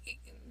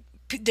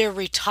 They're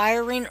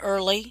retiring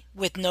early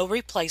with no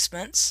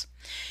replacements.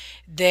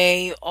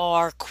 They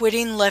are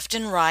quitting left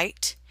and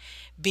right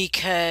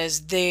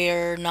because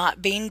they're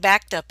not being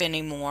backed up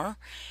anymore.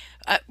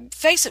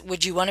 Face it,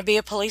 would you want to be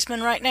a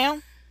policeman right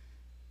now?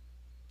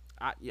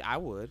 Yeah, I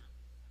would.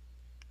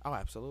 Oh,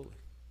 absolutely.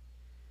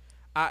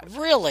 I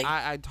Really?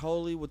 I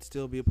totally would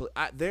still be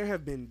a there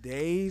have been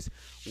days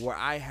where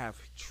I have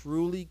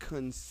truly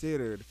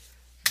considered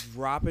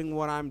dropping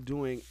what I'm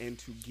doing and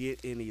to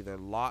get in either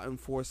law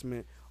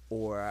enforcement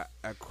or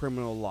a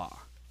criminal law.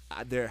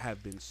 There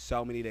have been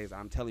so many days,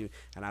 I'm telling you,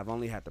 and I've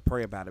only had to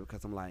pray about it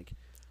because I'm like,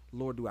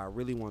 Lord, do I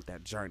really want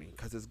that journey?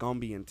 Because it's going to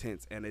be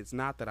intense. And it's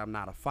not that I'm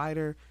not a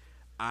fighter.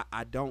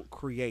 I don't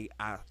create,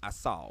 I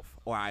solve,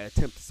 or I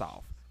attempt to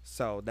solve.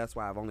 So that's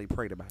why I've only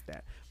prayed about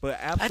that. But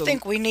I absolutely.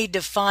 think we need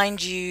to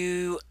find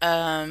you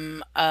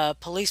a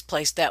police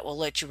place that will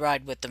let you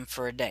ride with them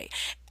for a day.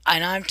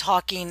 And I'm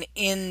talking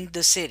in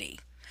the city.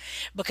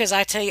 Because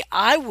I tell you,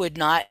 I would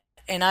not,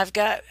 and I've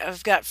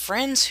got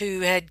friends who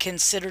had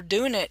considered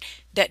doing it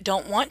that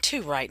don't want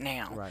to right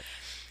now. Right.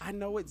 I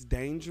know it's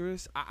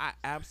dangerous. I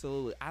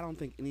absolutely. I don't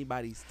think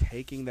anybody's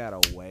taking that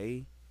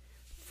away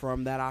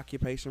from that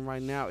occupation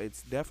right now.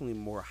 It's definitely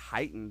more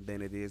heightened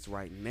than it is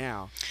right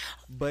now.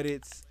 But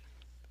it's,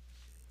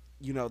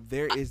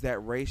 there is that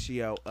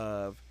ratio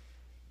of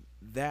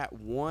that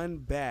one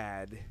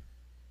bad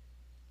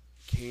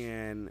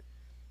can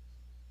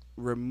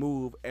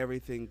remove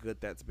everything good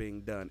that's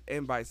being done,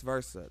 and vice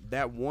versa.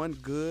 That one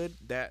good,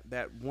 that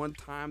one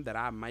time that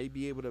I might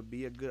be able to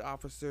be a good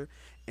officer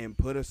and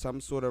put some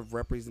sort of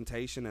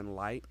representation and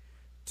light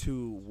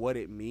to what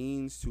it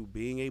means to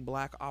being a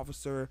black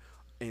officer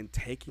and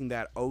taking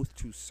that oath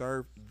to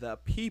serve the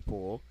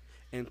people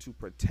and to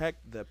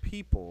protect the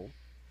people.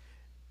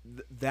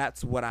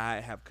 That's what I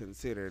have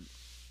considered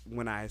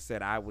when I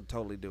said I would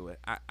totally do it.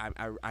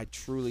 I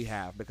truly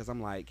have, because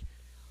I'm like,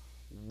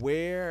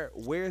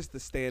 where's the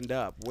stand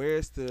up,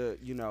 where's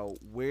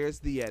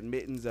the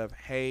admittance of,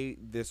 hey,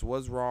 this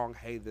was wrong,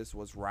 hey, this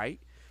was right?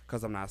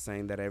 Because I'm not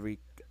saying that every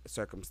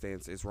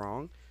circumstance is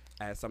wrong,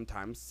 as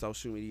sometimes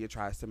social media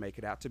tries to make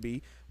it out to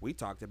be. We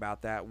talked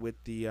about that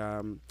with the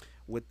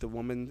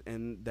woman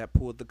and that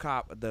pulled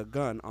the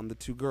gun on the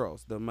two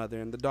girls, the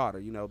mother and the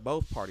daughter.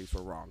 Both parties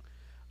were wrong.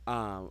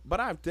 But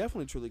I've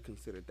definitely truly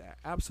considered that.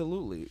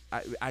 Absolutely.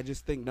 I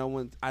just think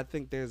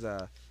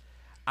well,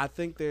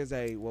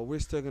 we're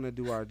still going to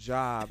do our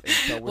job. And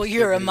so Well,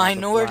 you're a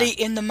minority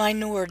in the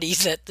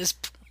minorities at this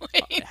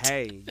point.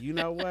 Hey, you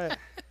know what?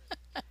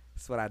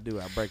 That's what I do.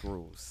 I break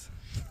rules.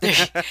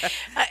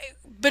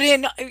 But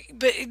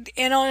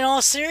in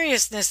all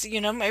seriousness,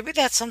 maybe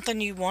that's something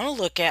you want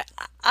to look at.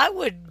 I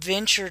would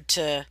venture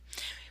to.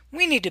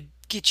 We need to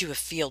get you a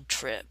field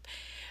trip.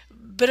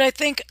 But I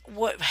think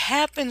what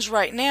happens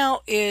right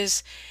now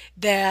is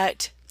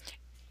that,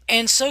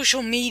 and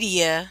social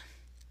media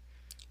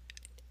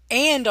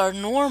and our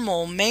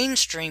normal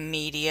mainstream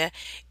media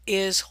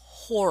is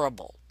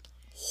horrible.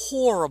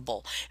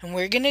 Horrible. And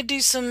we're going to do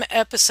some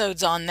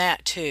episodes on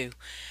that too.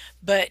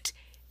 But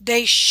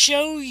they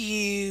show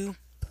you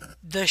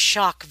the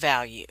shock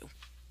value.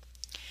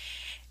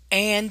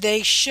 And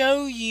they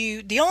show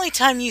you, the only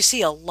time you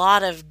see a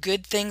lot of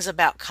good things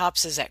about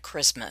cops is at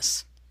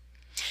Christmas.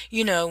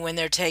 When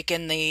they're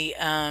taking the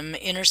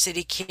inner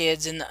city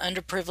kids and the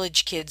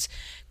underprivileged kids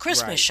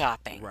Christmas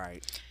shopping.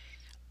 Right.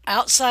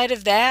 Outside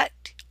of that,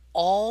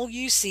 all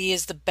you see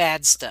is the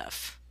bad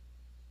stuff.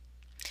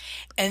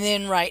 And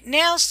then right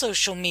now,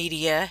 social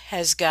media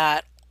has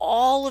got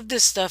all of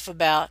this stuff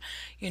about,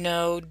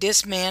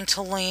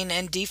 dismantling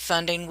and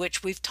defunding,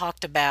 which we've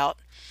talked about.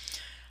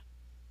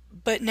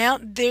 But now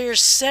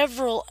there's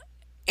several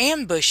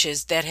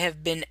ambushes that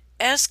have been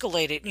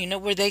escalated,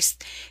 where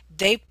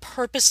they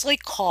purposely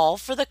call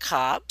for the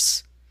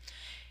cops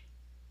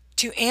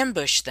to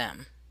ambush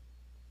them.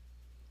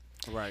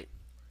 Right.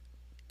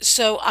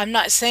 So I'm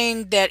not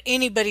saying that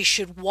anybody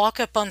should walk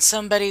up on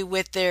somebody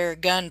with their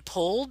gun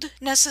pulled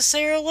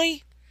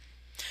necessarily.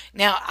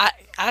 Now,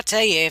 I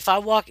tell you, if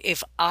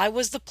I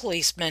was the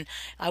policeman,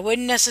 I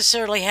wouldn't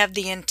necessarily have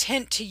the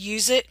intent to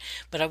use it,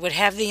 but I would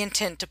have the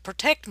intent to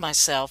protect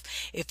myself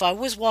if I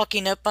was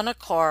walking up on a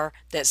car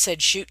that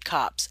said shoot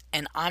cops,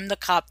 and I'm the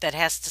cop that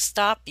has to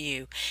stop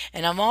you,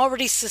 and I'm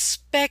already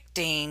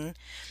suspecting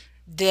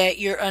that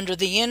you're under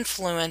the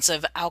influence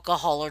of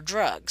alcohol or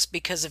drugs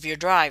because of your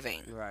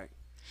driving. Right.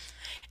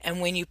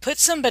 And when you put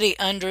somebody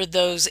under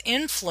those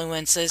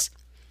influences,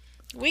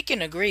 we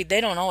can agree they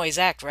don't always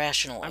act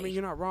rationally. I mean,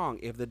 you're not wrong.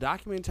 If the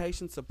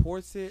documentation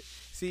supports it,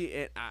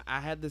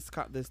 I had this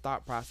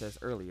thought process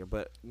earlier,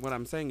 but what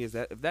I'm saying is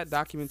that if that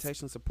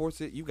documentation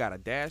supports it, you got a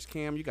dash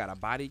cam, you got a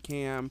body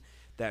cam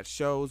that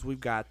shows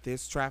we've got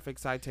this traffic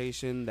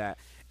citation that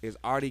is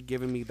already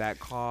giving me that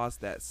cause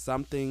that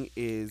something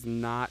is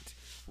not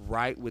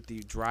right with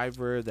the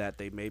driver, that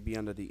they may be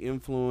under the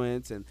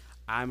influence, and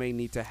I may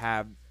need to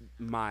have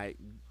my,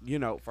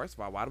 first of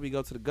all, why do we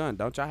go to the gun?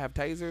 Don't y'all have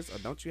tasers, or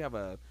don't you have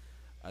a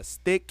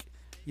stick,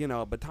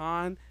 a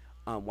baton?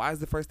 Why is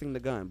the first thing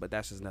the gun? But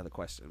that's just another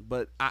question.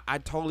 But I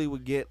totally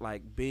would get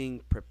like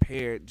being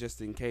prepared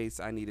just in case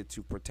I needed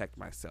to protect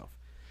myself.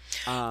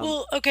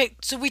 Well, okay,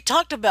 so we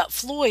talked about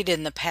Floyd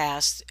in the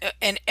past,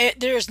 and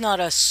there's not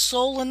a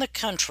soul in the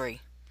country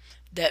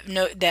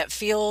that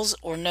feels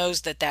or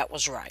knows that that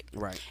was right.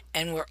 Right.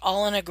 And we're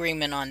all in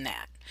agreement on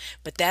that.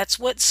 But that's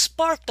what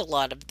sparked a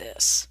lot of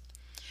this.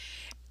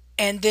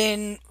 And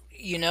then,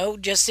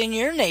 just in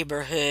your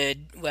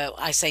neighborhood, well,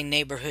 I say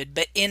neighborhood,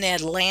 but in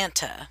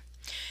Atlanta,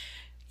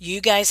 you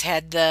guys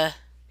had the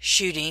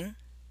shooting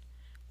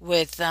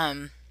with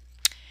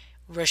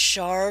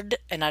Rashard,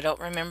 and I don't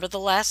remember the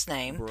last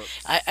name.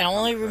 Brooks. I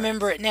only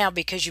remember it now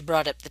because you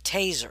brought up the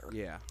taser.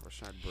 Yeah,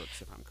 Rashard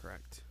Brooks, if I'm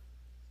correct.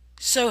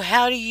 So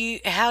how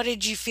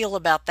did you feel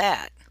about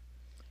that?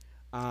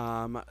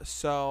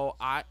 So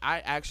I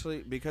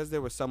actually, because there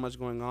was so much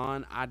going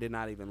on, I did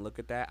not even look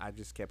at that. I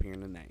just kept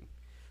hearing the name.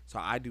 So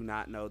I do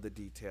not know the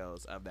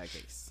details of that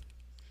case.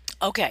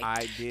 Okay.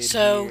 I did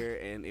so, hear,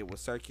 and it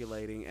was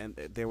circulating, and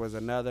there was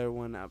another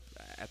one up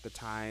at the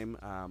time.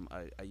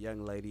 A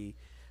young lady,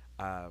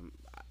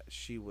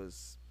 she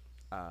was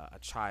a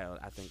child,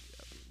 I think,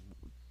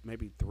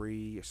 maybe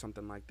 3 or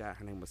something like that.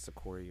 Her name was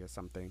Sequoia or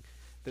something.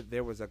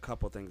 There was a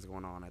couple things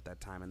going on at that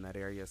time in that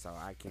area, so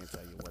I can't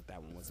tell you what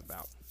that one was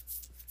about.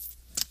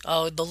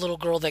 Oh, the little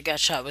girl that got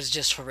shot was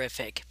just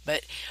horrific.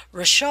 But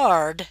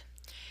Rashard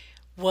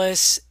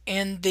was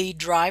in the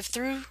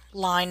drive-through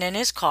line in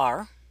his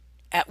car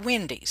at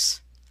Wendy's.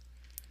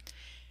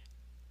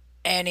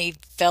 And he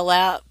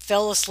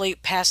fell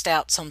asleep, passed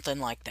out,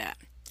 something like that.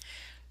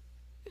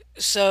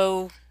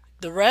 So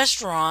the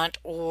restaurant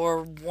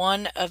or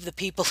one of the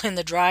people in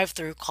the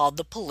drive-through called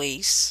the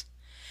police.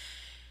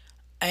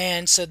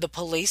 And so the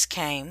police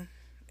came.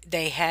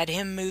 They had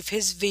him move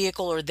his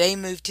vehicle, or they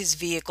moved his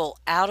vehicle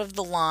out of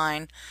the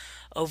line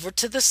over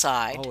to the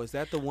side. Oh, is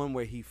that the one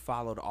where he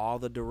followed all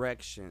the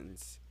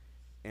directions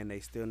and they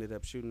still ended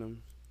up shooting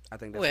him? I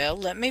think that's Well,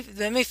 let me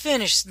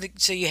finish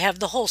so you have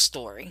the whole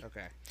story.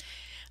 Okay.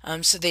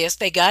 So yes,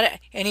 they got it,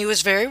 and he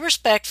was very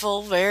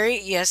respectful.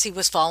 Yes, he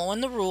was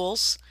following the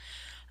rules.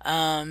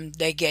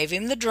 They gave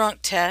him the drunk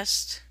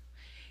test.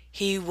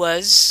 He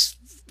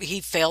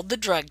failed the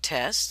drug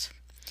test.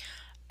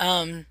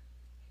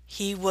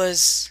 He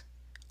was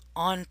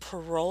on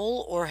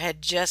parole or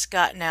had just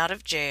gotten out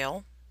of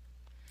jail.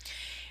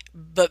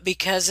 But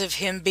because of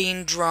him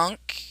being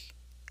drunk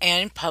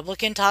and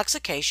public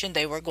intoxication,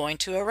 they were going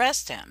to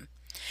arrest him.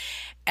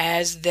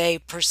 As they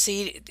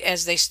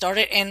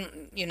started,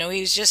 and he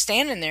was just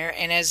standing there,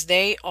 and as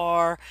they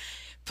are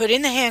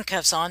putting the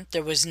handcuffs on,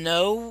 there was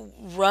no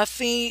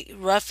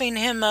roughing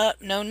him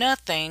up, no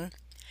nothing.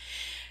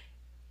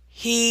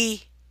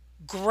 He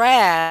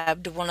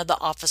grabbed one of the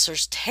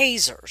officer's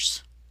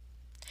tasers.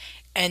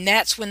 And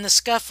that's when the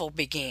scuffle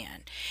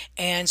began.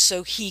 And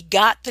so he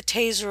got the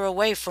taser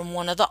away from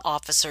one of the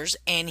officers,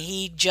 and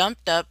he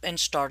jumped up and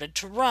started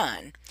to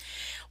run.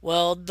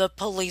 Well, the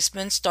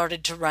policeman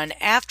started to run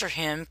after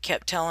him,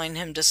 kept telling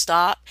him to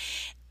stop,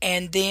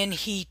 and then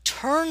he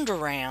turned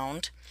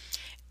around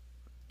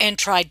and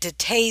tried to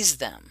tase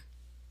them.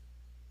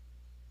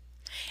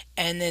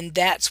 And then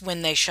that's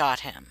when they shot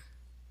him.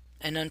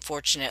 And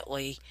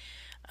unfortunately,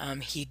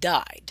 he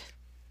died.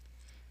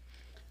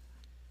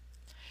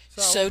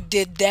 So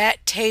did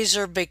that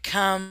taser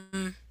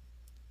become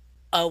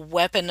a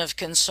weapon of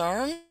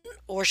concern,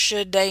 or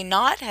should they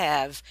not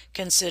have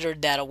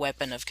considered that a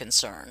weapon of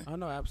concern? Oh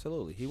no,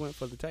 absolutely. He went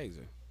for the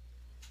taser.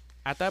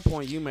 At that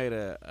point, you made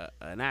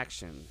an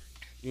action.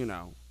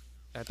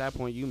 At that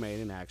point, you made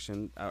an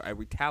action, a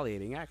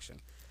retaliating action.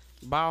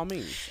 By all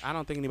means, I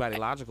don't think anybody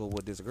logical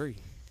would disagree.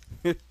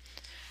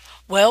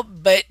 Well,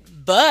 but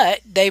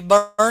they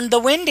burned the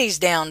Wendy's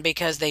down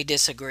because they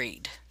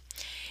disagreed.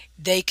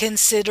 They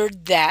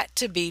considered that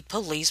to be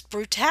police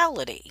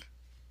brutality.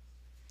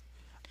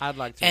 I'd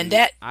like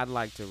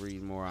to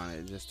read more on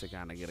it just to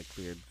kind of get a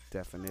clear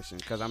definition,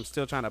 because I'm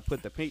still trying to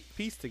put the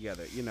piece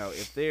together.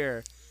 If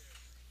they're,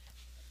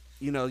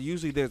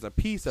 usually there's a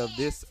piece of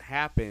this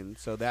happened,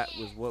 so that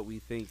was what we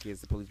think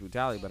is the police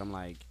brutality. But I'm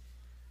like,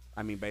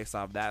 based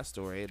off that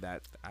story,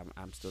 that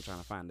I'm still trying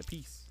to find the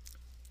piece.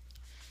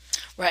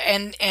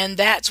 Right, and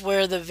that's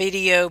where the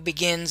video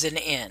begins and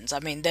ends.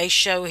 They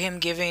show him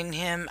giving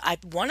him, I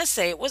want to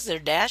say it was their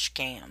dash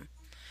cam.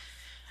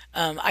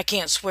 I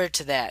can't swear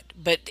to that,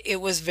 but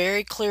it was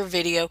very clear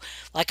video.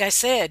 Like I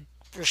said,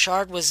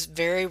 Rashard was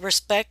very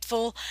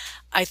respectful.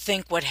 I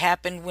think what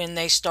happened when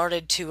they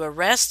started to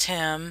arrest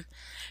him,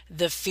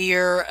 the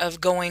fear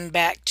of going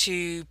back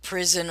to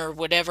prison or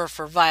whatever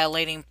for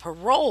violating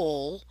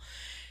parole,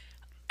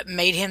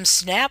 made him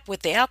snap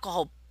with the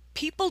alcohol.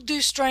 People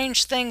do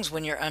strange things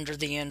when you're under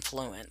the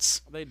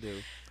influence. They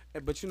do.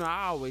 But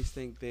I always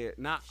think there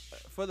not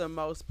for the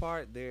most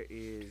part there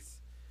is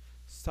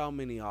so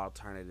many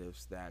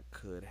alternatives that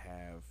could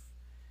have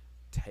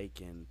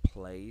taken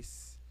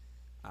place.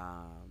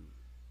 Um,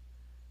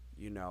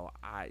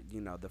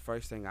 the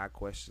first thing I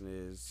question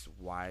is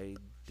why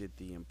did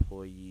the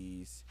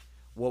employees,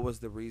 what was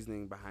the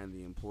reasoning behind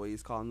the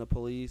employees calling the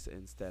police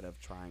instead of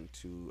trying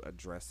to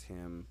address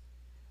him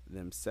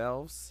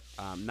themselves?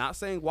 Not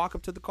saying walk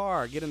up to the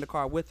car, get in the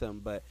car with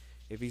him, but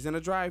if he's in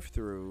a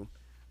drive-through,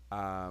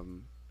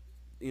 um,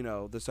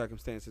 the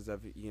circumstances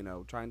of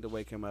trying to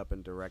wake him up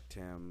and direct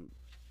him,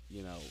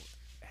 you know,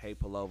 hey,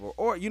 pull over,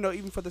 or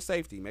even for the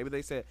safety. Maybe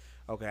they said,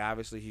 okay,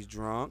 obviously he's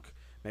drunk.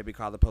 Maybe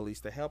call the police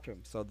to help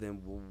him. So then,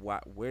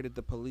 where did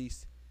the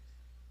police?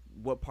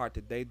 What part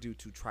did they do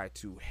to try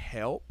to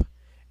help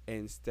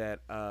instead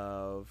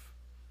of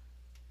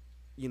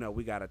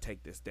we got to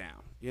take this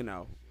down?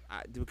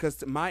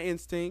 Because my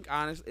instinct,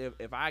 honestly,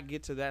 if I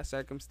get to that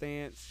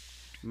circumstance,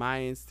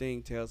 my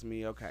instinct tells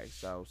me, okay,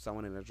 so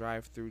someone in a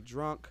drive-through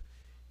drunk,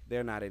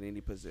 they're not in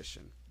any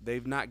position.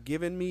 They've not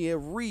given me a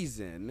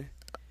reason,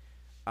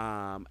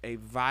 a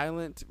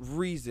violent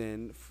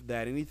reason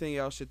that anything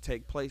else should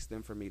take place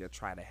than for me to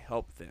try to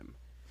help them.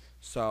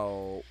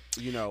 So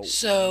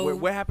So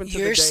what happened to the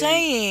you're days?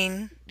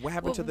 saying, What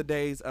happened to well, the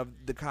days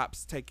of the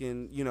cops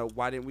taking?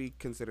 Why didn't we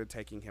consider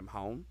taking him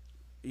home?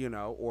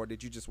 Or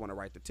did you just want to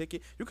write the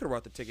ticket? You could have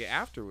wrote the ticket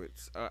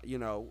afterwards.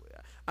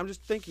 I'm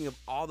just thinking of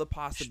all the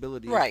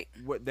possibilities right.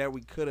 that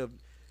we could have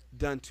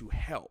done to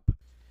help,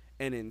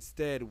 and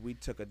instead we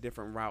took a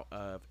different route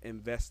of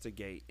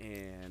investigate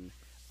and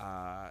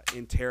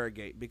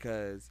interrogate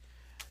because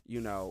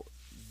you know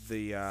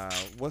the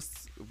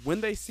what's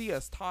when they see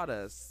us taught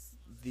us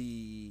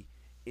the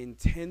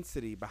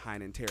intensity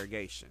behind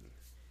interrogation.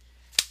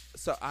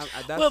 So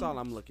that's Well, all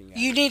I'm looking at.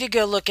 you need to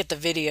go look at the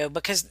video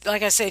because,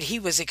 like I said, he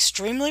was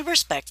extremely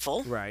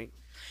respectful, Right.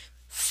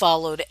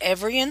 followed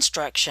every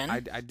instruction,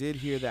 I did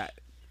hear that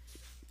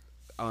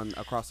on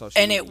across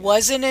social and it media.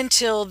 wasn't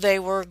until they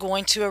were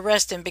going to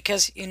arrest him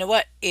because you know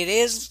what? It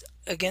is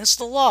against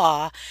the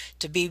law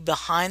to be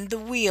behind the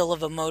wheel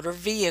of a motor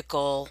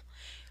vehicle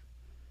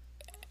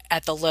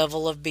at the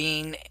level of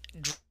being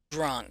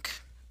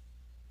drunk.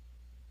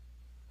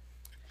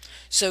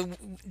 So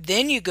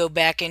then you go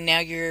back and now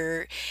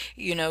you're,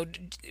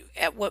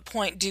 at what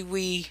point do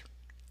we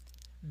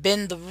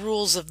bend the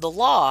rules of the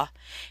law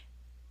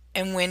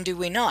and when do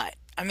we not?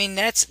 I mean,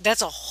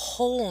 that's a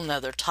whole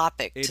nother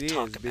topic It to is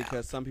talk about.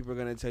 because some people are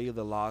going to tell you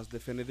the law is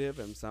definitive,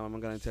 and some of them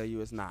are going to tell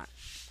you it's not.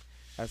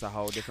 That's a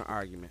whole different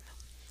argument.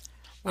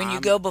 When you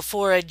I'm go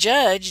before a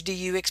judge, do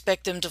you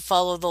expect them to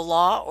follow the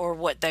law or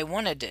what they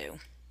want to do?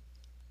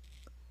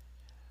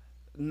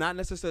 not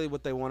necessarily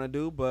what they want to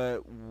do,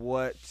 but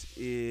what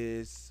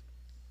is.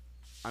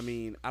 I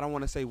mean, I don't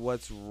want to say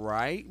what's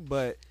right,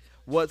 but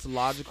what's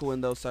logical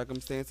in those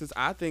circumstances.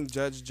 I think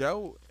Judge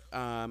Joe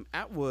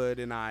Atwood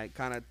and I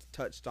kind of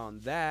touched on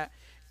that.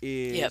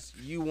 Yep. Is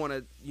you want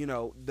to,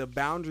 the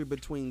boundary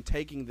between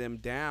taking them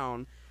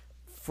down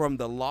from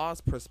the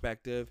law's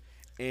perspective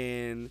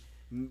and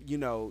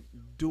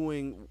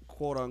doing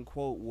quote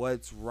unquote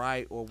what's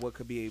right or what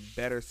could be a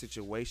better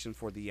situation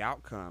for the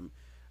outcome.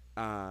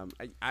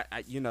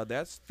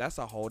 That's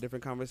a whole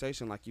different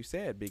conversation, like you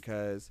said,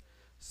 because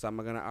some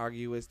are gonna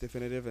argue it's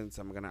definitive and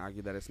some are gonna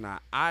argue that it's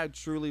not. I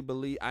truly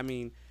believe. I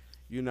mean,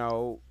 you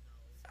know,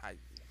 I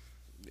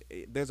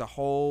there's a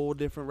whole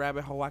different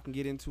rabbit hole I can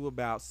get into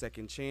about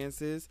second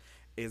chances.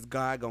 Is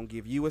God gonna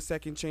give you a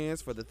second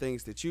chance for the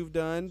things that you've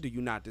done? Do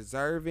you not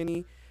deserve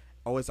any?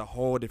 Oh, it's a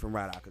whole different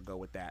route I could go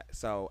with that.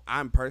 So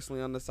I'm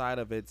personally on the side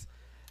of it's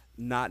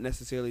not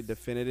necessarily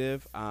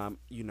definitive.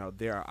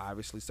 There are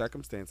obviously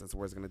circumstances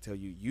where it's going to tell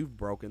you you've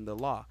broken the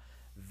law.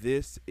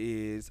 This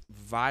is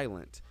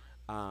violent,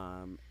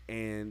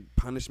 and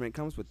punishment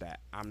comes with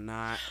that. I'm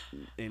not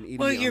an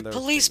Well, idiot your on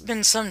those things.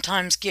 policemen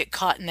sometimes get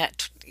caught in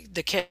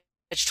the catch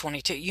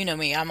 22. You know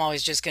me, I'm going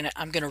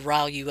to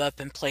rile you up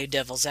and play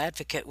devil's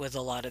advocate with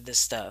a lot of this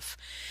stuff.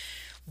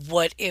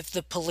 What if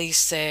the police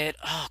said,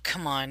 "Oh,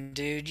 come on,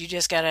 dude, you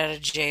just got out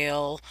of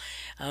jail.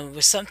 It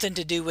was something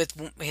to do with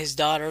his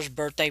daughter's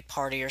birthday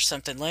party or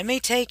something. Let me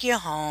take you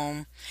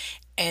home."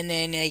 And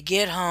then they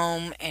get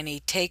home and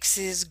he takes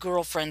his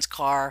girlfriend's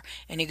car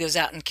and he goes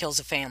out and kills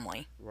a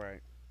family.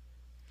 Right.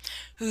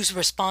 Who's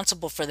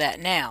responsible for that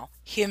now?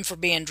 Him for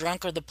being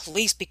drunk or the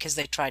police because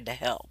they tried to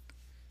help?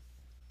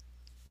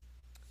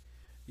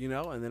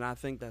 And then I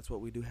think that's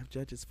what we do have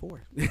judges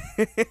for.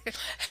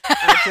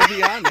 To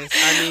be honest,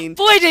 I mean,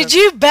 Boy, did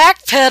you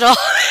backpedal.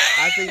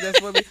 I think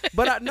that's what we.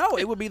 But no,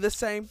 it would be the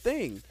same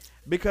thing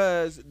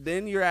because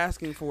then you're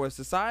asking for a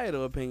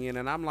societal opinion,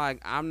 and I'm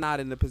like, I'm not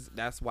in the.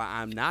 That's why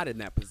I'm not in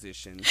that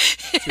position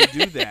to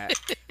do that.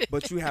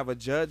 But you have a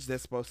judge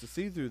that's supposed to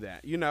see through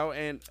that,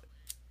 and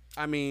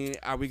I mean,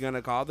 are we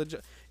gonna call the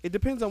judge? It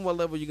depends on what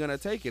level you're gonna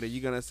take it. Are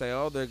you gonna say,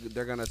 oh,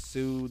 they're gonna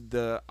sue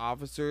the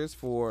officers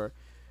for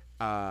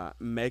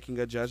making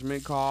a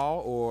judgment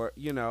call, or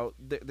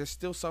there's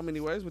still so many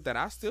ways with that.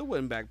 I still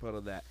wouldn't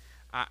backpedal that.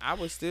 I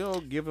would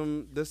still give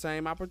them the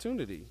same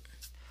opportunity.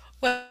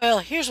 Well,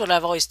 here's what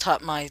I've always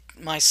taught my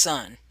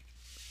son.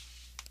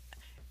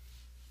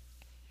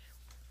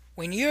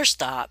 When you're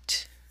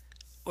stopped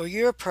or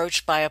you're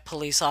approached by a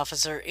police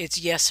officer, it's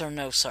yes or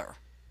no, sir.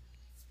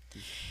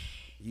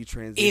 You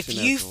If transition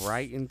you us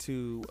right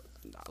into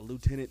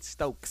Lieutenant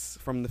Stokes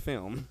from the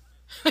film.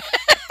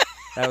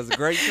 That was a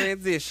great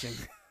transition.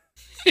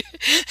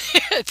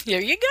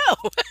 there you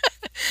go.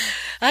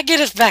 I get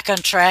us back on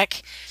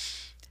track.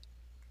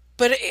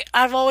 But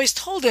I've always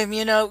told him,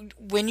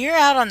 when you're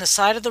out on the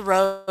side of the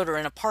road or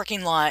in a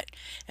parking lot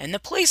and the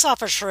police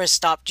officer has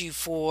stopped you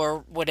for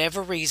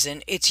whatever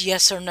reason, it's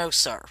yes or no,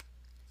 sir.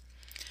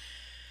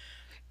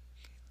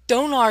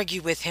 Don't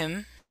argue with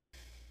him.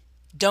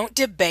 Don't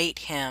debate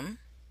him.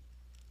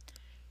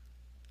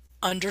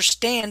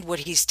 Understand what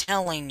he's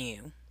telling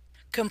you.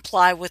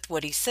 Comply with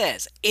what he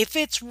says. If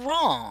it's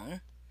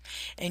wrong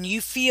and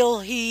you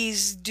feel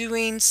he's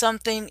doing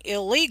something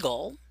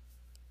illegal,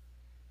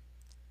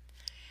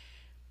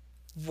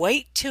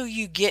 wait till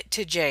you get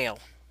to jail.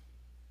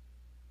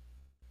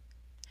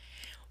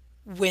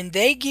 When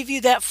they give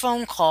you that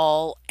phone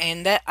call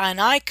and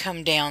I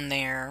come down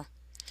there,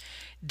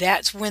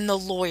 that's when the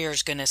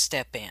lawyer's going to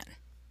step in.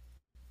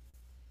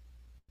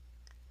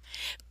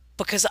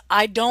 Because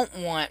I don't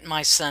want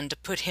my son to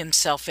put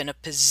himself in a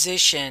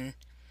position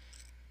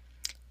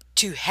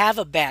to have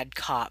a bad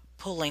cop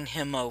pulling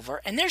him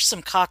over. And there's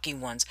some cocky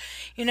ones.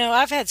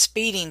 I've had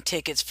speeding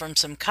tickets from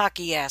some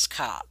cocky ass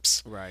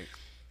cops. Right.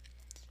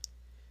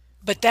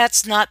 But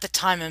that's not the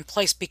time and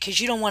place because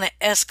you don't want to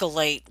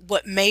escalate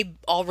what may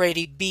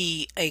already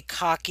be a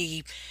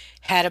cocky,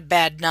 had a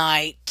bad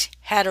night,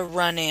 had a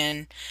run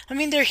in. I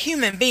mean, they're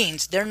human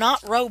beings, they're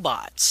not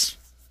robots.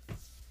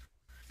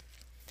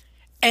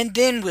 And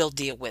then we'll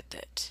deal with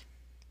it.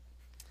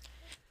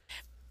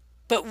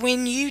 But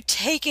when you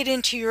take it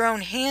into your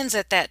own hands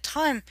at that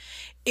time,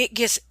 it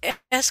gets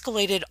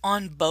escalated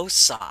on both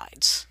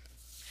sides.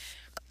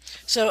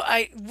 So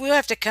we'll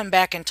have to come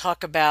back and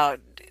talk about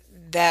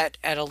that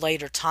at a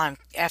later time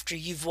after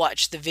you've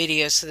watched the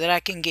video so that I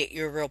can get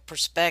your real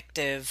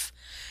perspective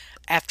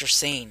after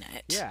seeing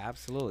it. Yeah,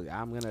 absolutely.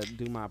 I'm gonna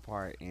do my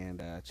part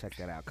and check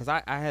that out because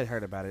I had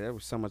heard about it. There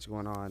was so much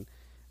going on.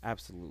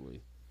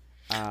 Absolutely.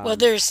 Well, Um,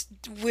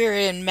 we're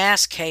in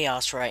mass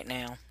chaos right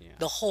now. yeah.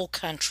 The whole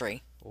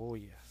country. Oh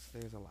yes,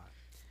 there's a lot.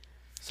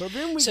 So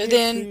then we So get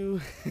then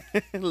to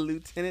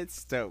Lieutenant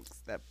Stokes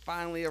that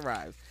finally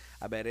arrives.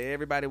 I bet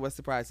everybody was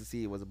surprised to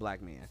see it was a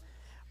black man,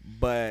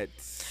 but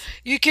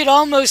you could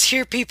almost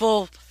hear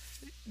people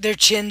their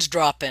chins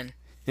dropping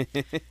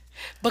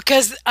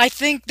because I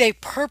think they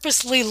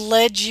purposely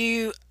led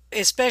you,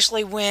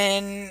 especially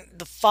when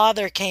the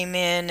father came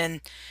in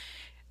and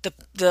the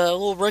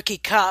little rookie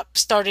cop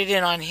started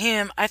in on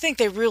him. I think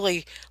they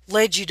really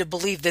led you to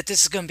believe that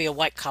this is going to be a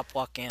white cop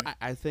walk in.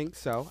 I think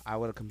so. I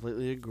would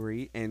completely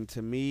agree. And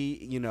to me,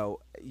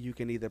 you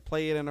can either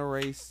play it in a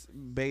race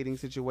baiting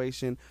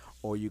situation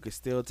or you could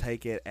still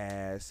take it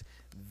as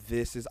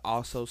this is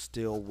also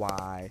still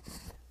why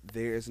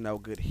there is no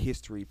good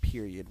history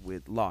period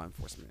with law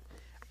enforcement.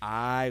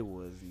 I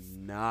was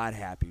not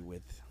happy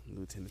with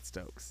Lieutenant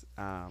Stokes.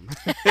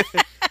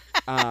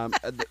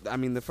 I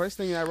mean, the first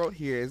thing I wrote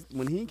here is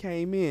when he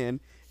came in,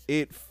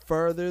 it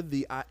furthered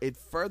the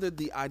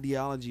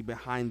ideology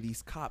behind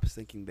these cops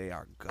thinking they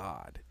are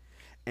God,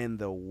 and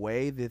the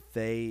way that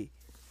they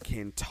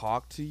can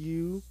talk to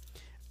you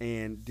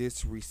and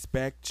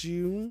disrespect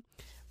you,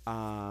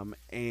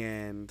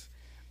 and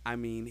I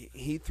mean,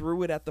 he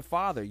threw it at the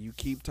father. You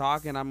keep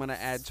talking, I'm gonna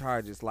add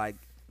charges. Like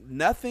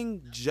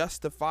nothing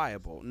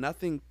justifiable,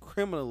 nothing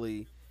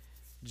criminally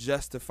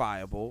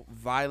justifiable,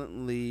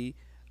 violently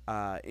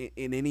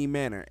in any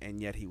manner,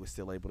 and yet he was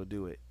still able to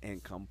do it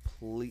and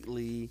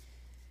completely.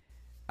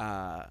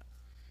 Uh,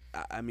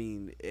 I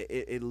mean,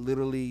 it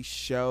literally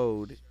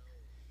showed,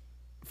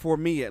 for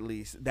me at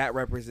least, that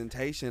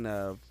representation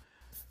of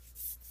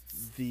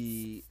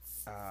the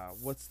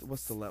what's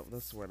the level?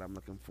 That's the word I'm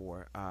looking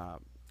for.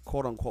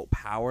 Quote unquote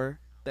power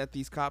that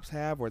these cops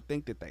have or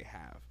think that they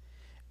have,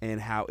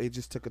 and how it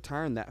just took a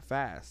turn that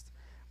fast.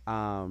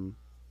 Um,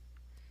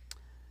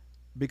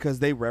 because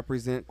they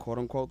represent quote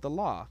unquote the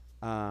law.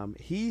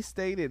 He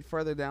stated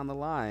further down the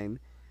line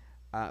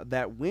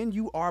that when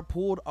you are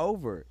pulled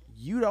over,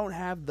 you don't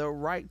have the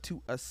right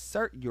to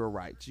assert your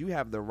rights. You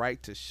have the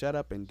right to shut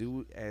up and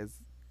do as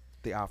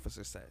the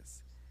officer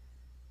says.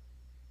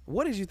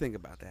 What did you think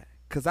about that?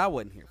 Because I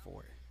wasn't here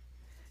for it.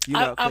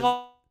 I've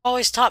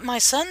always taught my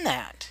son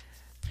that.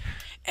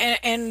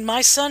 And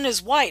my son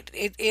is white.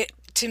 It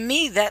to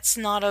me that's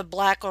not a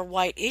black or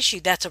white issue.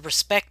 That's a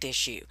respect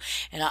issue,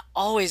 and I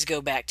always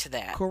go back to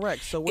that.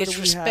 Correct. So It's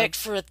respect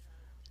for.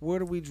 where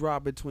do we draw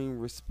between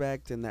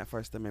respect and that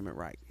First Amendment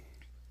right?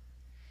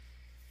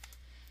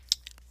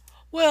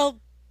 Well,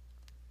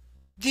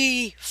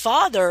 the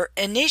father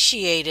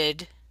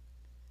initiated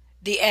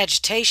the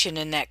agitation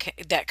in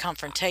that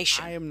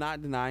confrontation. I am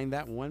not denying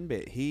that one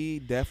bit. He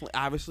definitely,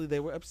 obviously, they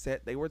were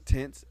upset, they were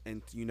tense,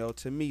 and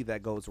to me,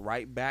 that goes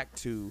right back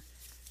to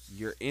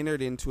you're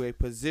entered into a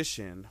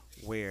position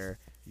where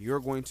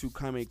you're going to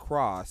come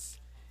across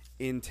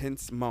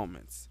intense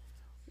moments.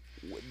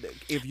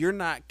 If you're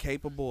not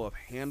capable of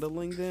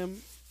handling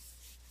them,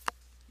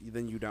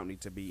 then you don't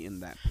need to be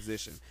in that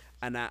position.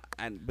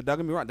 But don't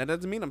get me wrong, that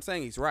doesn't mean I'm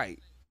saying he's right.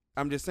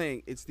 I'm just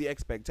saying it's the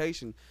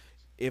expectation.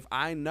 If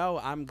I know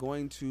I'm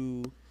going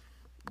to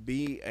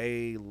be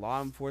a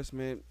law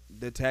enforcement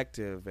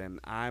detective and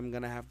I'm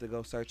gonna have to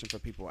go searching for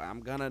people, I'm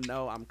gonna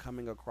know I'm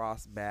coming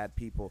across bad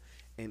people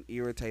and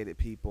irritated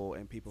people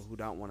and people who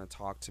don't want to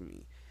talk to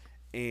me,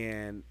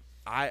 and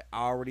I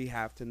already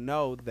have to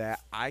know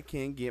that I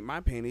can't get my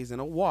panties in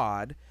a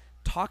wad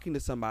talking to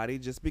somebody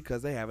just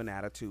because they have an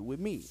attitude with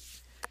me.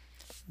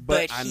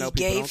 But But I he know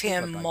people gave don't think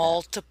him like that.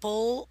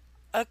 multiple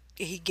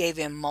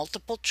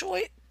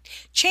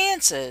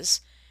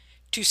chances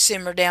to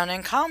simmer down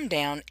and calm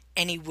down,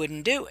 and he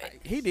wouldn't do it.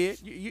 He did.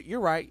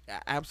 You're right.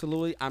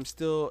 Absolutely. I'm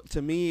still.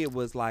 To me, it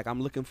was like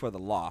I'm looking for the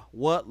law.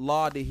 What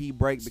law did he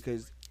break?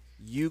 Because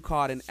you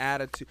caught an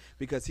attitude.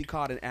 Because he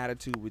caught an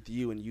attitude with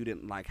you, and you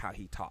didn't like how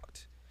he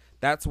talked.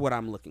 That's what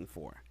I'm looking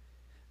for.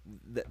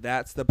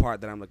 That's the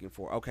part that I'm looking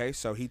for. Okay,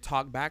 so he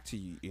talked back to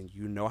you, and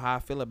you know how I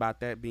feel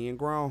about that being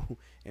grown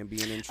and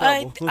being in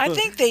trouble. I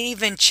think they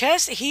even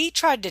he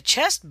tried to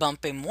chest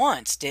bump him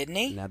once, didn't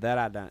he? Now that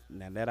I don't.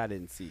 Now that I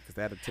didn't see, because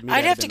that to me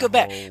I'd that'd have have to been the go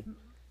back whole.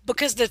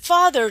 because the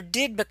father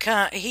did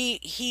become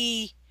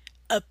he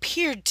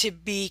appeared to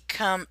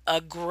become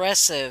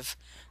aggressive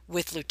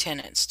with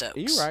Lieutenant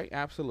You're Stokes right.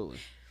 Absolutely.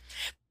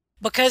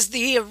 because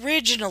the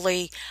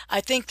originally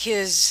I think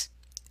his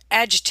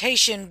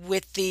agitation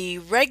with the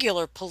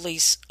regular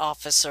police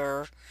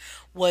officer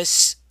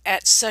was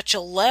at such a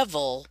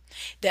level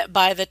that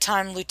by the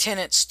time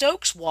Lieutenant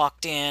Stokes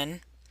walked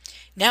in,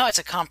 now it's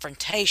a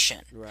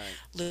confrontation. Right.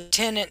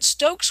 Lieutenant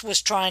Stokes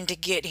was trying to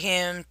get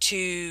him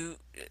to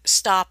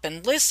stop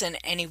and listen,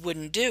 and he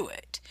wouldn't do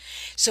it.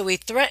 So he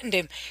threatened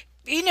him.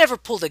 He never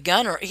pulled a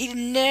gun or he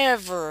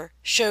never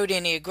showed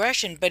any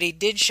aggression, but he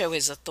did show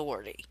his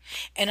authority.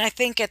 And I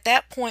think at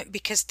that point,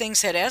 because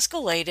things had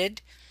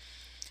escalated,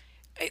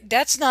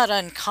 that's not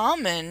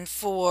uncommon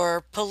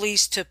for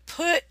police to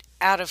put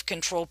out of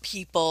control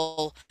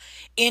people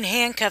in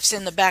handcuffs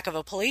in the back of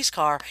a police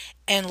car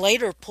and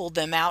later pull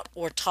them out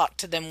or talk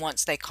to them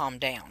once they calm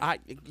down.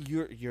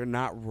 You're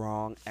not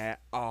wrong at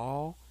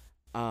all.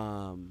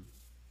 Um,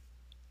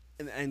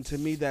 and to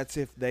me, that's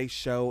if they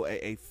show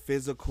a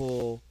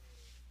physical,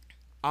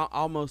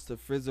 almost a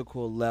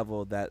physical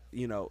level that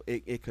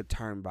it could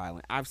turn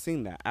violent. I've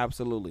seen that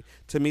absolutely.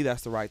 To me,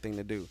 that's the right thing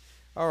to do.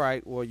 All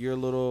right, well, you're a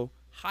little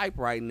hype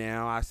right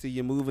now. I see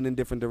you moving in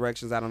different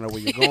directions. I don't know where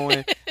you're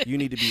going. You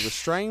need to be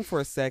restrained for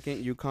a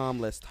second. You calm.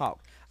 Let's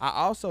talk. I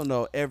also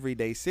know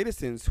everyday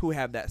citizens who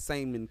have that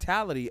same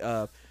mentality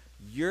of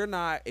you're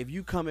not. If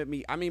you come at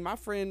me, I mean, my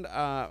friend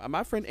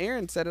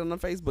Aaron said it on a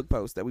Facebook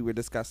post that we were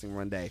discussing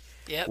one day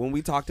Yep. when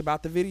we talked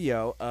about the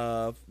video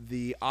of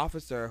the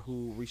officer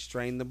who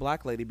restrained the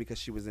black lady because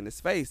she was in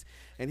his face,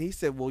 and he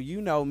said, "Well,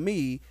 you know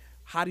me.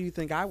 How do you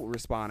think I would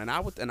respond?" And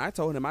I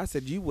told him, I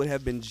said, you would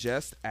have been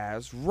just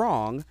as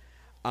wrong,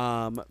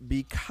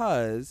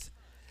 because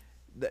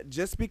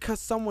just because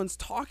someone's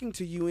talking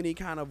to you any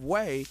kind of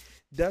way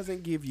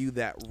doesn't give you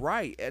that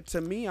right. To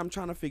me, I'm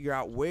trying to figure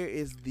out where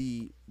is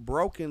the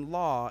broken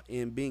law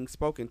in being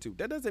spoken to.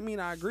 That doesn't mean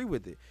I agree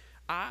with it.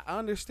 I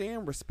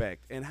understand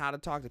respect and how to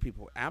talk to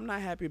people. I'm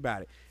not happy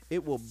about it.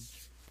 It will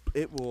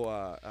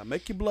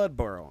make your blood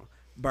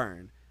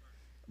burn.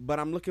 But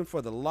I'm looking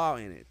for the law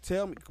in it.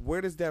 Tell me,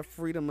 where does that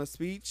freedom of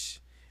speech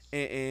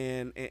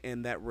and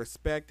that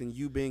respect and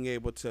you being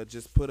able to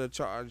just put a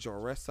charge or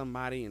arrest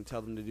somebody and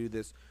tell them to do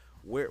this,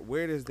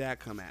 where does that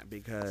come at?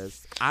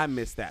 Because I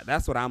missed that.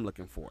 That's what I'm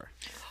looking for.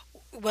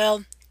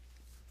 Well,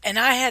 and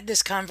I had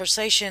this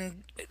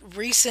conversation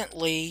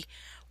recently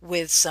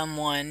with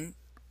someone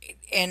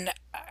and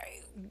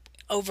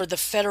over the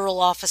federal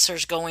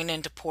officers going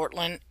into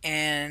Portland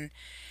and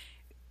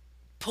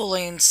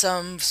pulling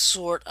some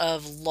sort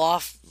of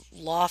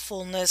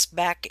lawfulness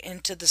back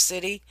into the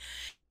city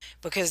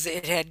because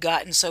it had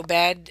gotten so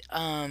bad.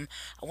 I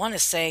want to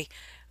say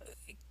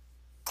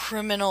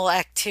criminal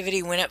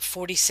activity went up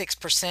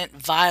 46%,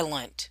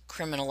 violent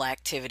criminal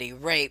activity,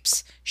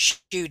 rapes,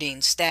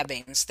 shootings,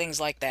 stabbings, things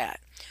like that.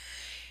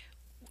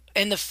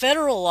 And the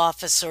federal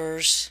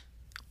officers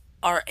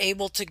are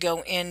able to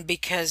go in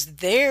because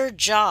their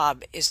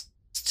job is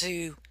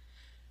to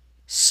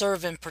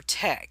serve and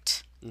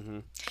protect. Mm-hmm.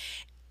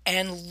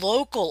 And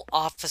local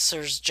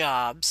officers'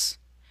 jobs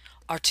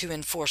are to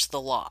enforce the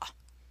law.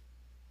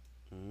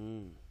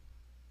 Mm.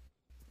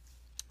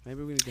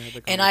 Maybe we need to have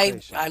a And I,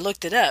 conversation. I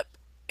looked it up,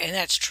 and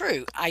that's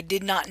true. I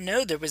did not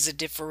know there was a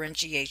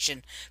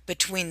differentiation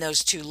between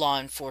those two law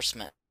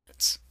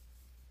enforcements.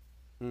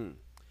 Mm.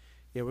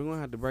 Yeah, we're gonna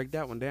have to break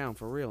that one down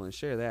for real and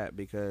share that,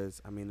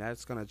 because I mean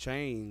that's gonna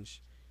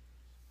change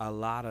a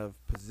lot of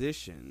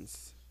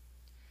positions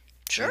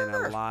and a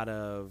Sure. lot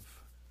of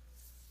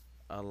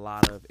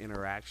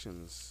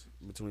interactions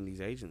between these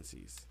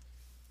agencies,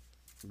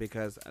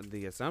 because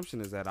the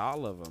assumption is that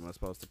all of them are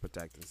supposed to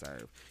protect and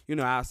serve.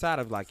 Outside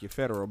of like your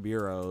federal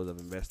bureaus of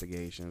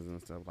investigations and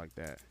stuff like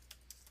that.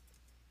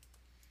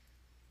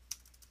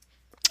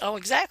 Oh,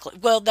 exactly.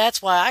 Well,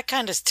 that's why I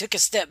kind of took a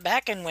step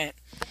back and went,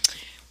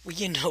 well,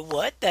 you know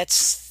what?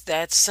 That's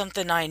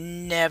something I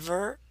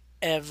never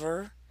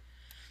ever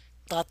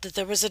thought that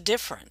there was a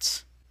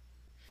difference.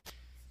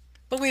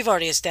 But we've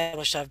already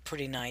established I'm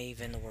pretty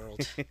naive in the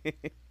world.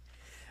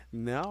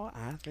 No,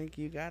 I think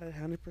you got it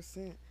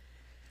 100%.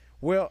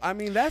 Well, I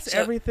mean, that's So,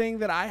 everything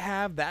that I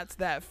have. That's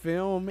that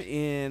film.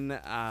 In,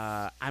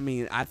 I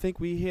mean, I think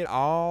we hit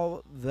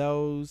all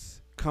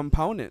those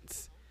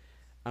components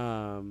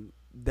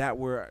that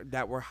were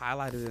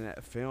highlighted in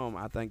that film.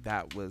 I think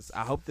that was.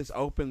 I hope this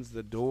opens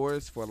the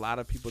doors for a lot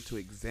of people to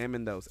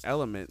examine those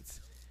elements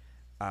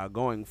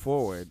going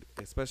forward,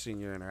 especially in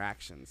your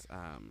interactions.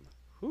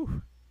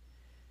 Whew,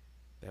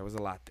 there was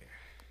a lot there.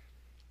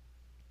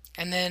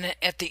 and then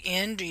at the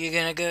end, are you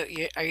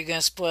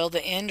gonna spoil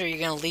the end, or are you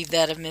gonna leave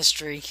that a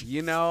mystery?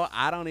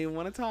 I don't even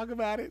want to talk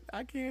about it.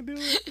 I can't do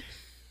it.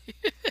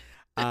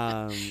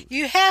 Um,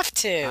 You have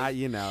to. I,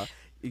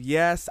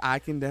 yes, I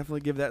can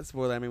definitely give that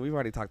spoiler. I mean, we've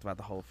already talked about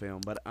the whole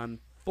film, but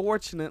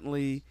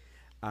unfortunately,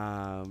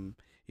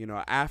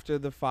 after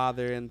the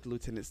father and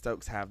Lieutenant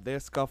Stokes have their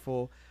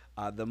scuffle,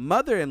 the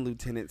mother and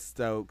Lieutenant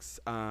Stokes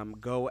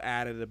go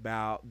at it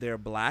about their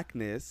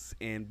blackness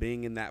and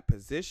being in that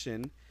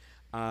position,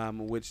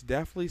 which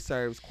definitely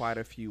serves quite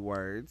a few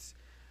words.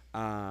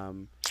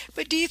 Um,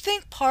 But do you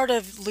think part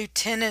of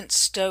Lieutenant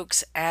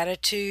Stokes'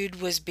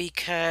 attitude was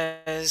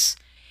because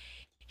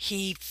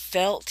he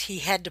felt he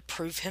had to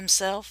prove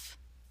himself?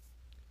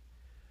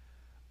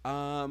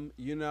 um,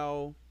 you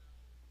know,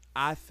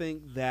 I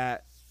think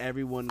that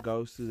everyone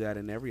goes through that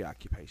in every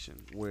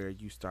occupation where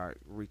you start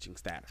reaching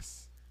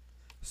status.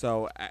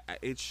 So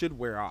it should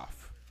wear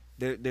off.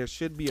 There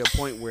should be a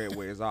point where it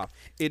wears off.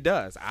 It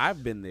does.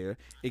 I've been there.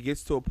 It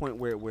gets to a point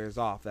where it wears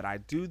off. That I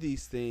do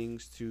these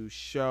things to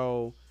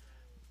show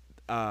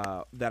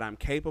that I'm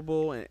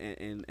capable,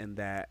 and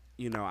that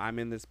I'm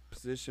in this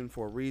position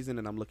for a reason,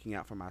 and I'm looking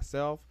out for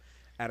myself.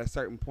 At a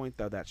certain point,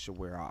 though, that should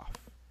wear off.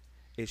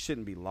 It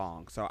shouldn't be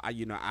long. So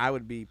I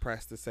would be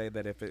pressed to say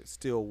that if it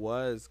still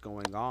was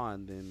going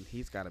on, then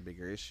he's got a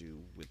bigger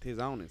issue with his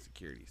own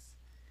insecurities,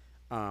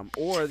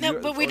 No,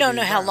 but we or the don't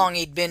know how long environment.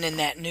 he'd been in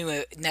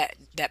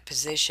that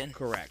position.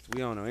 Correct. We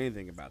don't know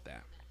anything about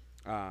that.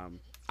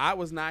 I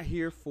was not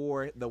here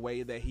for the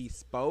way that he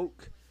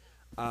spoke.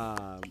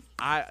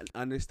 I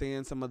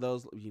understand some of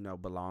those,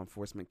 but law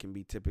enforcement can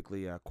be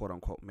typically a quote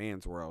unquote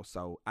man's world.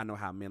 So I know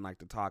how men like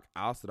to talk.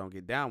 I also don't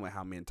get down with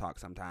how men talk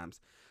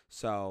sometimes.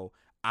 So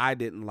I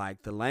didn't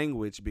like the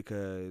language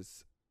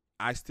because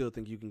I still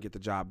think you can get the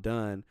job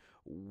done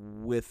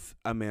with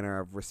a manner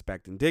of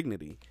respect and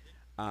dignity.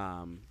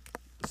 Um,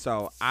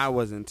 so I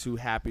wasn't too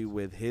happy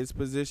with his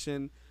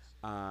position.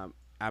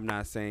 I'm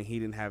not saying he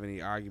didn't have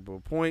any arguable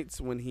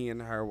points when he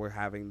and her were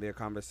having their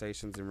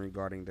conversations and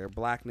regarding their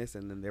blackness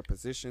and then their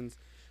positions.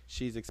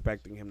 She's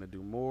expecting him to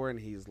do more, and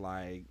he's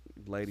like,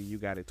 "Lady, you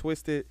got it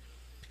twisted."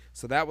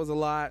 So that was a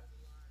lot.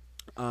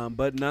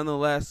 But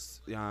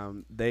nonetheless,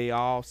 they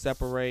all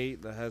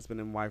separate. The husband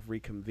and wife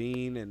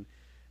reconvene, and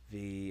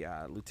the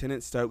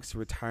Lieutenant Stokes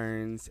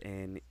returns,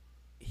 and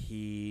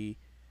he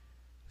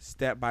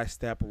step by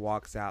step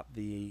walks out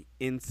the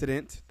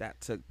incident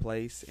that took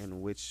place,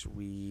 in which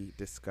we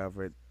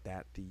discovered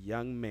that the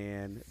young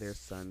man, their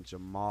son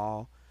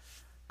Jamal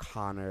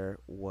Connor,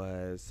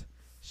 was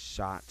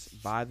shot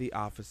by the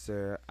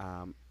officer.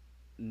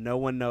 No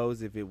one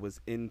knows if it was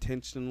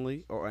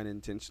intentionally or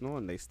unintentional,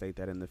 and they state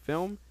that in the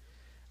film.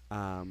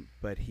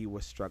 But he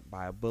was struck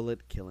by a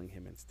bullet, killing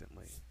him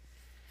instantly.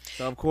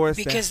 So, of course,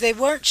 Because they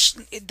weren't,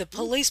 the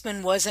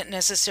policeman wasn't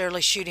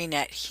necessarily shooting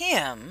at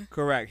him.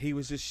 correct. He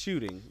was just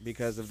shooting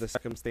because of the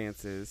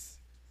circumstances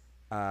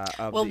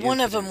of Well, the one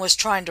of them incident. was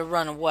trying to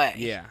run away.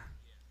 Yeah,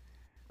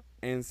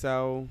 and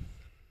so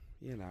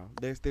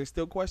there's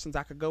still questions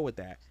I could go with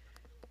that.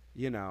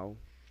 You know,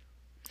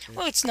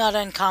 Well, it's not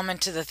uncommon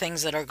to the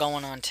things that are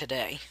going on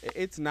today.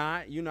 it's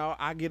not.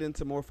 I get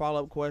into more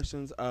follow up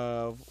questions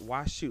of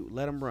why shoot,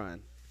 let him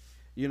run.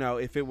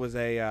 If it was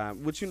a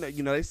which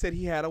they said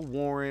he had a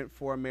warrant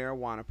for a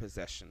marijuana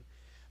possession.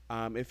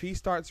 If he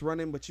starts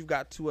running, but you've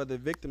got two other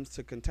victims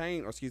to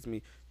contain, or excuse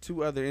me,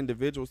 two other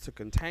individuals to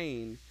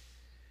contain,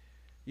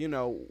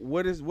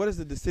 what is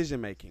the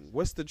decision making?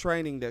 What's the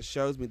training that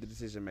shows me the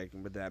decision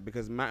making with that?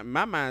 Because my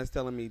mind is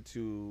telling me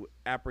to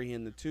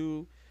apprehend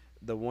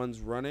the ones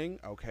running.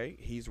 Okay,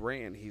 he's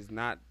ran. He's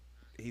not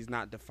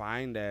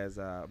defined as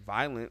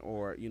violent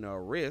or a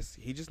risk.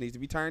 He just needs to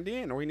be turned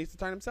in, or he needs to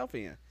turn himself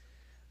in.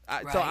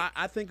 So Right.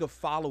 I think of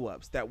follow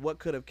ups that what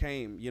could have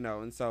came,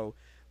 and so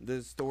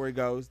the story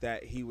goes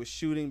that he was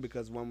shooting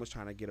because one was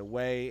trying to get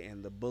away,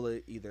 and the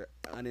bullet either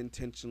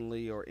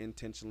unintentionally or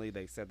intentionally,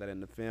 they said that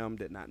in the film,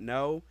 did not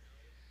know,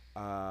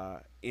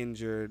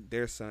 injured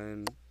their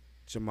son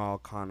Jamal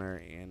Connor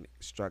and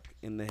struck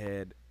in the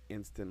head,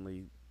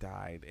 instantly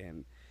died,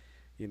 and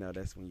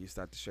that's when you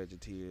start to shed your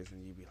tears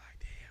and you be like,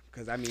 damn,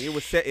 because I mean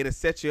it'll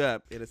set you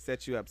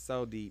up,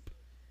 so deep.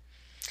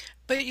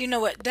 But you know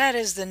what? That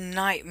is the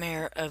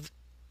nightmare of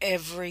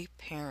every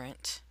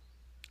parent.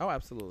 Oh,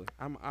 absolutely,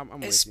 I'm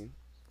with Es- you.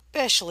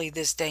 especially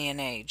this day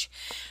and age.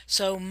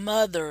 So,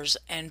 mothers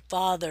and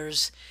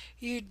fathers,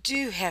 you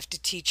do have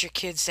to teach your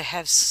kids to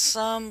have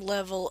some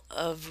level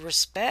of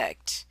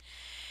respect.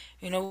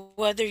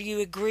 Whether you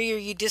agree or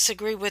you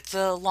disagree with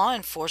the law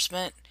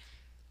enforcement,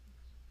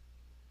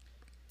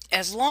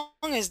 as long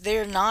as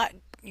they're not,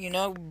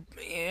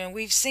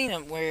 we've seen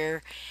them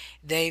where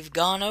they've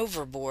gone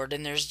overboard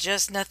and there's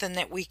just nothing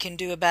that we can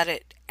do about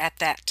it at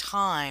that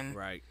time.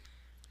 Right.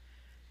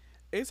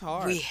 It's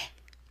hard. We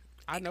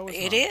I know it's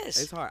it hard. is.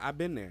 It's hard. I've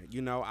been there.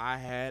 I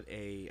had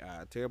a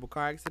terrible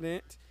car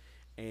accident,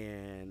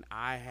 and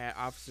I had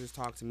officers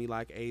talk to me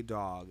like a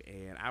dog.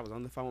 And I was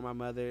on the phone with my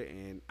mother,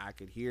 and I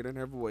could hear it in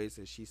her voice,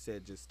 and she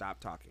said, "Just stop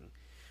talking,"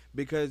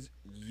 because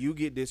you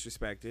get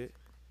disrespected,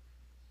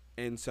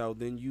 and so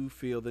then you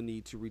feel the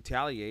need to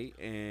retaliate,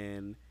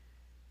 and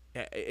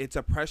it's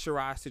a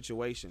pressurized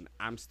situation.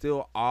 I'm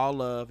still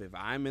all of, if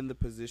I'm in the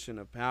position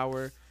of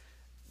power,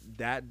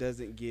 that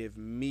doesn't give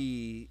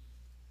me,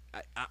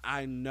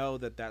 I know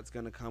that that's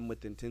going to come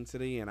with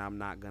intensity, and I'm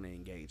not going to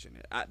engage in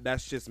it.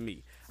 That's just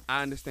me.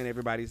 I understand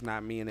everybody's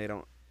not me, and they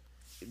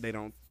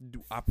don't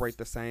operate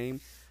the same,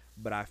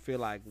 but I feel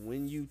like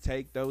when you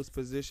take those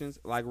positions,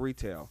 like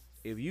retail,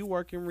 if you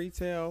work in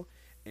retail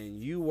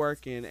and you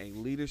work in a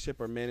leadership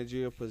or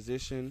managerial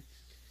position,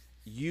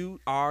 you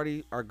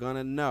already are going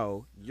to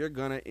know you're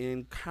going to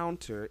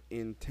encounter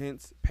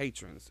intense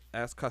patrons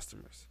as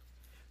customers.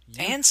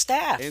 You And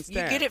and staff.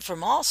 You get staff. it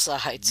from all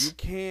You sides.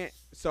 can't.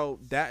 So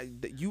that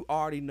you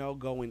already know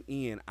going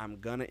in, I'm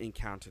gonna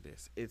encounter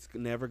this. It's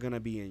never gonna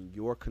be in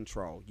your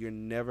control. You're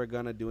never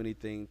gonna do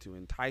anything to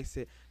entice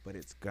it, but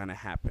it's gonna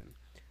happen.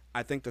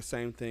 I think the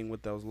same thing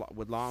with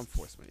with law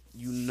enforcement.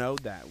 You know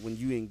that when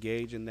you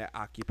engage in that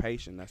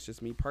occupation, that's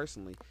just me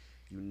personally.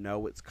 You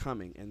know it's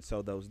coming, and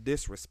so those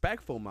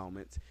disrespectful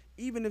moments,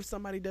 even if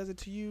somebody does it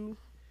to you,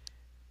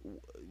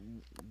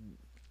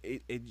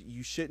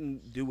 you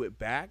shouldn't do it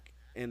back,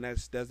 and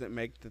that doesn't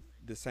make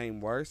the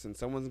same worse. And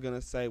someone's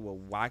gonna say, well,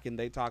 why can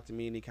they talk to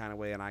me any kind of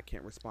way and I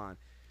can't respond?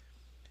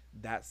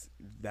 That's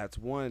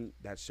one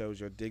that shows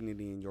your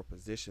dignity in your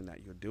position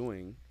that you're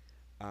doing.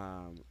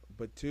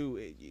 But two,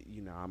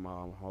 I'm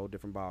on a whole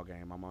different ball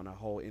game. I'm on a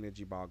whole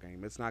energy ball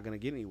game. It's not gonna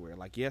get anywhere.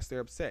 Like, yes,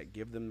 they're upset.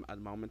 Give them a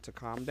moment to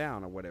calm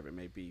down or whatever it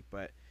may be.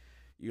 But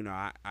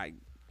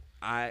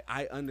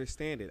I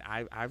understand it.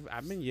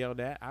 I've been yelled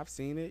at. I've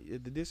seen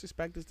it. The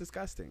disrespect is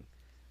disgusting.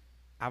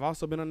 I've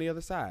also been on the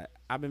other side.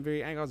 I've been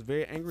very angry. I was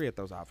very angry at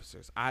those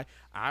officers. I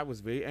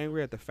was very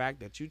angry at the fact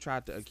that you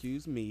tried to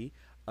accuse me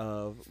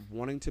of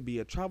wanting to be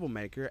a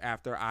troublemaker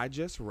after I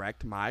just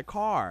wrecked my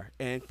car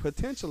and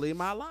potentially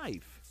my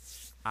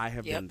life. I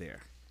have Yep. been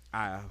there.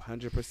 I have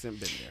 100%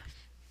 been there.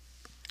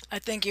 I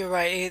think you're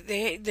right.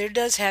 There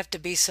does have to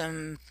be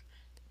some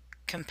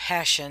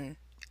compassion.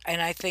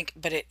 And I think,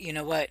 but you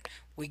know what?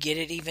 We get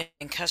it even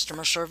in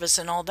customer service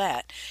and all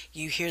that.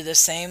 You hear the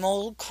same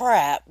old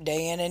crap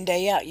day in and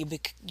day out.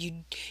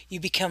 You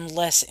become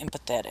less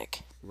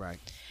empathetic. Right.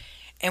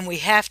 And we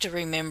have to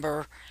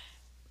remember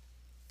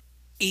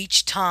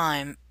each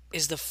time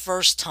is the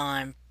first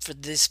time for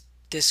this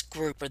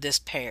group or this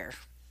pair.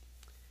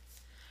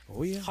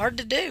 Oh yeah. Hard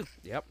to do.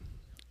 Yep.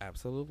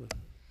 Absolutely.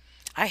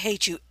 I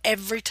hate you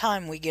every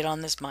time we get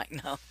on this mic.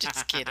 No,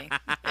 just kidding.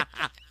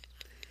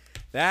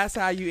 That's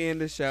how you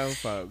end the show,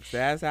 folks.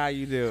 That's how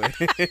you do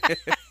it.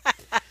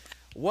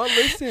 Well,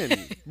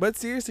 listen, but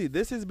seriously,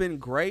 this has been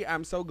great.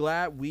 I'm so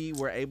glad we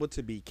were able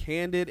to be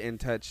candid and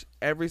touch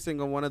every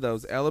single one of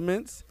those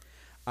elements.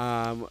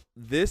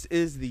 This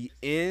is the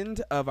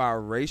end of our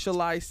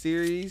Racialize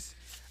series.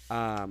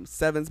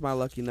 Seven's my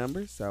lucky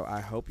number, so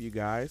I hope you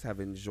guys have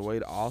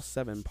enjoyed all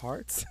 7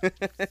 parts.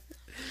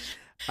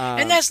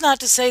 And um, that's not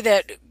to say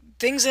that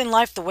things in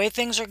life, the way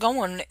things are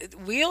going,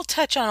 we'll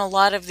touch on a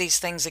lot of these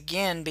things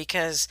again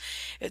because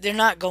they're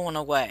not going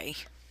away.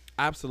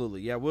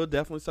 Absolutely. Yeah, we'll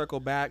definitely circle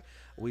back.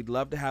 We'd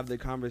love to have the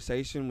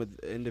conversation with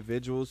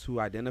individuals who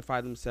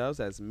identify themselves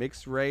as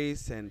mixed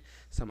race and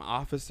some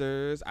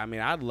officers. I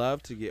mean, I'd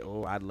love to get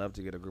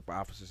a group of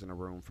officers in a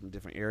room from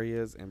different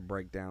areas and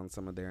break down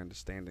some of their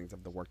understandings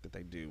of the work that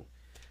they do.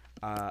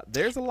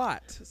 There's a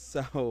lot,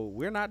 so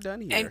we're not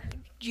done And here.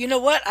 you know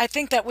what? I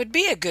think that would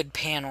be a good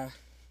panel.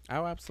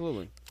 Oh,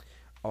 absolutely.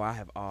 Oh, I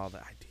have all the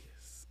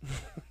ideas.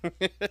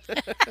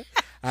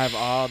 I have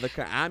all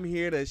I'm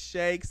here to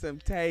shake some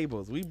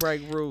tables. We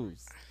break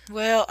rules.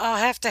 Well, I'll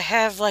have to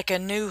have like a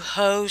new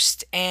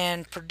host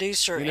and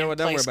producer You know in what?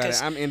 Don't worry place about it.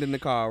 because I'm ending the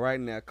call right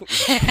now.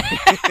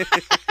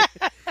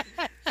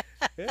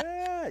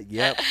 Yeah,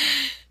 yep.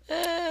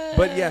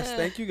 But yes,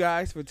 thank you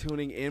guys for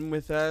tuning in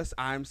with us.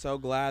 I'm so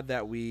glad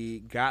that we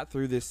got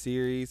through this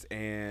series,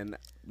 and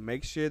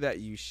make sure that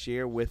you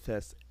share with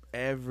us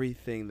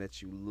everything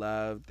that you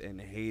loved and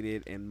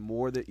hated and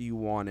more that you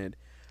wanted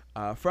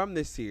from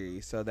this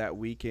series so that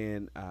we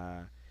can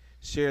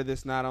share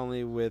this not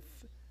only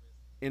with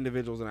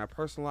individuals in our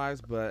personal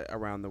lives but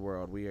around the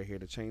world. We are here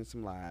to change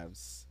some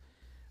lives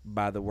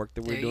by the work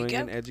that we're there you doing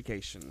in go.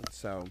 education.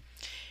 So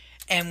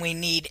And we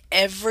need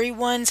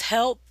everyone's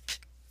help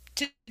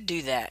to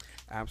do that.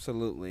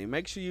 Absolutely.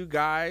 Make sure you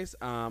guys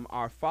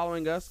are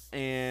following us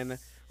and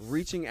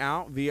reaching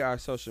out via our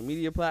social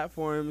media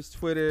platforms: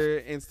 Twitter,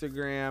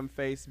 Instagram,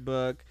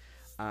 Facebook.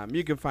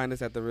 You can find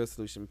us at the Real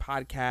Solution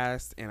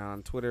Podcast and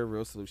on Twitter,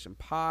 Real Solution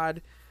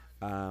Pod.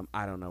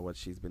 I don't know what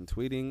she's been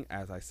tweeting,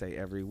 as I say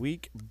every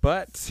week,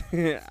 but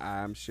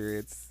I'm sure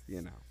it's,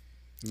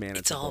 manageable.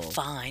 It's all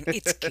fine.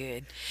 It's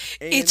good.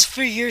 And, It's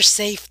for your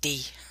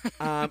safety.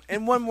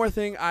 and one more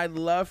thing, I'd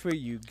love for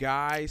you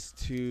guys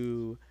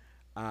to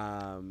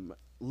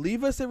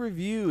leave us a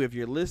review if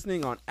you're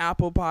listening on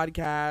Apple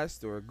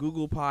Podcast or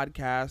Google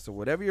Podcast or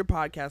whatever your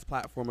podcast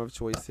platform of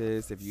choice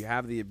is. If you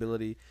have the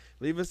ability,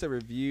 leave us a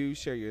review,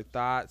 share your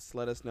thoughts,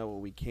 let us know what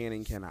we can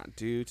and cannot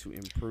do to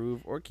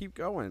improve or keep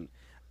going.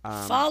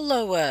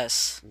 Follow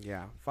us.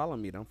 Yeah, follow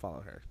me, don't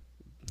follow her.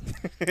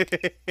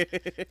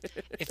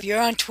 If you're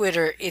on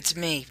Twitter, it's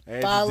me.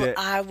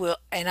 I will,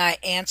 and I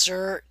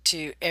answer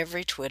to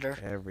every Twitter.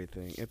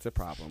 Everything. It's a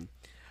problem.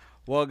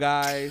 Well,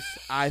 guys,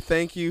 I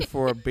thank you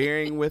for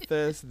bearing with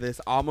us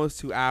this almost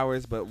 2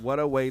 hours, but what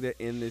a way to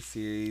end this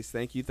series.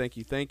 Thank you, thank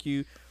you, thank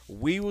you.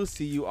 We will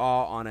see you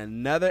all on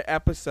another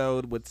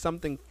episode with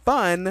something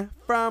fun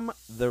from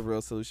the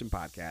Real Solution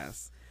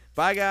Podcast.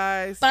 Bye,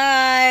 guys.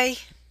 Bye.